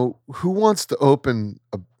 Who wants to open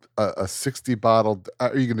a 60 bottle?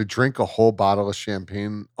 Are you going to drink a whole bottle of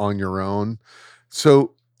champagne on your own?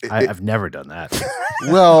 So I've never done that.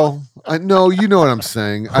 well, I know you know what I'm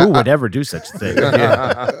saying. Who would ever do such a thing?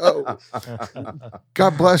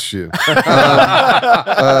 God bless you.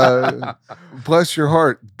 Bless your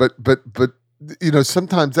heart. But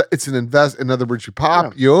sometimes it's an invest. In other words, you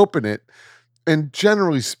pop, you open it, and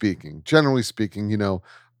generally speaking,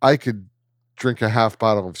 I could drink a half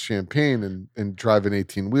bottle of champagne and drive an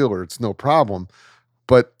 18-wheeler. It's no problem.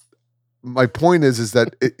 But my point is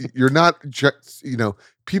that you're not just,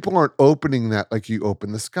 people aren't opening that like you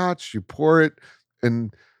open the scotch, you pour it.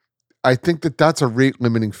 And I think that's a rate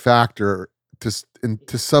limiting factor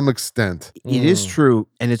to some extent. It is true.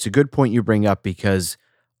 And it's a good point you bring up, because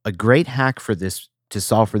a great hack for this, to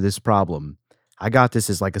solve for this problem, I got this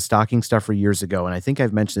as like a stocking stuffer years ago. And I think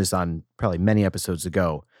I've mentioned this on probably many episodes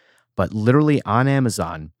ago, but literally on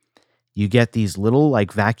Amazon, you get these little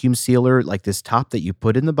like vacuum sealer, like this top that you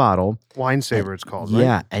put in the bottle. Wine Saver, it's called, right?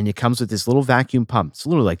 Yeah, and it comes with this little vacuum pump. It's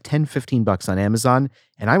literally like $10-15 on Amazon.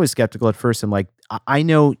 And I was skeptical at first. I'm like, I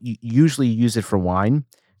know you usually use it for wine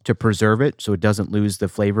to preserve it so it doesn't lose the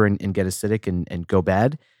flavor and get acidic and go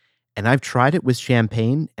bad. And I've tried it with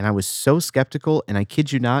champagne, and I was so skeptical. And I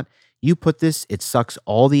kid you not, you put this, it sucks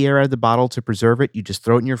all the air out of the bottle to preserve it. You just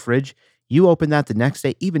throw it in your fridge. You open that the next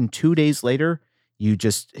day, even 2 days later, you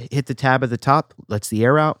just hit the tab at the top, lets the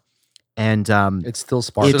air out, and It's still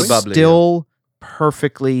sparkling. it's still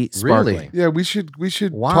perfectly sparkling. Really? Yeah, we should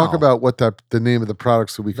Wow. talk about what the name of the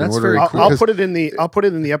product so we can That's order very it. cool. I'll because- put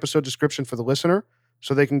it in the episode description for the listener,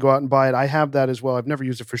 so they can go out and buy it. I have that as well. I've never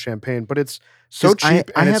used it for champagne, but it's so 'Cause cheap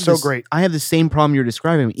and it's so this- great. I have the same problem you're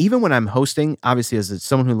describing. Even when I'm hosting, obviously as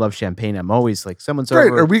someone who loves champagne, I'm always like, someone's Right?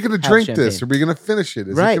 over. Are we going to have drink this? champagne. Are we going to finish it?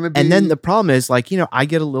 Is Right. it going to be? And then the problem is, like, I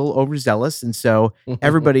get a little overzealous. And so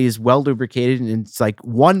everybody is well lubricated. And it's like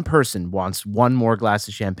one person wants one more glass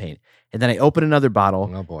of champagne. And then I open another bottle.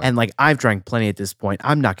 Oh boy. And like, I've drank plenty at this point.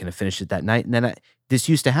 I'm not going to finish it that night. And then this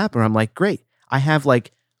used to happen where I'm like, great. I have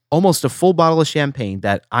like almost a full bottle of champagne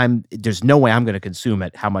that there's no way I'm going to consume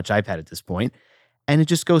at how much I've had at this point. And it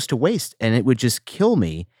just goes to waste and it would just kill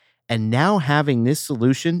me. And now having this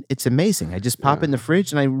solution, it's amazing. I just pop it in the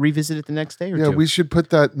fridge and I revisit it the next day or yeah, two. we should put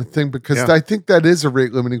that in the thing because Yeah. I think that is a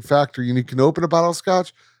rate limiting factor. You can open a bottle of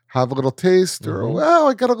scotch, have a little taste, or well,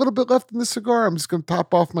 I got a little bit left in the cigar. I'm just going to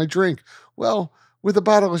top off my drink. Well, with a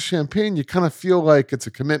bottle of champagne, you kind of feel like it's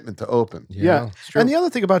a commitment to open. Yeah. And the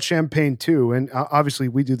other thing about champagne too, and obviously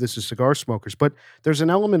we do this as cigar smokers, but there's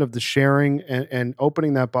an element of the sharing and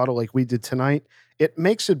opening that bottle like we did tonight. It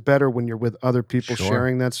makes it better when you're with other people Sure,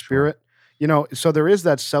 sharing that spirit. So there is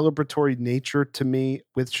that celebratory nature to me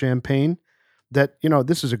with champagne that,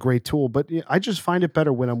 this is a great tool, but I just find it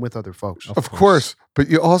better when I'm with other folks. Of course, but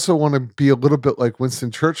you also want to be a little bit like Winston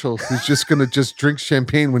Churchill, who's just going to just drink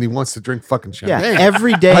champagne when he wants to drink fucking yeah, champagne.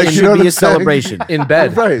 every day Like, you know should what be I'm a saying? celebration. In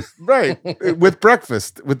bed. Right. With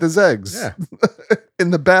breakfast, with his eggs. Yeah.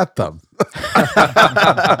 In the bathtub.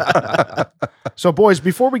 So, boys,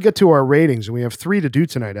 before we get to our ratings, and we have 3 to do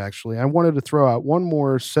tonight, actually, I wanted to throw out one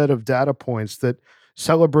more set of data points that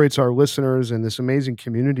celebrates our listeners and this amazing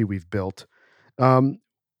community we've built.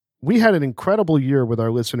 We had an incredible year with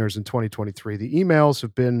our listeners in 2023. The emails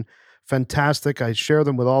have been fantastic. I share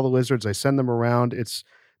them with all the lizards. I send them around. It's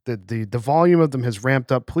the volume of them has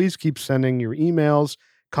ramped up. Please keep sending your emails,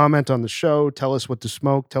 comment on the show, tell us what to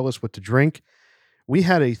smoke, tell us what to drink. We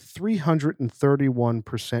had a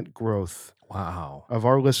 331% growth Wow. of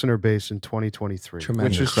our listener base in 2023,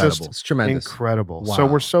 Tremendous. which is Incredible. just It's tremendous. incredible. Wow. So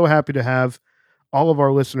we're so happy to have all of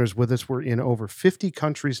our listeners with us. We're in over 50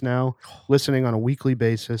 countries now, listening on a weekly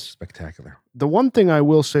basis. Spectacular. The one thing I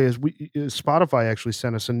will say is Spotify actually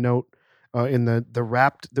sent us a note in the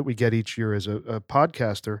Wrapped that we get each year as a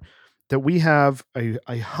podcaster that we have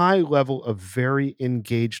a high level of very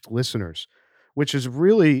engaged listeners, which is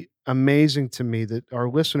really amazing to me that our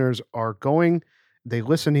listeners are they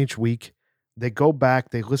listen each week. They go back,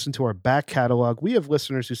 they listen to our back catalog. We have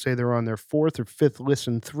listeners who say they're on their 4th or 5th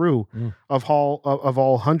listen through of all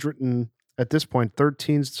 100 and at this point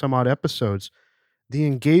 13 some odd episodes. The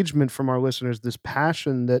engagement from our listeners, this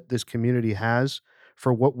passion that this community has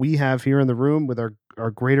for what we have here in the room with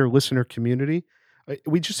our greater listener community,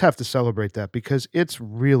 we just have to celebrate that because it's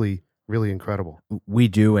really, really incredible. We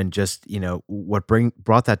do, and just what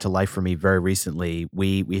brought that to life for me very recently.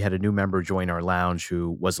 We had a new member join our lounge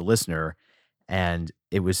who was a listener, and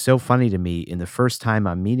it was so funny to me. In the first time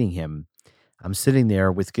I'm meeting him, I'm sitting there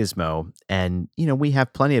with Gizmo, and we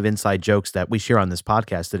have plenty of inside jokes that we share on this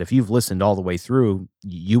podcast that if you've listened all the way through,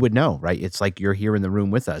 you would know, right? It's like you're here in the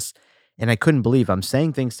room with us, and I couldn't believe I'm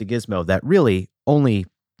saying things to Gizmo that really only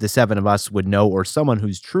the 7 of us would know, or someone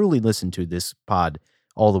who's truly listened to this pod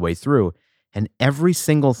all the way through. And every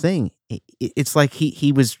single thing, it's like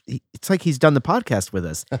it's like he's done the podcast with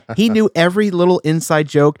us. He knew every little inside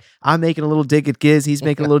joke. I'm making a little dig at Giz. He's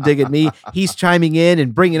making a little dig at me. He's chiming in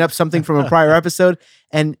and bringing up something from a prior episode.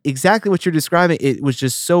 And exactly what you're describing, it was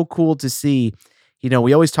just so cool to see.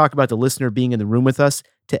 We always talk about the listener being in the room with us.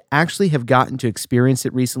 To actually have gotten to experience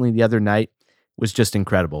it recently the other night was just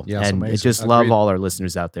incredible. Yeah, it's and I amazing. just love Agreed. all our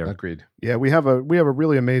listeners out there. Agreed. Yeah, we have a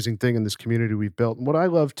really amazing thing in this community we've built. And what I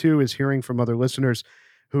love too is hearing from other listeners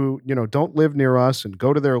who, don't live near us and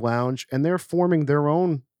go to their lounge and they're forming their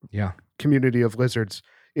own Yeah. community of lizards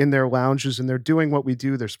in their lounges and they're doing what we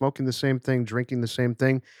do. They're smoking the same thing, drinking the same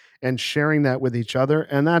thing, and sharing that with each other.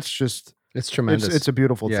 And that's just It's tremendous. it's a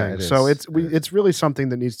beautiful Yeah, thing. it So is. it's really something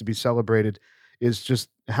that needs to be celebrated, is just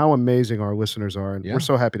how amazing our listeners are. And Yeah. we're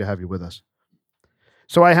so happy to have you with us.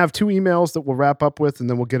 So I have 2 emails that we'll wrap up with, and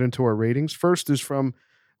then we'll get into our ratings. First is from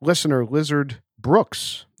listener Lizard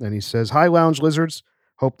Brooks, and he says, "Hi, Lounge Lizards.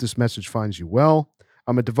 Hope this message finds you well.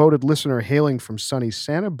 I'm a devoted listener hailing from sunny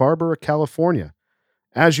Santa Barbara, California.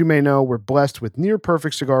 As you may know, we're blessed with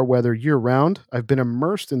near-perfect cigar weather year-round. I've been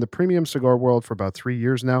immersed in the premium cigar world for about 3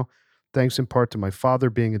 years now, thanks in part to my father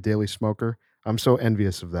being a daily smoker. I'm so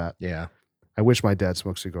envious of that. Yeah. I wish my dad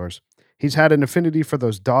smoked cigars. He's had an affinity for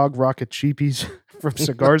those dog rocket cheapies from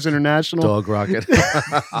Cigars International Dog rocket.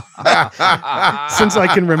 since I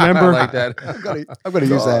can remember. I like that. I'm gonna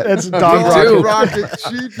use that. That's dog Dog rocket. rocket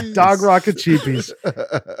cheapies. Dog rocket cheapies.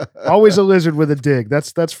 Always a lizard with a dig.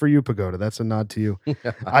 That's for you, Pagoda. That's a nod to you.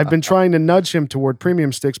 I've been trying to nudge him toward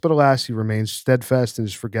premium sticks, but alas, he remains steadfast in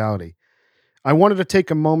his frugality. I wanted to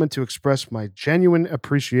take a moment to express my genuine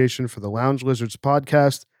appreciation for the Lounge Lizards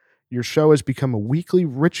podcast. Your show has become a weekly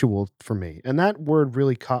ritual for me. And that word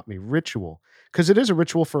really caught me, ritual, because it is a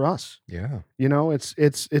ritual for us. Yeah. You know,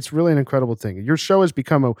 it's really an incredible thing. Your show has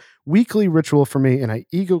become a weekly ritual for me, and I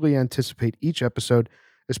eagerly anticipate each episode,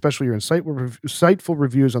 especially your insightful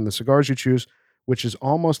reviews on the cigars you choose, which is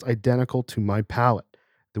almost identical to my palate.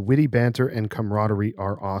 The witty banter and camaraderie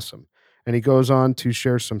are awesome. And he goes on to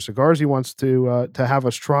share some cigars he wants to have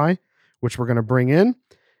us try, which we're going to bring in.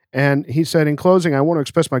 And he said, in closing, I want to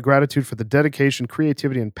express my gratitude for the dedication,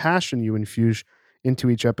 creativity, and passion you infuse into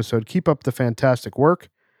each episode. Keep up the fantastic work,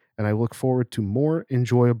 and I look forward to more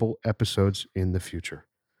enjoyable episodes in the future.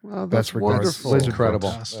 Well, That's that's regards. wonderful. Lizard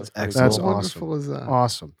Incredible. folks. That's Excellent. That's How wonderful is that?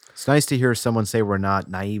 Awesome. It's nice to hear someone say we're not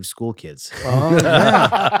naive school kids. Oh,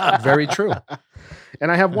 yeah. Very true.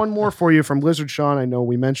 And I have one more for you from Lizard Sean. I know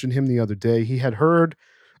we mentioned him the other day. He had heard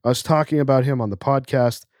us talking about him on the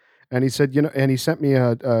podcast, and he said, and he sent me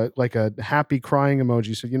a happy crying emoji.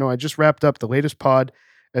 He said, I just wrapped up the latest pod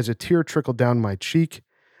as a tear trickled down my cheek.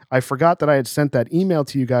 I forgot that I had sent that email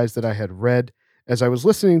to you guys that I had read. As I was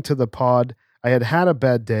listening to the pod, I had a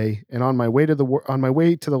bad day, and on my way to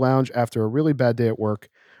the lounge after a really bad day at work,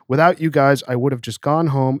 without you guys, I would have just gone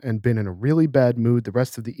home and been in a really bad mood the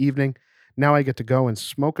rest of the evening. Now I get to go and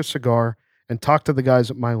smoke a cigar and talk to the guys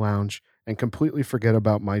at my lounge and completely forget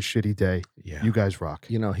about my shitty day. Yeah. You guys rock.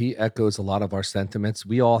 He echoes a lot of our sentiments.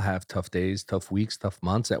 We all have tough days, tough weeks, tough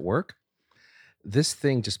months at work. This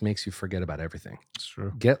thing just makes you forget about everything. It's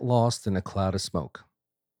true. Get lost in a cloud of smoke.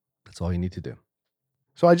 That's all you need to do.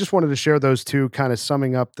 So I just wanted to share those two, kind of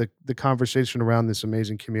summing up the conversation around this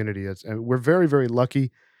amazing community. And we're very, very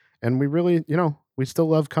lucky, and we really, we still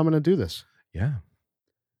love coming to do this. Yeah.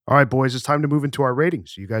 All right, boys, it's time to move into our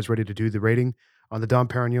ratings. You guys ready to do the rating on the Dom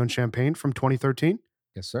Pérignon champagne from 2013?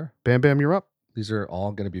 Yes, sir. Bam Bam, you're up. These are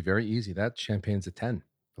all going to be very easy. That champagne's a 10.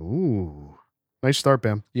 Ooh, nice start,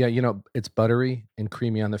 Bam. Yeah, it's buttery and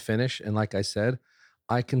creamy on the finish. And like I said,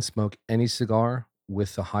 I can smoke any cigar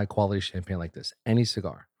with a high quality champagne like this. Any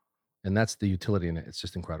cigar. And that's the utility in it. It's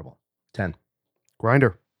just incredible. 10.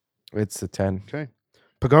 Grinder. It's a 10. Okay.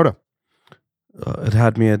 Pagoda. It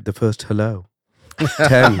had me at the first hello.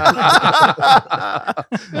 10.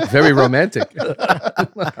 Very romantic.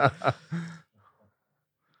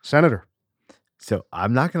 Senator. So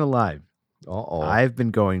I'm not going to lie. Uh-oh. I've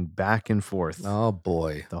been going back and forth Oh,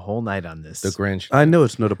 boy. the whole night on this. The Grinch. I know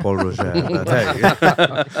it's not a Paul Roger, but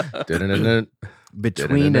hey. Dun-dun-dun-dun.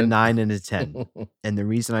 Between a 9 and a 10. And the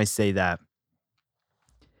reason I say that,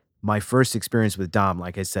 my first experience with Dom,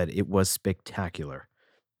 like I said, it was spectacular.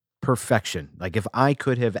 Perfection. Like if I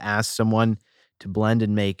could have asked someone to blend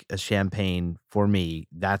and make a champagne for me,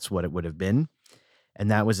 that's what it would have been. And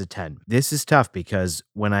that was a 10. This is tough because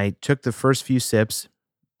when I took the first few sips,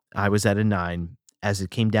 I was at a 9. As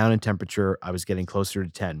it came down in temperature, I was getting closer to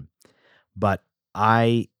 10. But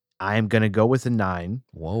I am going to go with a 9.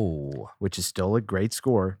 Whoa. Which is still a great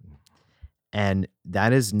score. And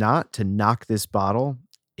that is not to knock this bottle.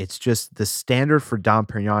 It's just the standard for Dom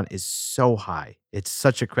Pérignon is so high. It's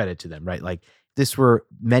such a credit to them, right? Like if this were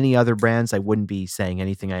many other brands, I wouldn't be saying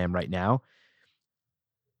anything I am right now.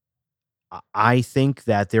 I think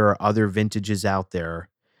that there are other vintages out there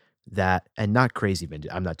that, and not crazy vintage,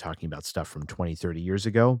 I'm not talking about stuff from 20, 30 years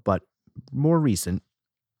ago, but more recent,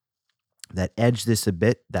 that edge this a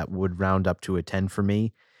bit, that would round up to a 10 for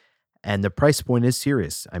me. And the price point is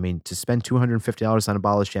serious. I mean, to spend $250 on a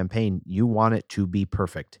bottle of champagne, you want it to be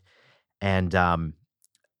perfect. And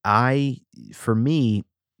for me,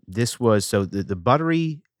 this was, so the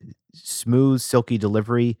buttery, smooth, silky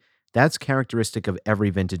delivery, that's characteristic of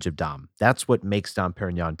every vintage of Dom. That's what makes Dom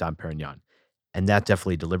Pérignon. And that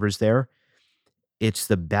definitely delivers there. It's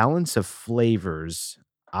the balance of flavors.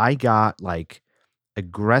 I got like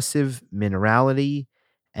aggressive minerality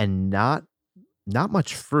and not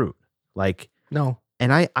much fruit. Like, No.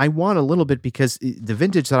 and I want a little bit because the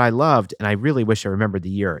vintage that I loved, and I really wish I remembered the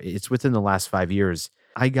year, it's within the last 5 years,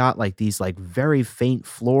 I got like these like very faint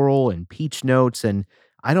floral and peach notes, and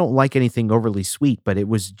I don't like anything overly sweet, but it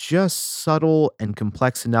was just subtle and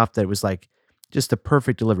complex enough that it was like just a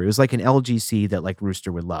perfect delivery. It was like an LGC that like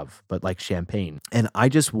Rooster would love, but like champagne. And I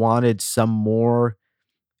just wanted some more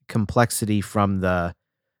complexity from the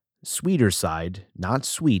sweeter side, not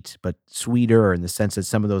sweet, but sweeter in the sense that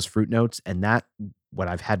some of those fruit notes, and that what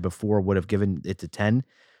I've had before would have given it to 10.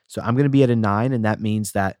 So I'm going to be at a 9, and that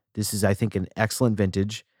means that this is, I think, an excellent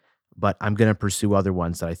vintage, but I'm going to pursue other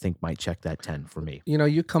ones that I think might check that 10 for me.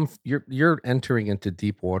 You're entering into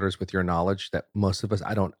deep waters with your knowledge that most of us,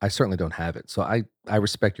 I certainly don't have it. So I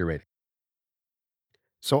respect your rating.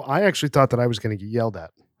 So I actually thought that I was going to get yelled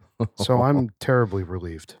at. So I'm terribly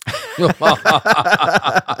relieved.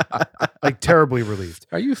 Like terribly relieved.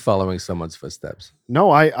 Are you following someone's footsteps?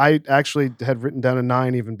 No, I actually had written down a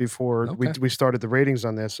 9 even before Okay. we started the ratings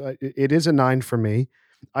on this. It is a 9 for me.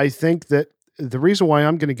 I think that the reason why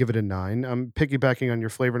I'm going to give it a 9, I'm piggybacking on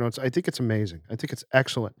your flavor notes. I think it's amazing. I think it's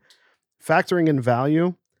excellent. Factoring in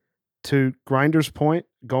value, to Grinder's point,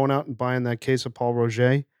 going out and buying that case of Paul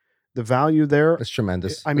Roger, the value there, It's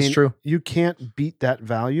tremendous. I mean, it's true. You can't beat that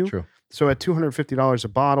value. True. So at $250 a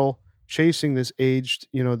bottle, chasing this aged,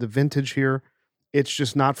 the vintage here, it's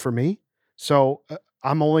just not for me. So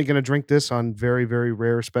I'm only going to drink this on very, very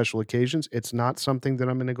rare special occasions. It's not something that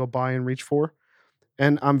I'm going to go buy and reach for.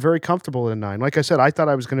 And I'm very comfortable at a 9. Like I said, I thought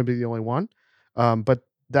I was going to be the only one, but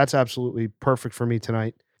that's absolutely perfect for me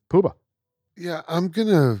tonight. Puba. Yeah, I'm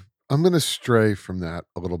gonna stray from that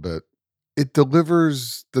a little bit. It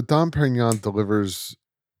delivers, the Dom Perignon delivers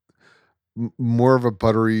more of a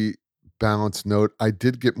buttery, balanced note. I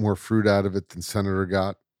did get more fruit out of it than Senator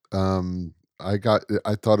got. I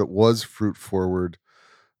thought it was fruit forward,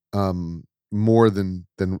 more than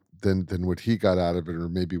what he got out of it, or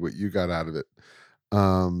maybe what you got out of it.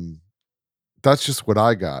 That's just what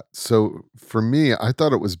I got. So for me, I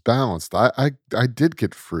thought it was balanced. I did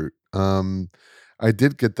get fruit. I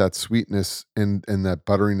did get that sweetness and that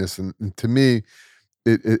butteriness, and to me,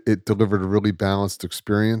 it delivered a really balanced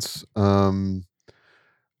experience. So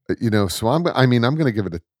I'm going to give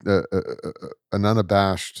it an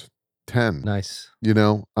unabashed 10. Nice.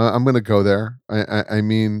 I'm going to go there. I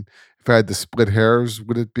mean, if I had to split hairs,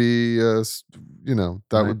 would it be, that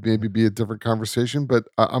Right. would maybe be a different conversation, but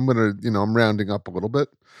I'm going to, I'm rounding up a little bit,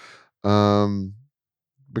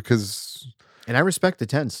 because. And I respect the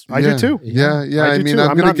 10s. I do too. Yeah. I I do mean, too.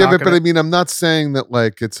 I'm I'm going to not give it, knocking but it. I mean, I'm not saying that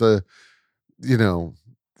like it's that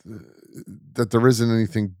there isn't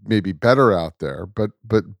anything maybe better out there, but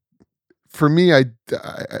for me, I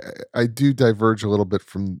do diverge a little bit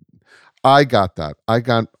from. I got that. I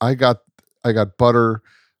got butter,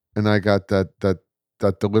 and I got that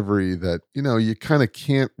delivery that you kind of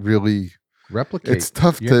can't really Replicate. It's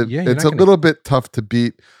tough You're- to. yeah, you're it's not a gonna- little bit tough to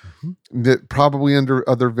beat. Mhm. That probably under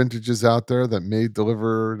other vintages out there that may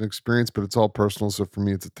deliver an experience, but it's all personal. So for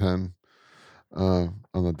me, it's a 10 on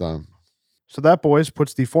the Dom. So that, boys,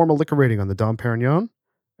 puts the formal liquor rating on the Dom Perignon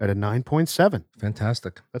at a 9.7.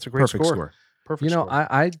 Fantastic. That's a great Perfect score. Perfect You know, score.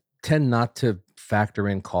 I tend not to factor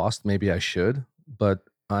in cost. Maybe I should, but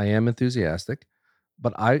I am enthusiastic.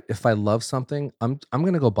 But if I love something, I'm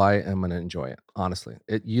gonna go buy it and I'm gonna enjoy it. Honestly,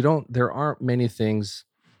 there aren't many things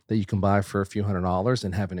that you can buy for a few $100s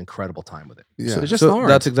and have an incredible time with it. Yeah. So there just so aren't.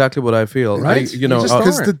 that's exactly what I feel. Right? You You know, just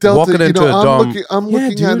Because aren't. the Delta, Walking into a Dom- I'm Yeah,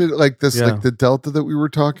 looking at dude. it like this, Yeah. like the Delta that we were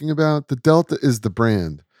talking about. The Delta is the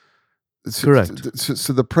brand. Correct.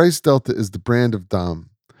 So the price Delta is the brand of Dom.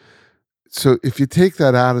 So if you take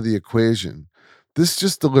that out of the equation, this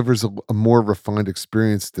just delivers a more refined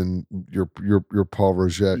experience than your Paul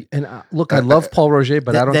Roger. And look, I love Paul Roger,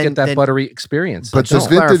 but I don't get that then- buttery experience. But I the don't.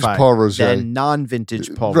 vintage Clarify, Paul Roger, Then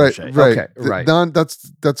non-vintage Paul right, Roger. right, Okay, right.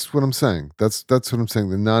 That's what I'm saying. That's what I'm saying.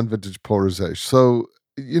 The non-vintage Paul Roger. So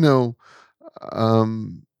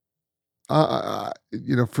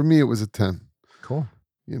for me, it was a 10. Cool.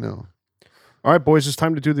 All right, boys, it's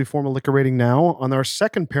time to do the formal liquor rating now. On our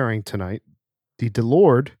second pairing tonight, the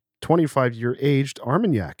Delord 25-year aged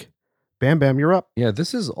Armagnac. Bam Bam, you're up. Yeah,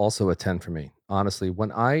 this is also a 10 for me. Honestly,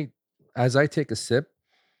 as I take a sip,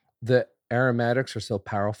 the aromatics are so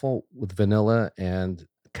powerful with vanilla and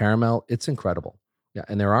caramel. It's incredible. Yeah,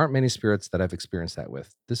 and there aren't many spirits that I've experienced that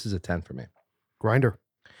with. This is a 10 for me. Grinder.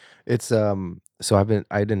 It's so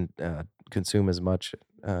I didn't consume as much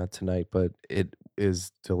tonight, but it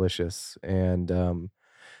is delicious, and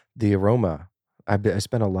the aroma. I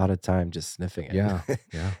spent a lot of time just sniffing it. Yeah,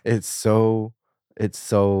 yeah. It's so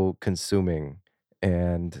consuming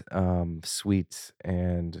and sweet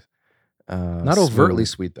and Not overtly smooth.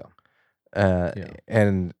 sweet though. Yeah.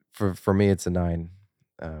 And for me, it's a 9,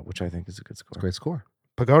 which I think is a good It's score. a great score.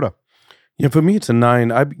 Pagoda. Yeah, for me it's a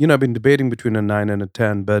 9. I've been debating between a 9 and a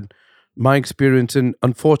 10, but my experience, and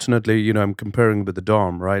unfortunately, I'm comparing with the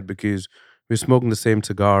Dom, right? Because we're smoking the same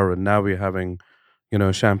cigar, and now we're having,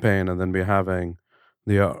 champagne, and then we're having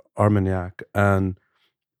the Armagnac, and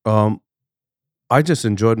I just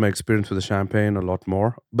enjoyed my experience with the champagne a lot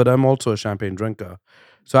more, but I'm also a champagne drinker.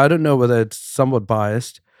 So I don't know whether it's somewhat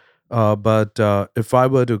biased, but if I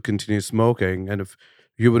were to continue smoking and if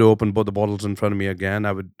you were to open both the bottles in front of me again,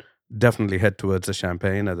 I would definitely head towards the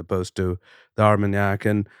champagne as opposed to the Armagnac.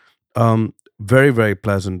 And very, very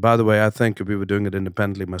pleasant. By the way, I think if we were doing it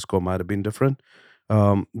independently, my score might have been different,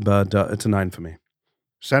 but it's a 9 for me.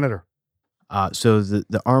 Senator. So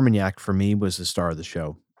the Armagnac for me was the star of the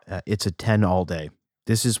show. It's a 10 all day.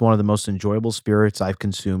 This is one of the most enjoyable spirits I've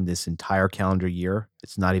consumed this entire calendar year.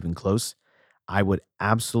 It's not even close. I would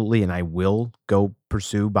absolutely, and I will go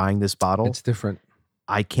pursue buying this bottle. It's different.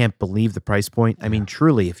 I can't believe the price point. I mean,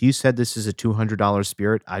 truly, if you said this is a $200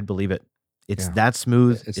 spirit, I'd believe it. It's that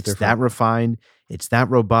smooth. It's that different. refined. It's that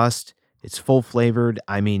robust. It's full flavored.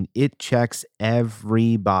 I mean, it checks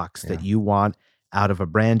every box that you want out of a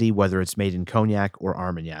brandy, whether it's made in Cognac or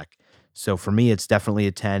Armagnac. So for me, it's definitely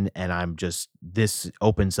a 10, and this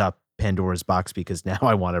opens up Pandora's box because now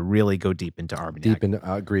I want to really go deep into Armagnac.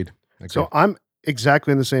 Agreed. So I'm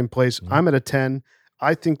exactly in the same place. I'm at a 10.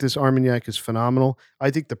 I think this Armagnac is phenomenal. I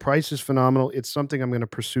think the price is phenomenal. It's something I'm going to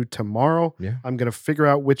pursue tomorrow. Yeah. I'm going to figure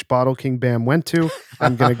out which bottle King Bam went to.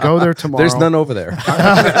 I'm going to go there tomorrow. There's none over there.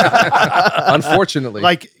 Unfortunately.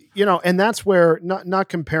 And that's where, not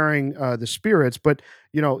comparing the spirits, but,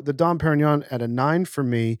 the Dom Pérignon at a 9 for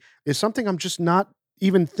me is something I'm just not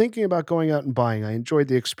even thinking about going out and buying. I enjoyed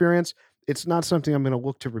the experience. It's not something I'm going to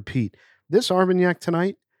look to repeat. This Armagnac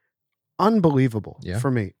tonight, unbelievable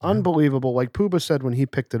for me. Yeah. Unbelievable. Like Puba said when he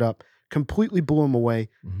picked it up, completely blew him away.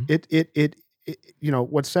 Mm-hmm.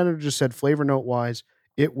 What Senator just said, flavor note wise,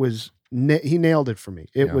 it was, he nailed it for me.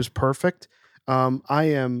 It was perfect. I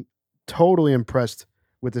am totally impressed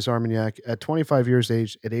with this Armagnac at 25 years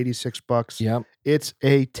age at $86. Yep. It's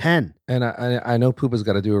a 10. And I know Puba's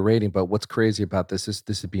got to do a rating, but what's crazy about this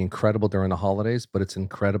would be incredible during the holidays, but it's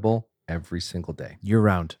incredible every single day. Year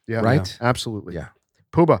round. Yeah. Right? Yeah, absolutely. Yeah.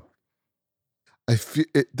 Puba. I feel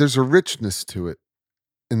there's a richness to it,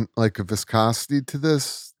 and like a viscosity to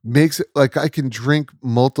this makes it like I can drink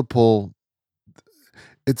multiple.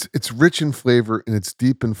 It's rich in flavor and it's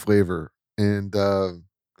deep in flavor, and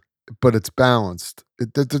but it's balanced.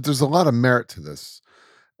 There's a lot of merit to this,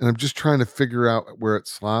 and I'm just trying to figure out where it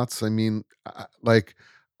slots. I mean,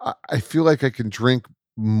 I feel like I can drink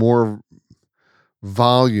more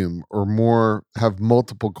volume or have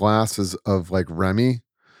multiple glasses of like Remy,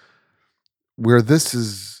 where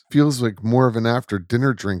this feels like more of an after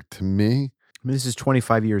dinner drink to me. I mean, this is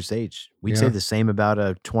 25 years age. We'd say the same about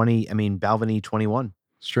a Balvenie 21.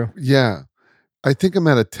 It's true. Yeah. I think I'm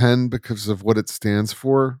at a 10 because of what it stands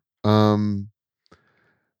for.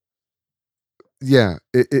 Yeah,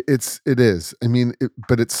 it is. I mean,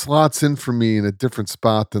 but it slots in for me in a different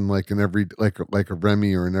spot than like a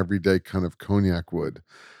Remy or an everyday kind of cognac would.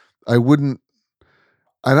 I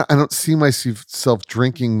don't see myself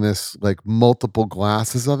drinking this like multiple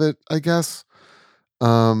glasses of it, I guess.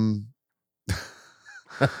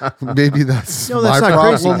 Maybe that's no, that's my not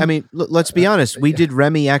problem. crazy. I mean, let's be honest. We did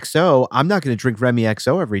Remy XO. I'm not going to drink Remy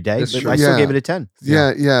XO every day, but I still gave it a 10.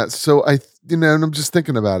 Yeah. So and I'm just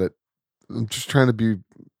thinking about it. I'm just trying to be,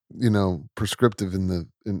 prescriptive in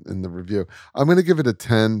the review. I'm going to give it a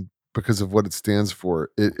 10 because of what it stands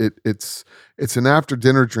for. It's an after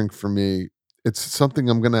dinner drink for me. It's something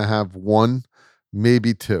I'm going to have 1,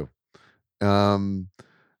 maybe 2.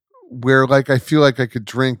 Where like I feel like I could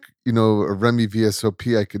drink, a Remy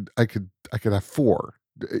VSOP, I could have 4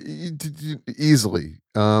 easily.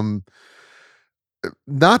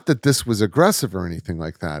 Not that this was aggressive or anything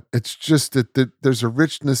like that. It's just that there's a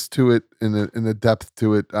richness to it and a depth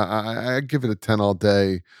to it. I give it a 10 all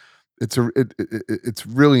day. It's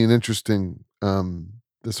really an interesting.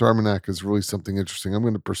 This Armagnac is really something interesting. I'm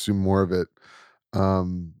going to pursue more of it.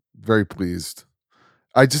 Very pleased.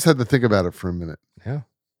 I just had to think about it for a minute. Yeah.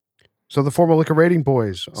 So the formal liquor rating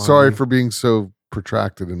boys. Sorry for being so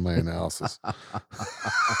protracted in my analysis.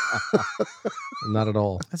 Not at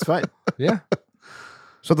all. That's fine. Yeah.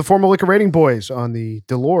 So the formal liquor rating boys on the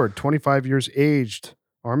Delord 25 years aged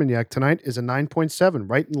Armagnac tonight is a 9.7,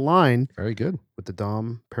 right in line. Very good. With the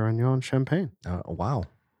Dom Pérignon champagne. Wow.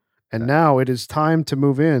 And now it is time to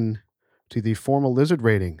move in to the formal lizard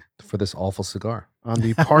rating. For this awful cigar. On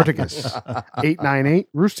the Partagás 898.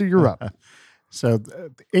 Rooster, you're up. So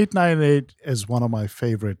the 898 is one of my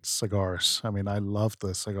favorite cigars. I mean, I love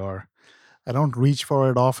the cigar. I don't reach for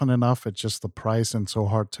it often enough. It's just the price and so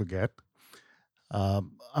hard to get.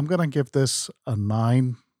 I'm going to give this a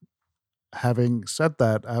 9. Having said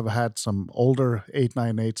that, I've had some older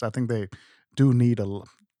 898s. I think they do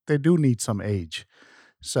need some age.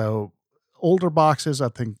 So older boxes, I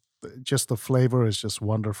think just the flavor is just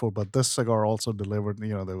wonderful. But this cigar also delivered.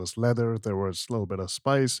 There was leather, there was a little bit of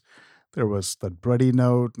spice, there was that bready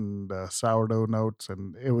note and sourdough notes,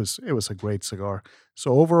 and it was a great cigar.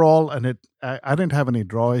 So overall, and I didn't have any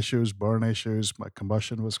draw issues, burn issues. My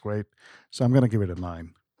combustion was great. So I'm going to give it a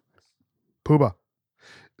 9. Puba.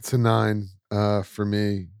 It's a 9 for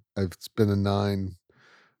me. It's been a 9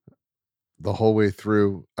 the whole way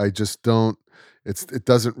through. I just don't. It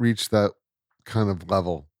doesn't reach that kind of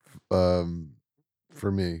level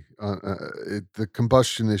for me. The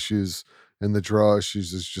combustion issues and the draw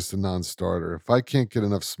issues is just a non-starter. If I can't get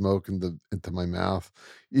enough smoke into my mouth,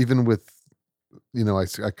 even with,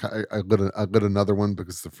 I lit another one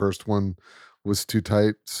because the first one was too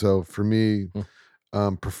tight. So for me,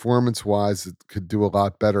 performance-wise, it could do a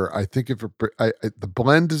lot better. I think the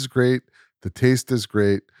blend is great, the taste is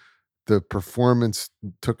great, the performance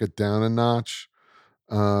took it down a notch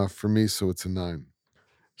for me, so it's a 9.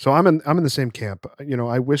 So I'm in the same camp.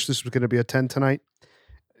 I wish this was going to be a 10 tonight.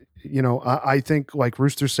 I think, like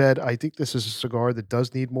Rooster said, I think this is a cigar that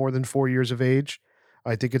does need more than 4 years of age.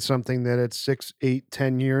 I think it's something that at 6, 8,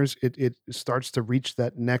 10 years, it starts to reach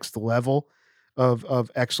that next level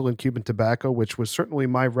of excellent Cuban tobacco, which was certainly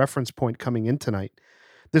my reference point coming in tonight.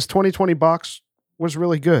 This 2020 box was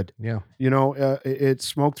really good. Yeah. It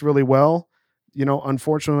smoked really well.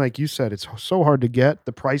 Unfortunately, like you said, it's so hard to get.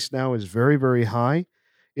 The price now is very, very high.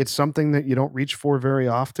 It's something that you don't reach for very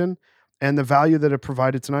often. And the value that it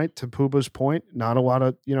provided tonight, to Puba's point, not a lot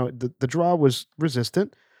of, the draw was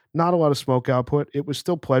resistant, not a lot of smoke output. It was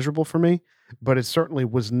still pleasurable for me, but it certainly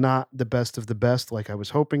was not the best of the best like I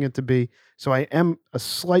was hoping it to be. So I am a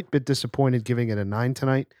slight bit disappointed giving it a 9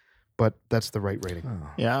 tonight, but that's the right rating.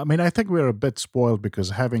 Yeah, I mean, I think we're a bit spoiled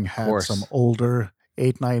because having had some older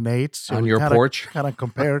 898s on your porch, kind of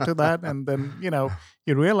compare to that, and then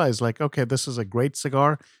you realize like, okay, this is a great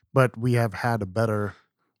cigar, but we have had a better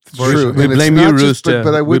version. We blame you, Rooster.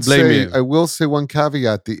 But I will say one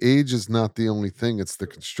caveat: the age is not the only thing; it's the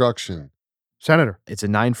construction. Senator, it's a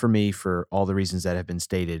 9 for me for all the reasons that have been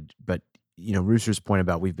stated. But Rooster's point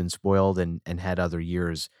about we've been spoiled and had other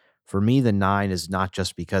years. For me, the 9 is not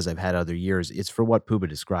just because I've had other years. It's for what Puba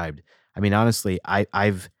described. I mean, honestly,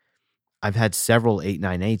 I've had several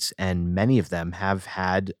 898s, and many of them have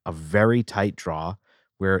had a very tight draw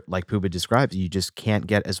where, like Puba described, you just can't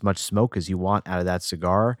get as much smoke as you want out of that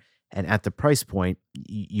cigar. And at the price point,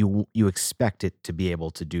 you expect it to be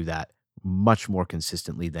able to do that much more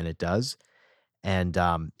consistently than it does. And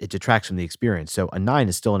it detracts from the experience. So a 9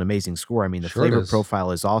 is still an amazing score. I mean, the flavor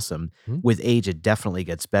profile is awesome. Mm-hmm. With age, it definitely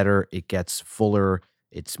gets better. It gets fuller.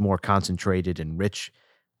 It's more concentrated and rich.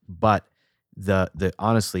 But the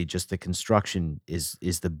honestly, just the construction is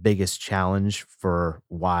the biggest challenge for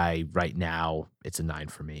why right now it's a 9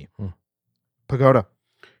 for me. Pagoda.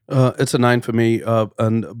 It's a 9 for me,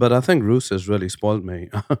 but I think Roos has really spoiled me.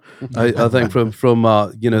 I think from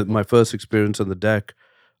my first experience on the deck,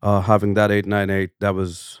 having that 898, that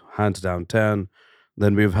was hands down 10.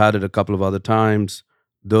 Then we've had it a couple of other times;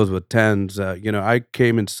 those were 10s. I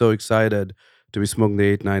came in so excited to be smoking the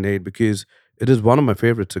 898 because it is one of my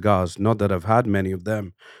favorite cigars. Not that I've had many of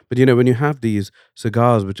them, but when you have these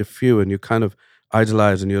cigars which are few and you kind of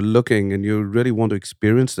idolize and you're looking and you really want to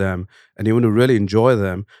experience them and you want to really enjoy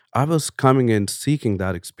them, I was coming in seeking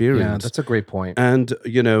that experience. Yeah, that's a great point. And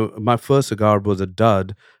my first cigar was a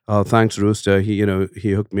dud. Thanks, Rooster. He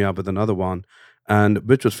hooked me up with another one, and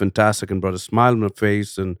which was fantastic and brought a smile on my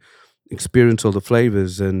face and experienced all the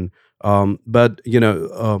flavors. And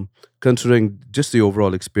considering just the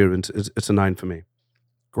overall experience, it's a 9 for me.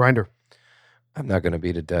 Grinder. I'm not going to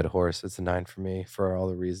beat a dead horse. It's a 9 for me for all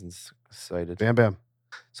the reasons cited. Bam, bam.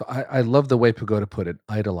 So I love the way Pagoda put it,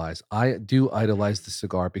 idolize. I do idolize the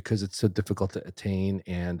cigar because it's so difficult to attain.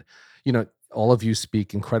 And, all of you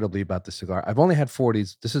speak incredibly about the cigar. I've only had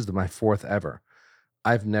 40s. This is my 4th ever.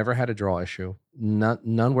 I've never had a draw issue.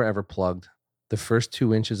 None were ever plugged. The first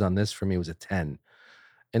 2 inches on this for me was a 10.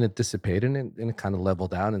 And it dissipated and it kind of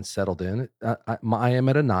leveled out and settled in. I am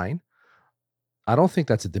at a 9. I don't think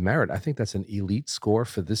that's a demerit. I think that's an elite score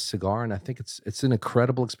for this cigar, and I think it's an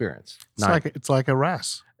incredible experience. It's like a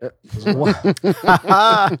RAS. You're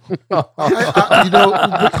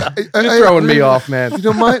throwing me off, man.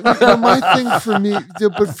 My thing for me,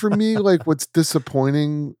 but for me, like what's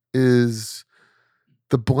disappointing is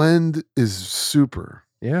the blend is super.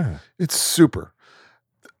 Yeah, it's super.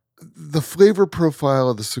 The flavor profile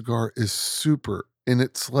of the cigar is super, and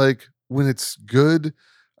it's like when it's good.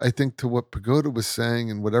 I think to what Pagoda was saying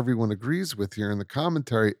and what everyone agrees with here in the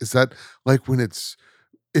commentary is that like when it's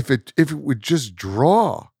if it would just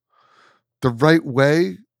draw the right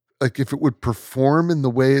way, like if it would perform in the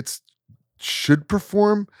way it should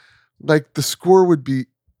perform, like the score would be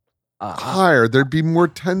higher. There'd be more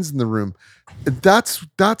 10s in the room. That's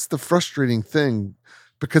the frustrating thing,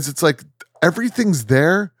 because it's like everything's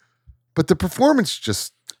there, but the performance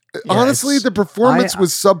just honestly the performance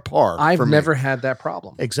was subpar. I've never had that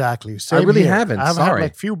problem. Exactly. I really here. haven't. I've Sorry. had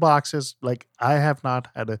like few boxes. Like I have not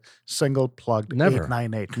had a single plugged Never.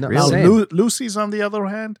 898. No, Now, same. Lucy's on the other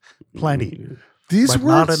hand, plenty. These But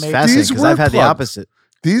weren't not an eight. Fascinating, these because weren't I've had the plugged. opposite.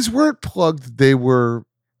 These weren't plugged. They were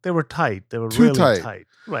tight. They were Too really tight. tight.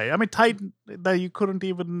 Right. I mean, tight that you couldn't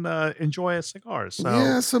even enjoy a cigar. So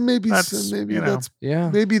yeah. So maybe that's, you know,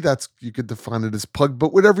 maybe that's you could define it as plugged,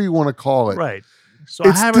 but whatever you want to call it. right. So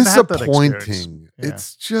It's I haven't had that experience. disappointing. Yeah.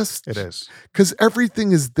 It's just It is. because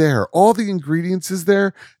everything is there. All the ingredients is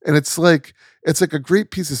there, and it's like a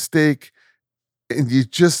great piece of steak, and you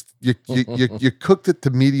cooked it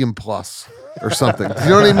to medium plus or something. You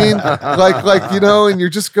know what I mean? Like and you're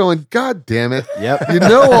just going, God damn it! Yep. You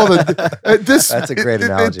know all the this. That's a great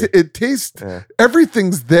analogy. It tastes.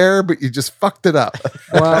 Everything's there, but you just fucked it up.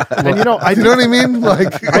 Well, and you know what I mean?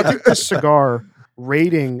 Like I think this cigar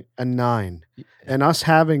rating a 9 and us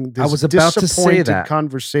having this I was about to say disappointed that.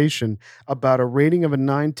 conversation about a rating of a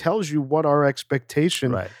 9 tells you what our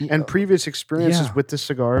expectation Right. and previous experiences Yeah. with the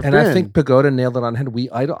cigar have And been. I think Pagoda nailed it on head.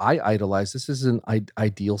 I idolize. This is an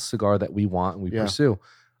ideal cigar that we want and we Yeah. pursue.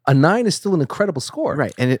 A 9 is still an incredible score.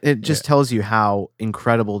 Right. And it just tells you how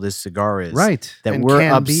incredible this cigar is. Right. That And we're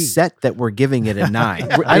can be. upset that we're giving it a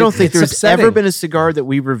 9. I don't think It's there's upsetting. ever been a cigar that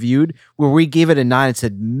we reviewed where we gave it a 9 and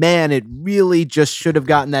said, man, it really just should have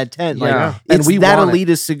gotten that 10. Yeah. Like, And it's we that want it.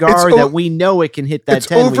 elitist cigar It's that we know it can hit that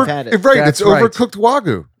 10. We've had it. Right. That's It's right. overcooked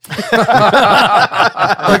Wagyu.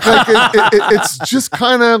 It's just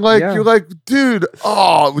kind of like Yeah. you're like, dude,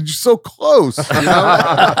 you're so close. You know?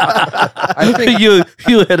 I think you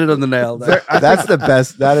hit it on the nail. That's the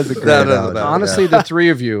best. That is a great That is the analogy. best. honestly, the three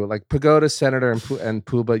of you, like Pagoda, Senator, and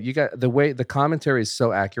Puba, you got the commentary is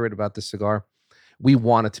so accurate about the cigar. We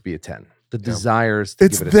want it to be a 10. The desires to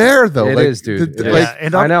It's give it a there 10. though. It like, is, dude. the- It like, is. Yeah,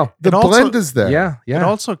 and I know. the It also- blend is there. Yeah, It yeah.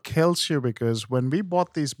 also kills you because when we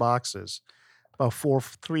bought these boxes about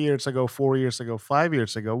 3 years ago, 4 years ago, 5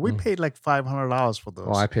 years ago, we paid like $500 for those.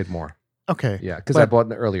 Oh, I paid more. okay. Yeah, because I But-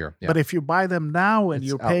 bought it earlier. Yeah. But if you buy them now and It's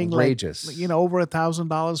you're paying outrageous. like over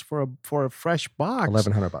 $1,000 for a fresh box,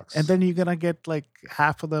 $1,100. and then you're gonna get like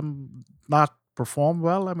half of them not perform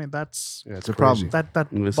well. I mean, that's Yeah, it's a problem. crazy. that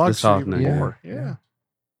It's bugs you even disheartening. more. Yeah. Yeah.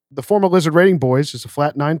 The former Lizard rating, boys, is a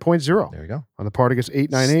flat 9.0 There you go. on the Partagás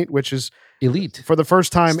 898, which is Elite. for the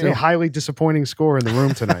first time Still. a highly disappointing score in the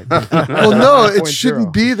room tonight. Well, no, it 9.0.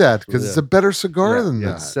 shouldn't be that because it's a better cigar than It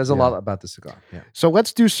that. says a lot about the cigar. Yeah. So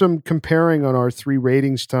let's do some comparing on our 3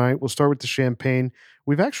 ratings tonight. We'll start with the champagne.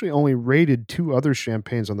 We've actually only rated 2 other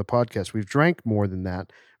champagnes on the podcast. We've drank more than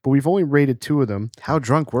that, but we've only rated 2 of them. How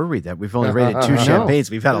drunk were we that we've only rated 2 No.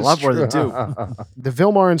 champagnes? We've had a lot more than 2. The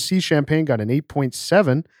Vilmar and C champagne got an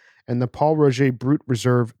 8.7, and the Paul Roger Brut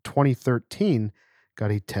Reserve 2013 got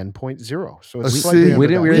a 10.0. So it's Let's slightly see. under We that.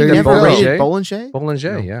 didn't- We rated There you never go. rated Bollinger? Bollinger?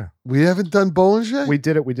 Bollinger, yeah. We haven't done Bollinger. We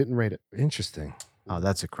did it. We didn't rate it. Interesting. Oh,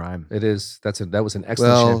 that's a crime. It is. That was an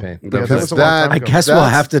excellent Well, champagne. Yeah, that because was a long time I ago. guess we'll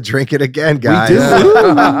have to drink it again, guys.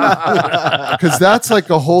 because that's like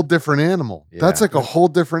a whole different animal. That's Yeah. like a whole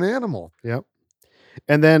different animal. Yep.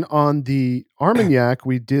 And then on the Armagnac,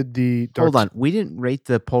 we did the Hold on. We didn't rate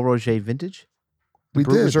the Paul Roger vintage? We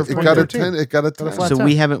Brut did. Reserve It got a 2013. 10. It got a Got a 10. flat So 10.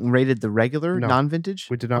 we haven't rated the regular No. non-vintage?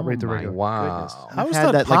 We did not rate the my regular. Wow. How We've is had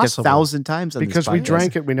that that like possible? 1,000 times on Because this we podcast.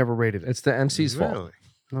 drank it, we never rated it. It's the MC's fault. Really?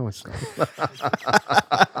 No, it's not.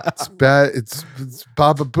 It's bad. It's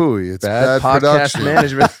Baba Booey. It's Bad bad, podcast production.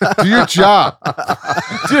 management. Do your job.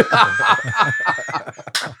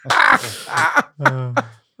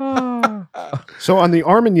 So on the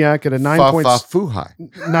Armagnac at a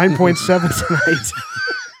 9.7 tonight,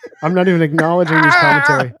 I'm not even acknowledging his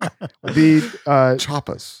commentary. The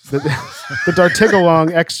Choppas. the D'Artigalong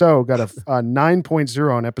XO got a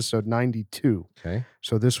 9.0 on episode 92. Okay.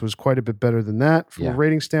 So this was quite a bit better than that from Yeah. a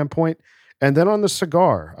rating standpoint. And then on the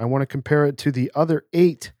cigar, I want to compare it to the other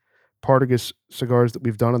 8 Partagás cigars that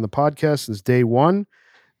we've done on the podcast since day 1.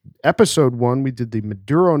 Episode 1, we did the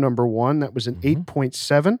Maduro number 1. That was an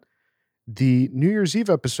 8.7. The New Year's Eve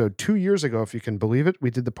episode 2 years ago, if you can believe it, we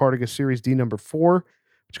did the Partagás Series D number 4,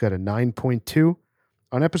 which got a 9.2.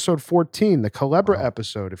 On episode 14, the Culebra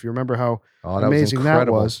episode, if you remember how Oh, that amazing was that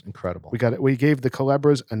incredible. was. Incredible. we gave the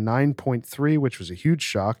Culebras a 9.3, which was a huge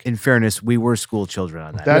shock. In fairness, we were school children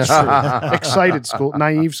on that. That's true. Excited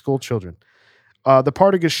naive school children. The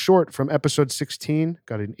Partagás short from episode 16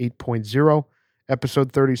 got an 8.0.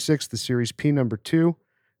 Episode 36, the Series P number 2,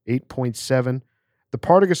 8.7. The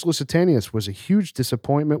Partagás Lusitanius was a huge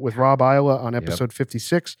disappointment with Rob Isla on episode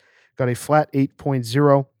 56, got a flat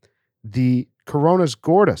 8.0. The Coronas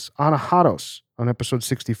Gordas Anahados on episode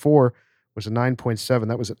 64 was a 9.7.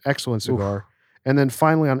 That was an excellent cigar. Oof. And then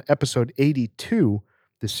finally on episode 82,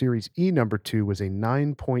 the Series E number 2 was a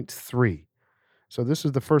 9.3. So this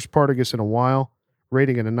is the first Partagás in a while.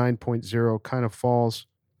 Rating at a 9.0 kind of falls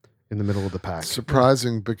in the middle of the pack.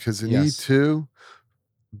 Surprising, because in E2,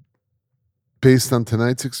 based on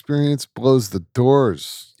tonight's experience, blows the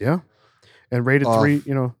doors. Yeah. And rated off.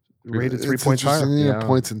 Rated 3 points higher.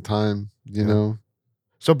 Points in time, you know.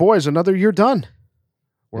 So, boys, another year done.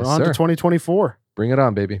 We're on to 2024. Bring it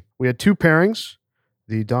on, baby. We had 2 pairings.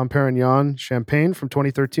 The Dom Pérignon Champagne from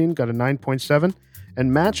 2013 got a 9.7.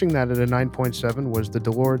 And matching that at a 9.7 was the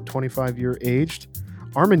Delord 25-year aged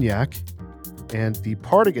Armagnac. And the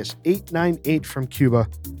Partagás 898 from Cuba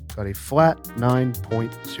got a flat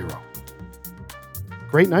 9.0.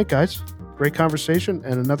 Great night, guys. Great conversation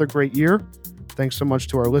and another great year. Thanks so much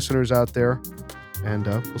to our listeners out there. And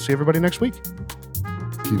we'll see everybody next week.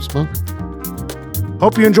 Keep smoking.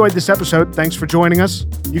 Hope you enjoyed this episode. Thanks for joining us.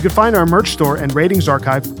 You can find our merch store and ratings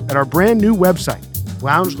archive at our brand new website,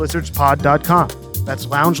 loungelizardspod.com. That's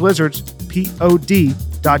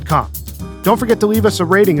loungelizardspod.com. Don't forget to leave us a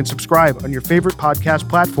rating and subscribe on your favorite podcast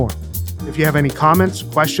platform. If you have any comments,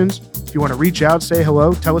 questions, if you want to reach out, say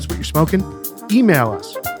hello, tell us what you're smoking, email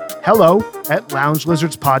us,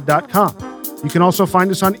 hello@loungelizardspod.com. You can also find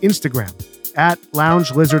us on Instagram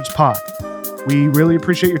 @loungelizardspod. We really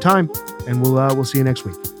appreciate your time, and we'll see you next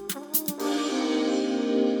week.